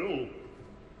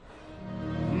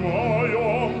 В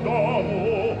моем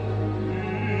дому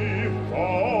и в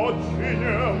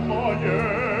отчине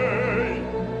моей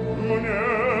мне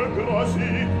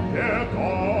грозит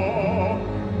беда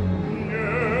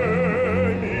неминучая.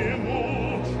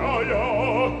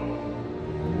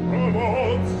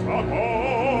 Вот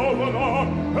забавно,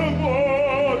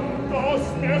 вот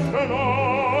насмешно.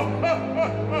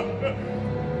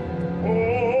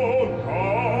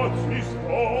 Отец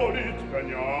историт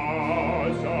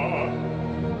князя.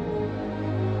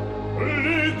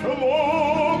 Литва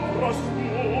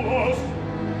проснулась.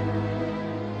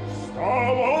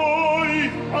 Вставай,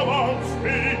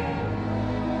 Khovansky!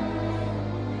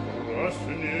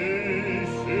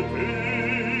 Проснись и ты!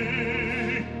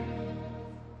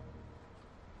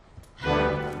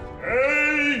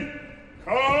 Эй,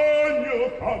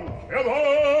 конюхам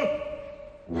Khovansky!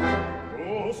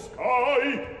 Пускай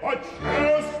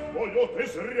почествуют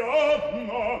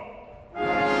изрядно.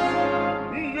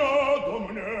 Надо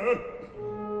мне,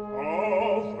 а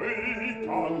вы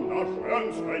там на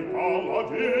женской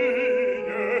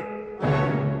половине.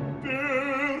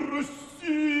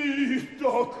 Перси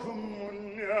так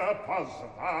мне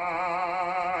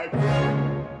позвать.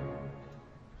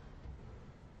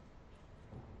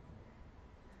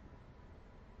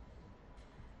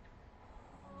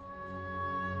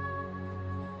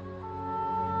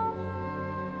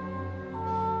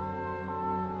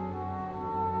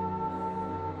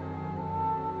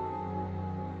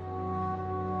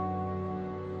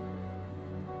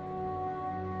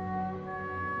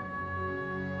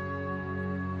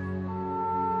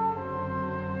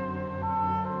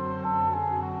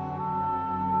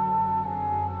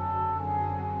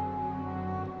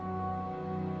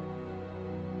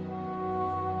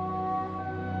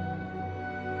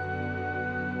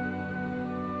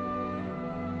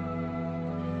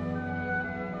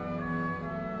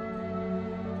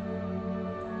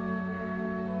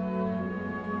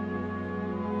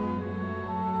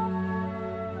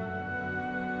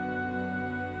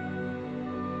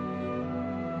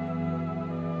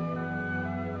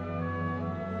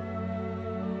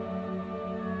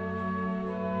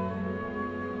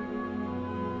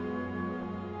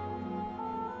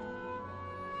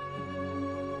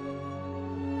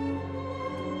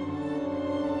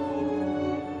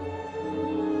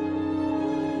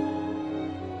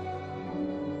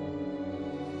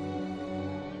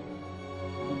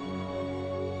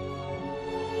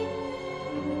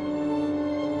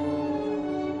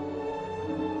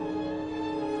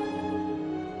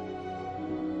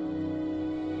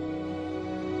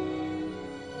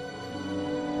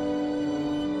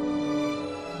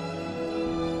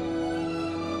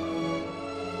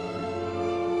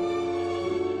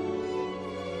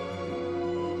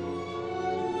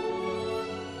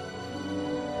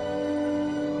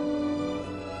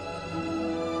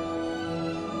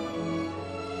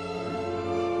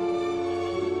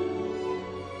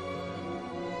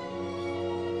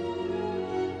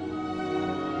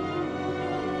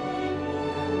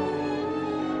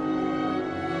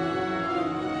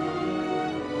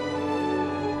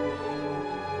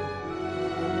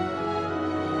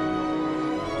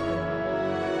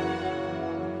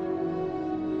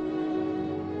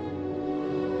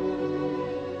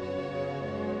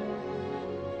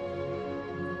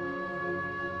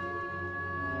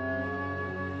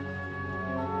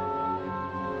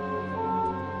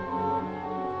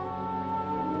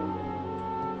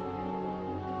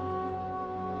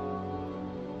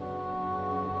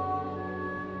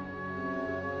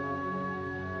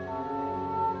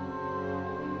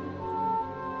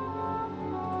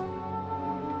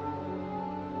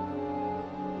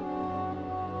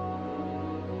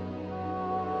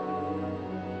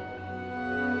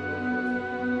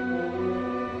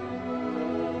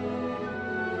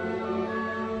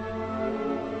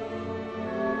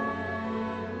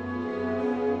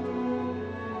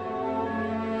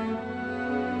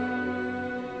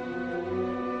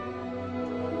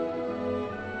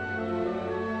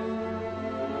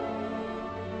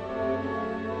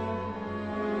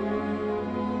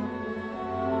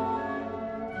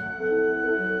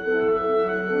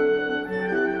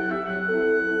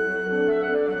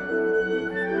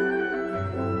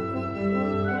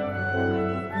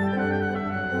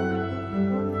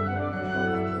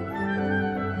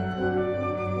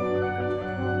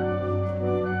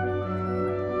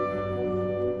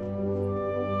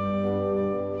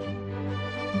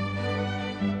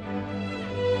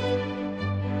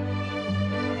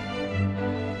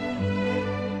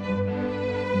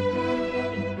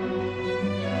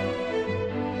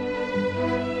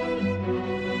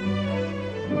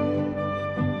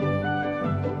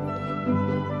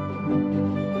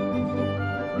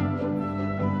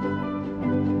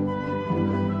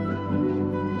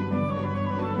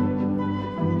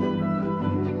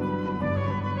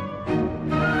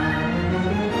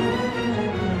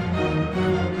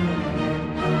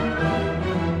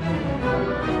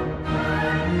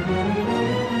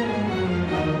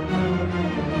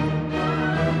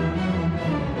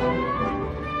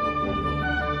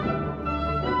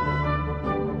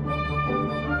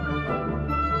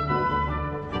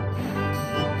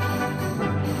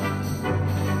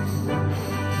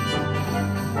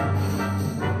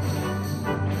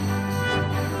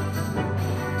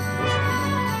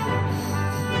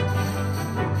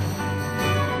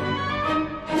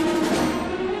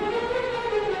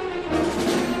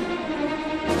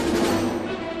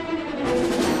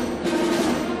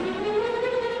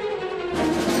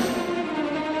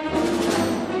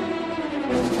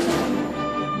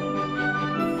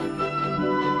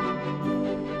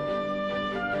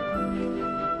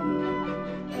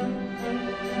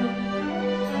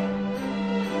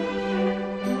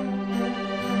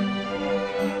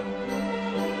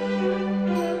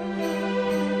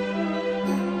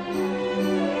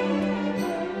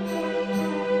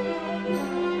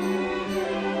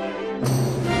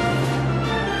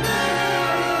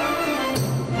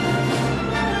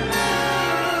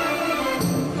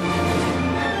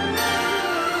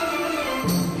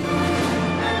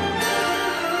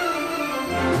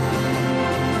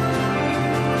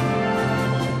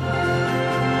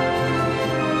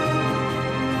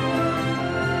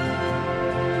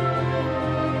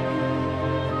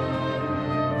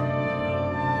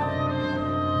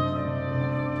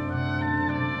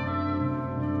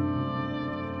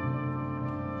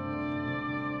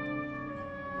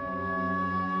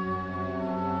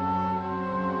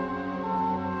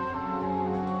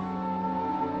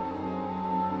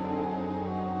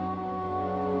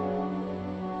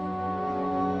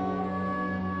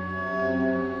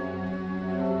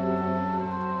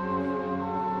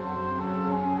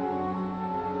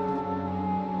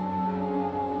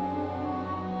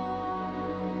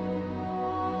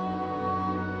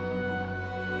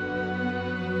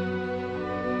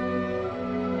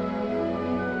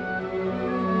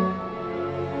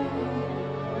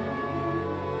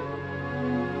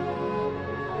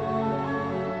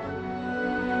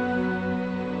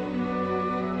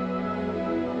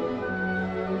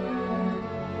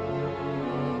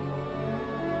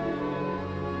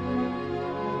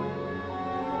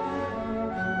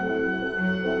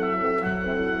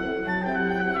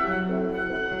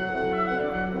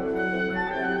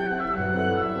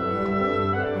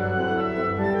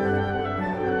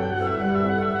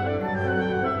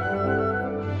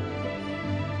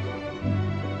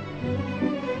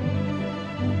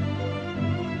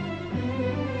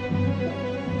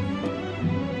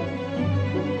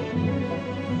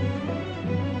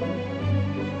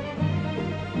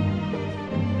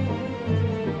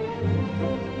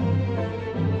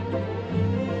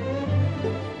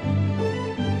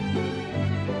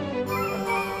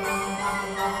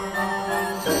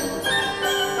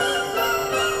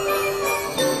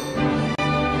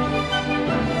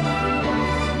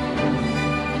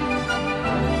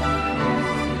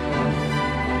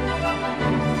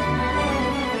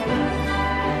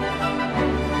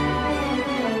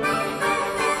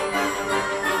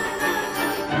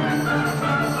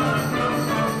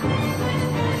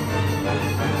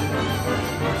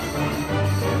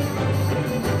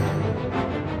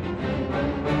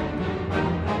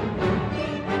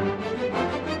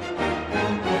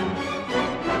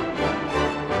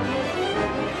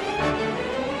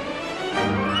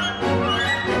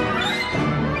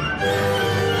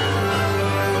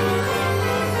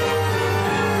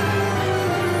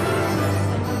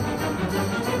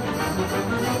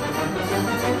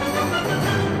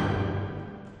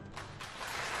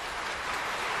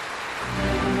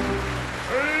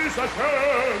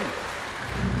 зачем?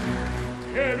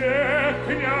 Тебе,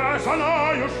 князь,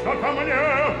 знаю, что ко мне.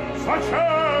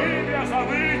 Зачем? Тебе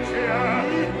забытие.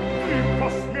 Ты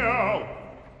посмел.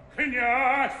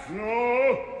 Князь,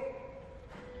 ну?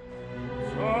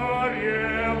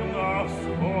 Царевна в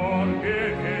скорби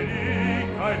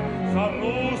великой за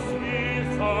русский,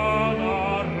 за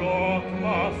народ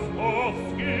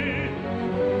московский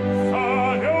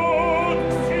зовет к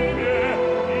себе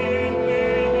и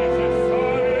ныне же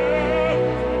совет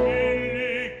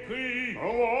великий.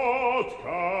 Вот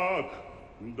как?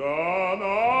 Да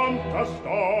нам-то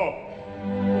что?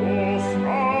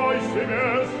 Пускай себе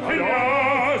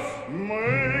стоят. Мы,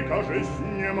 кажись,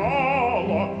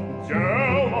 немало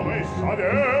делом и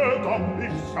советом и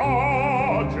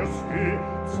всячески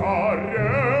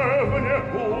царевне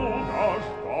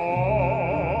угождали.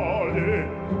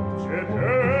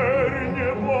 Теперь,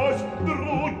 небось,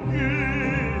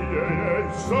 другие ей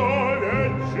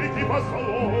советчики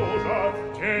послужат.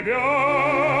 Тебя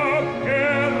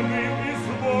первым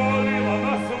изволила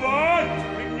назвать,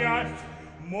 князь,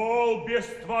 мол, без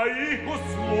твоих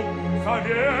услуг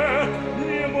совет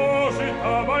не может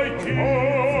обойти.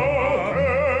 Вот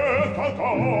это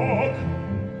так!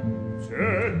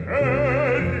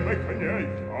 Теперь мы к ней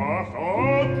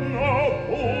охотно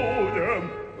будем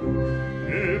и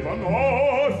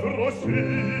вновь Руси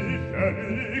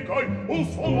великой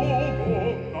услугу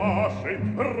нашей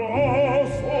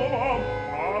разумом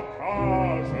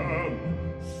окажем.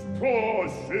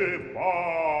 Спасибо!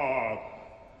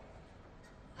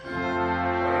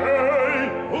 Эй,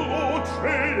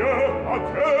 лучшие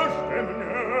одежды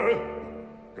мне,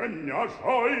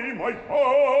 княжай мой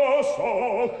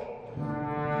посох,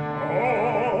 а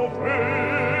вы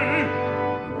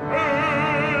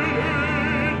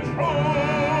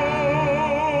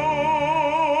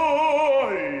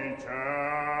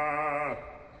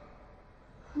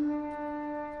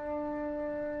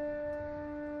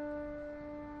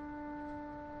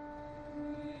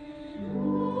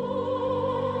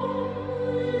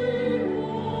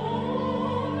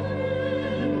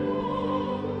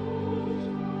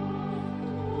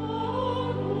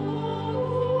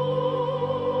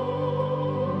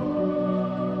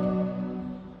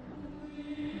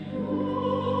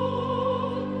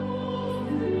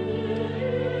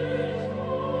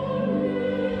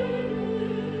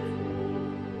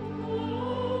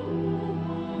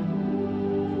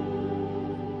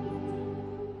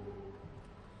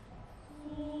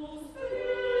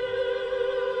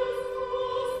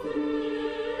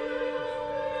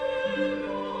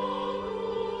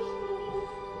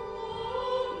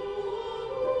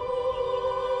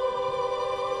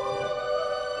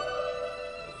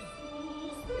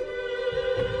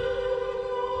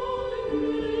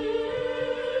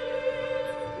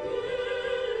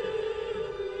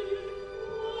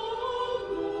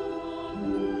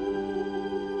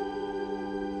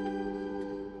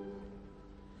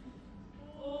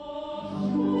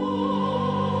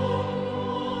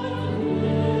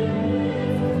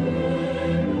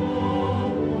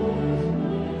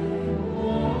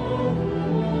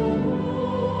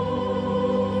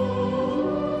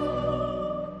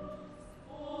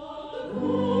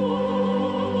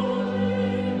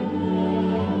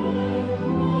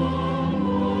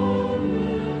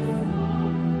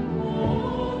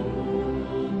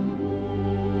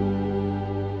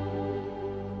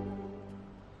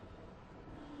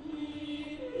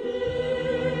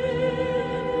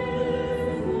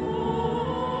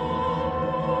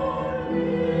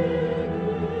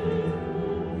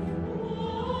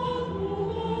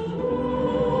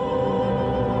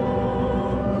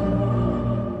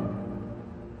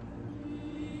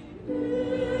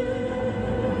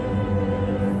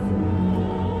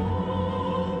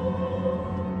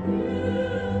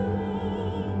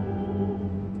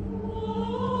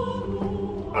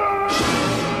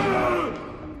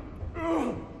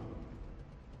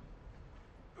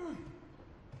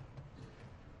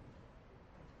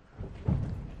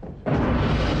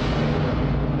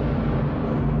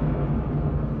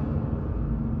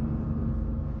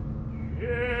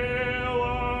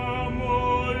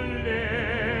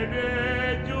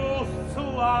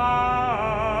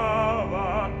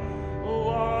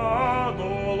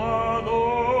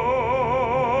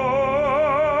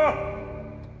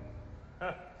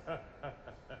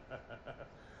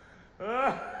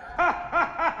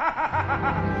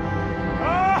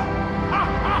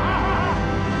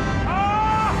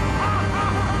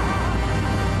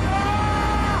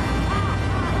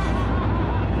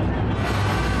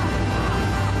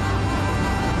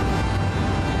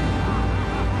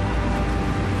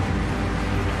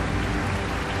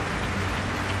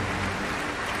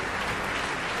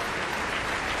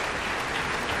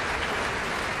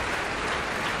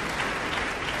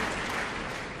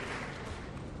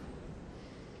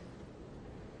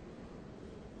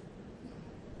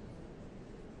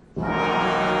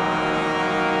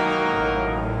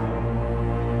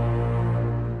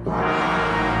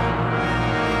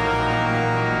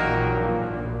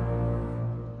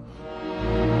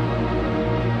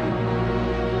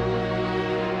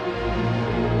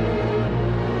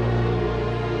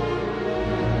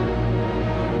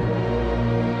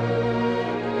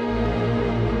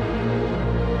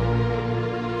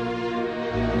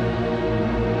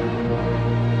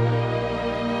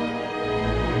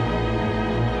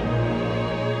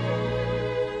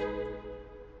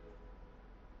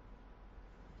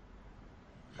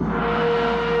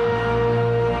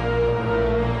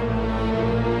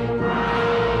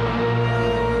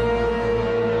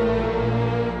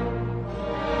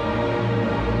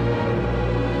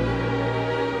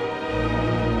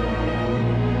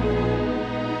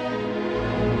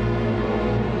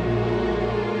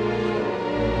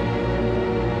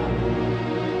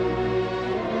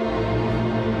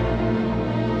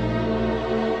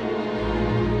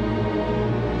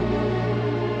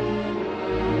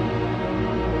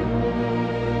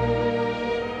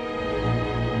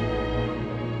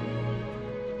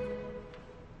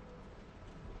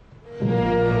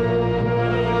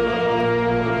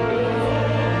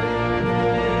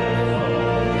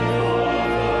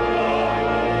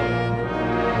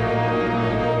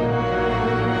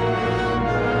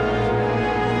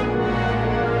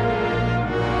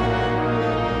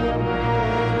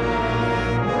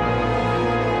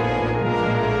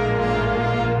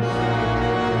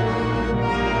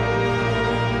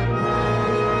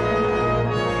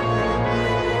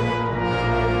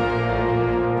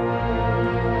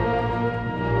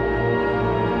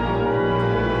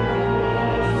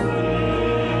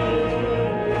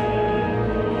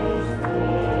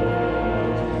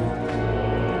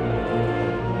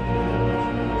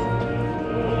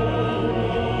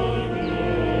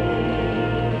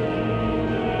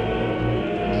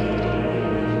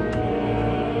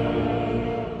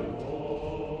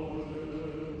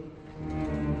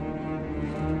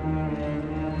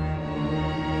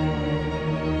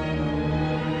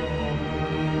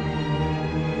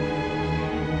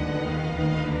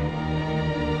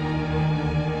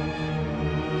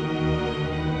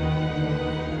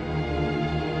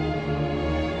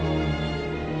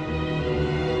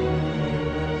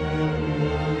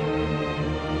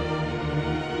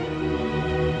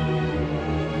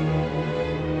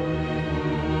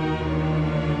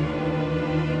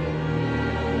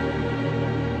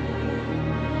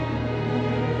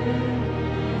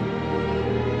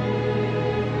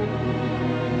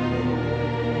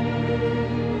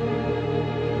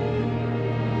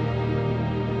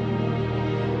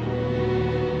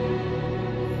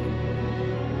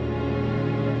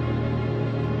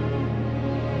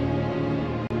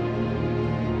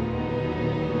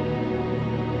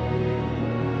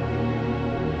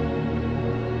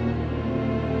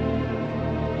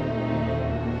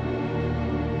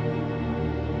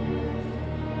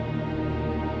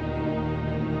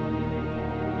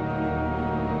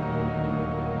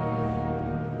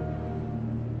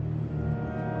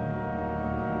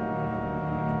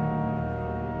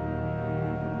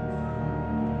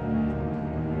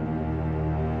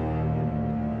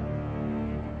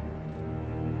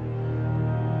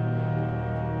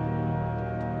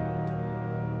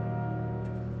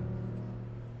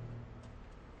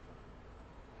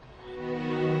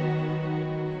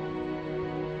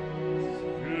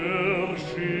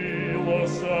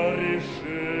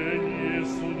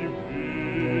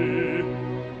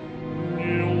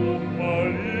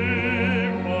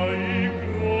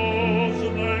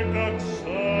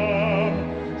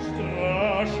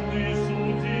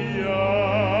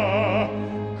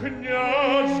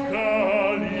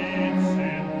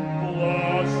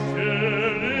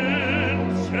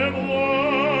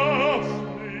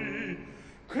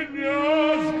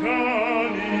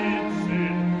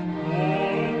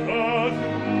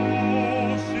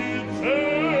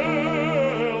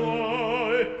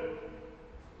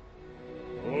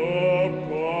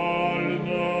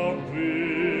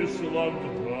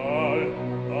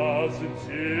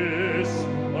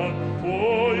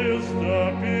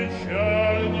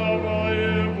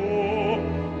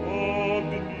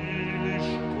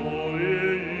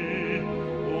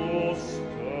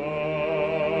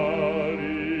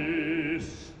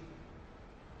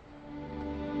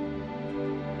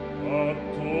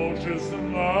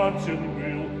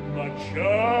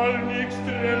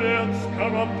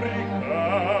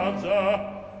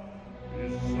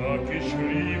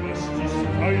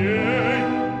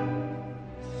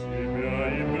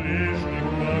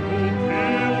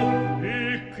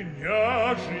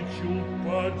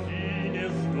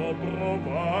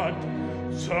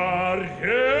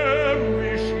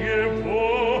Царевич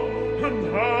его на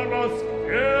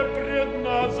Москве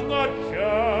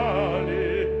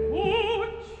предназначали.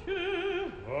 Отче!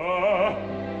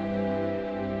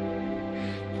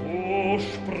 Что ж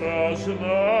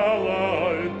прознала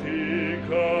ты,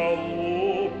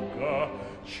 голубка,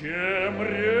 чем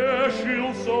решил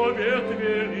Совет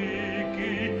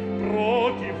Великий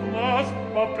против нас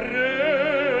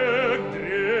попрек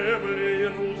древней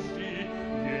Руси,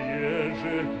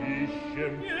 еже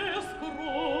ищем? Не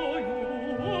скрою,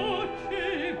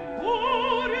 отче,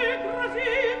 горе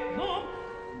грозит нам,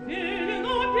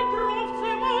 велено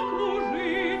петровцам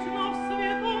окружить нам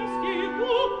Святомский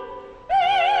дуб, и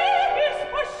без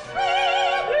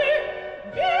пощады,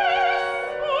 без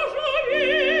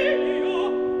сожаления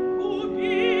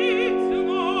убить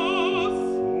нас.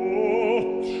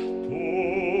 Вот что!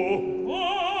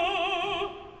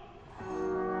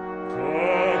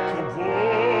 Так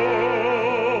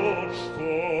вот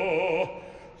что!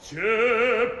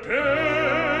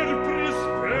 Теперь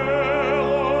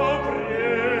приспело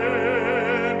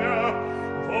время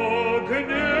в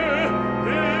огне и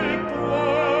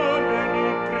пламени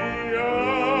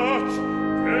приять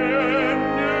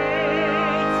венец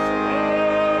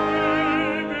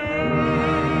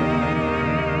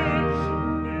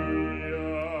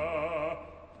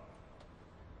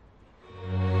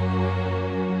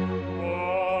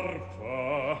Марфа,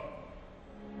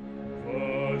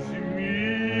 возьми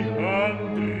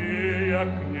Андрея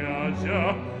князя,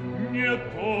 не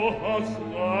то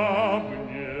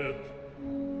ослабнет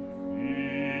и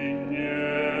не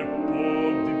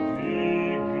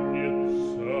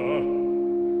подвигнется.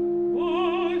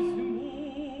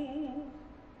 Возьму.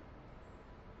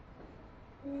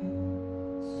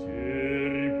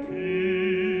 Терпи,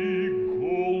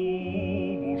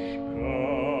 голубушка,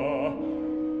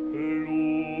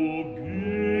 люби,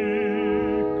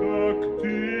 как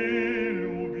ты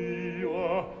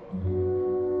любила,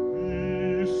 и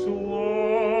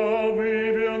славы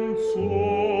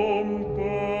венцом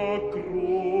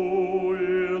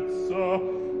покроется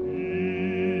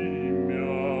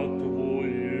имя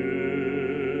твое.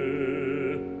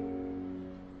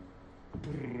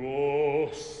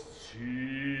 Прости.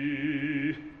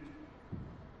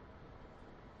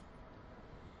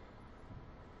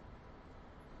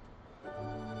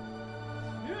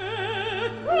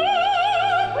 Это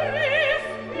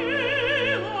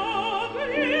приспело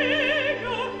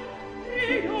время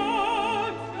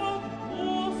приять от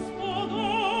Господа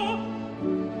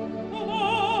в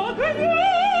огне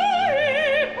и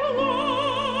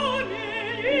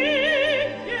пламени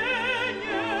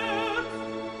венец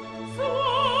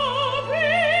славы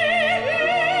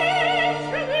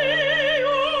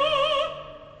вечную.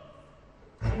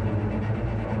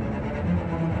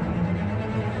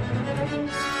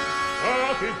 А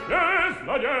ты здесь,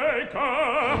 злодейка!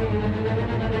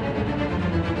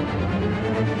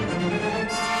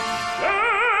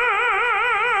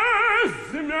 Здесь,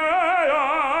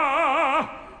 змея!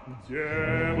 Где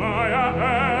моя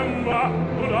Эмма?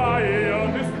 Куда ее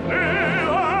ты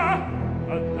скрыла?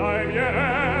 Отдай мне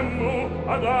Эмму,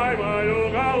 отдай мою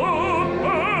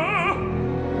голубку!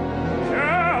 Где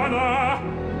она?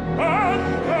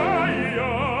 Отдай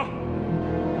ее!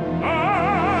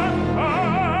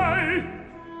 Отдай!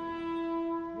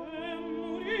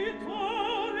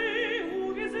 Эмуритары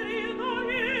увезли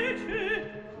далече,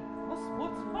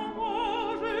 Господь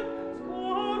поможет,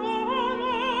 скоро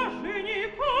она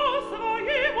жениха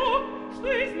своего, что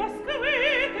из Москвы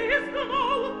ты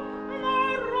изгнал на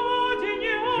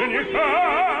родине Жениха!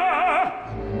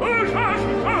 Ужас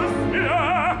меня!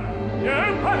 Не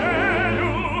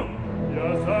поверю! Я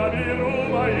заберу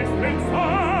моих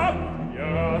стрельцов!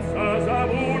 Я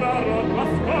созову народ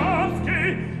московский!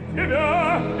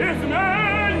 Тебя,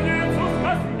 изменницу,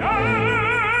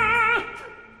 сказнят!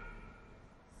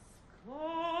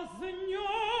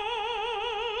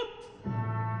 Казнят.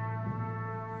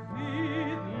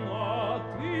 Видно,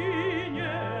 ты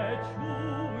не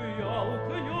чуял,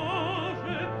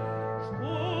 княже,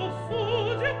 что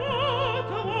судьба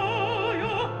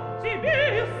твоя тебе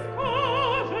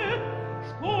скажет,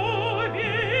 что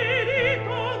велит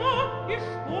она и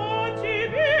что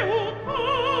тебе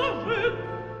укажет.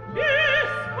 Без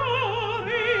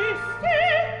корысти,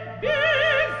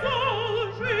 без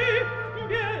лжи,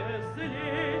 без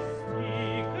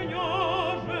лести,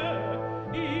 княже,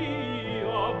 и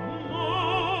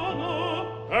обмана.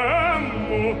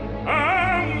 Эмму,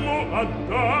 Эмму,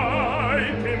 отдай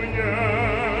ты мне!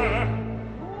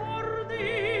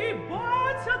 Гордый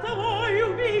батя твой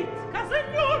убит,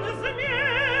 казнен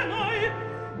изменой,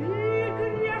 и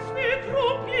грешный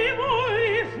труп его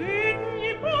лежит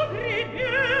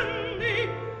непогребенный.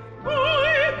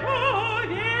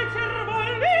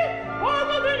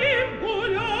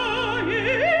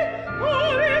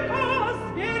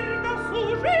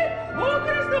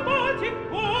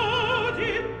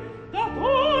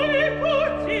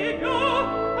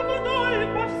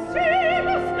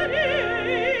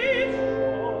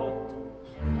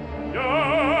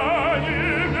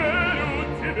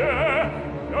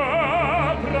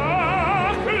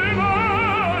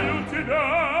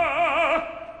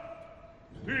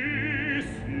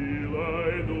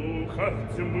 как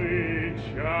тьмы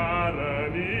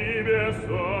чарами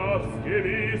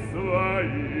бесовскими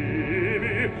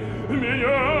своими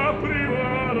меня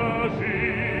приворожила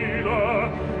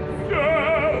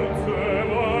сердце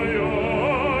мое,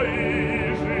 и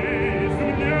жизнь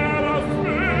мне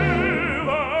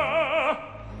раскрыла.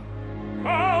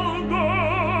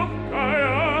 Колдовкая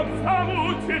зову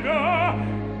тебя,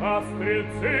 а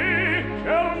стрельцы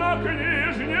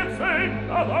чернокнижницей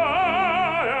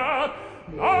давают.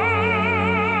 На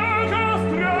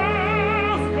костре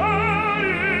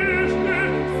сгоришь ты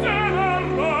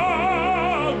всенародно.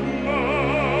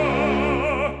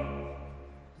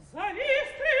 Зови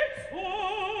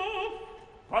стрельцов!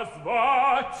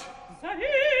 Позвать!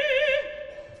 Зови!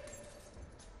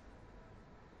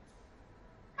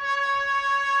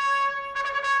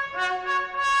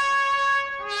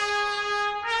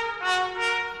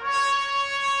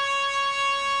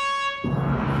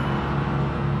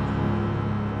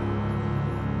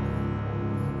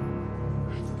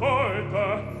 Что это?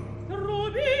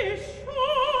 Трубищу!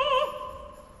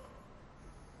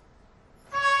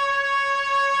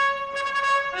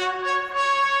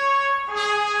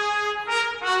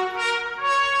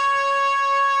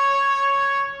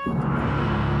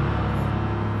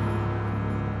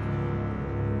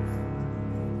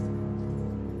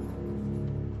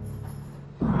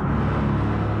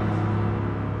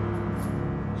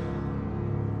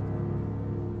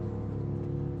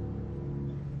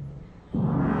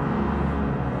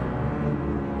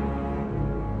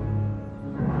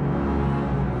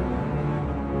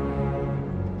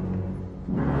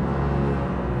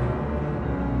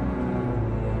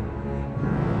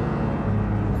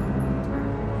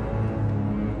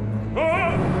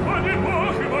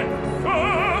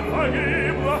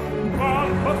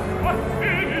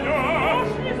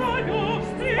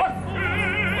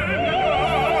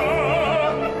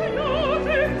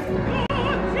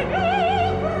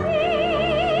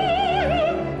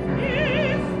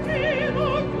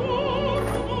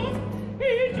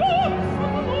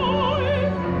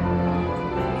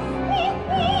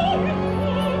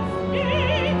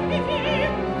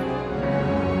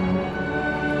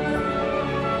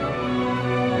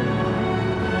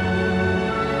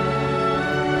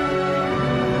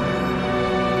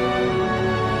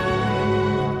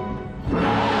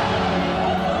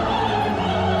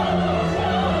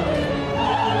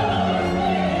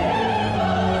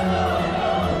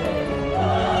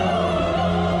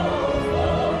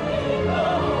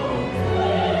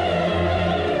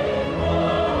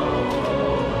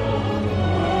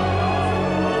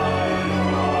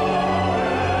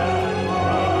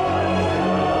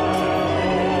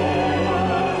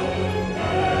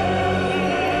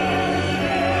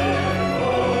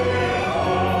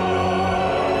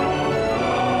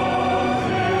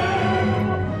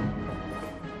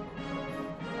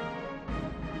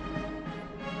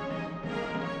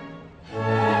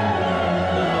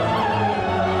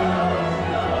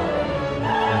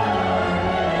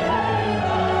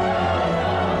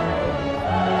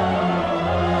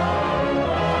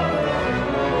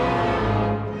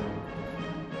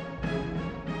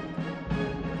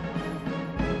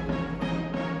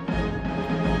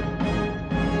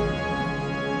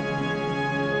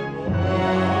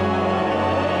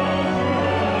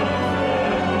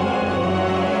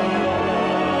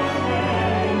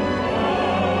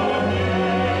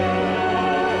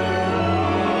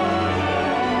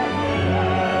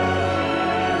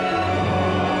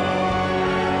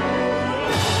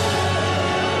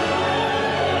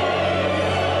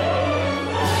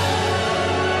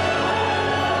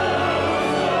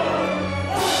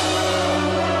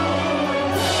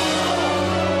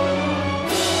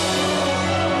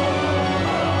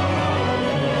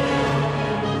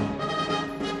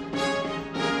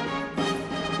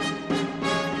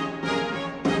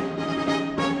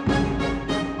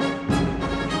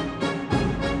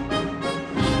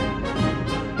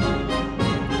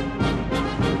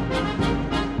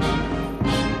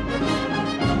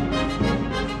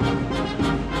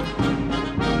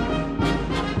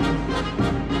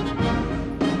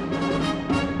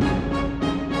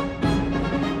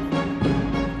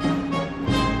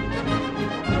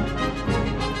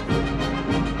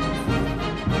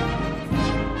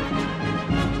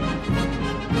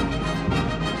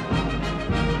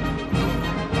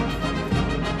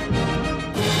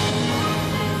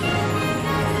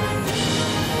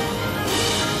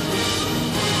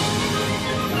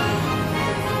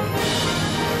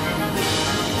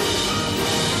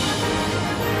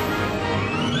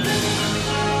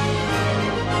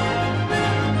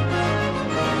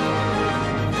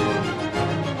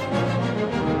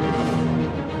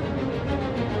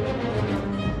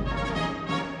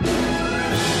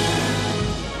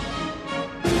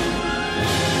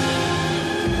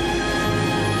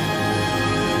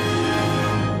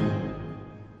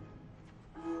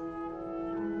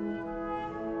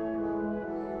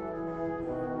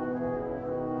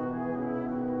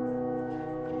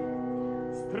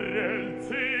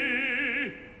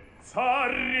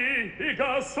 Цари и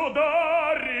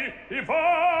государи,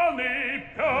 Иван и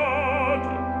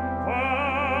Петр,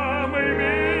 вам и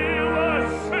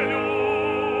милость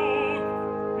лют,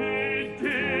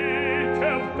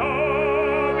 идите в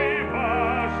доме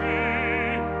ваши,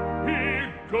 и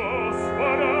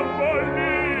Господа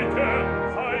молите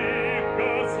за их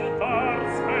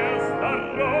государское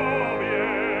здоровье,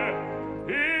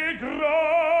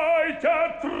 играйте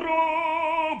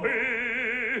трубы.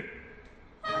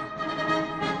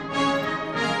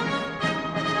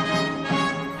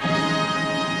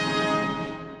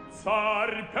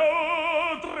 Царь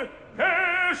Петр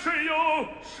пешею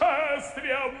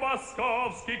шествие в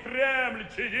московский Кремль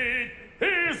чинить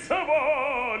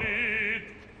изволит.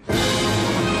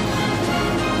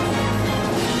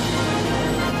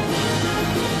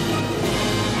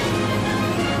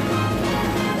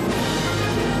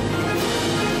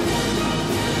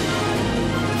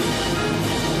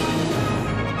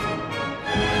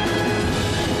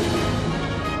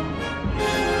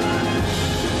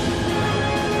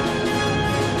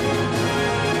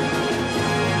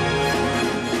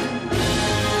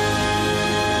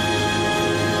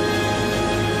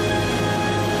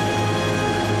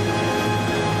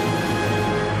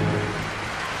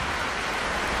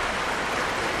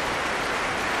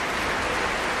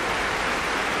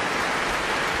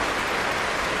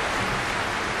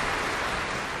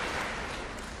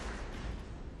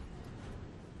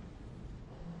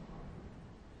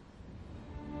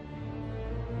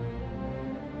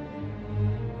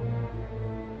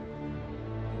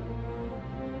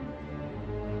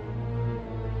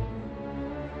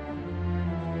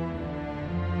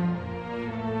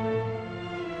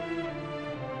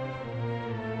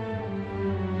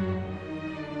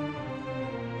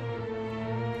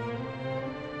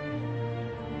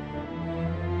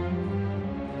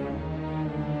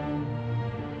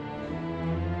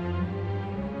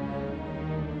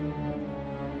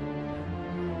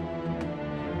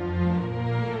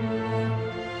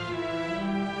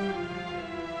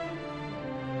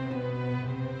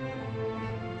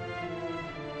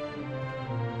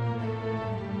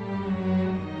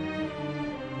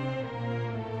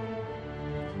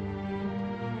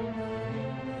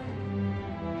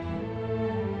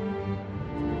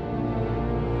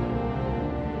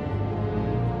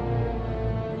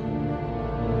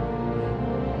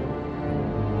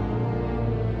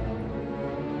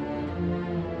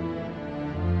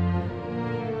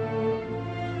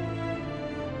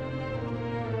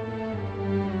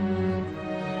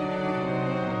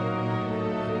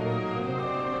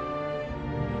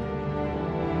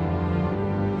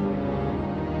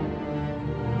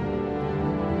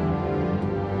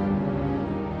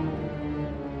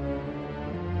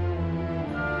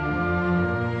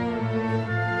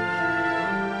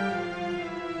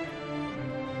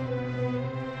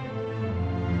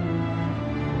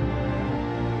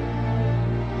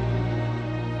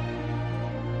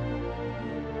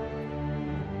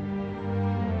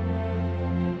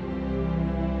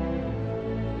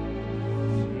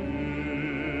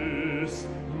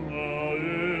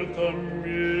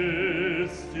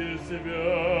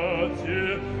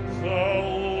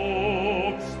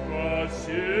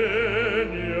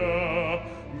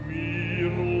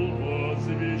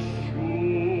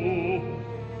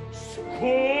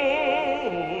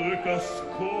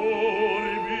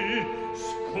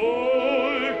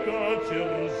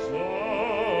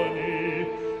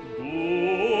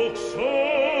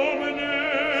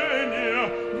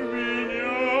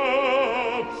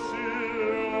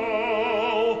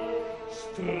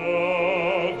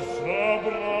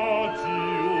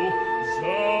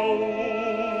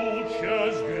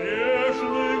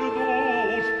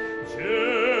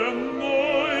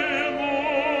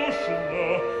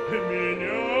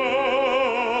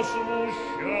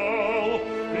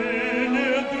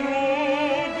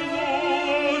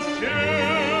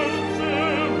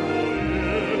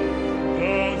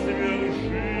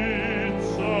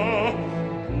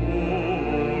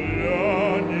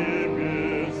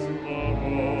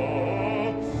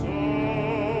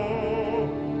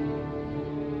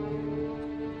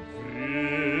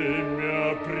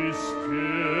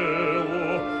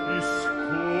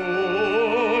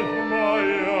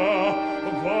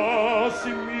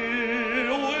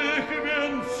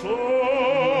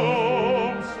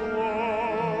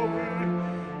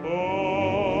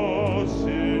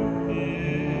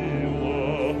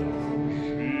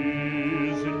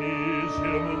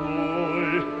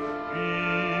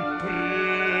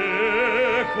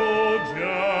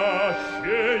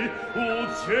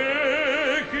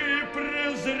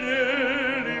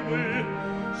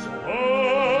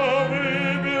 Славы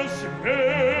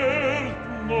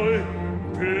бессмертной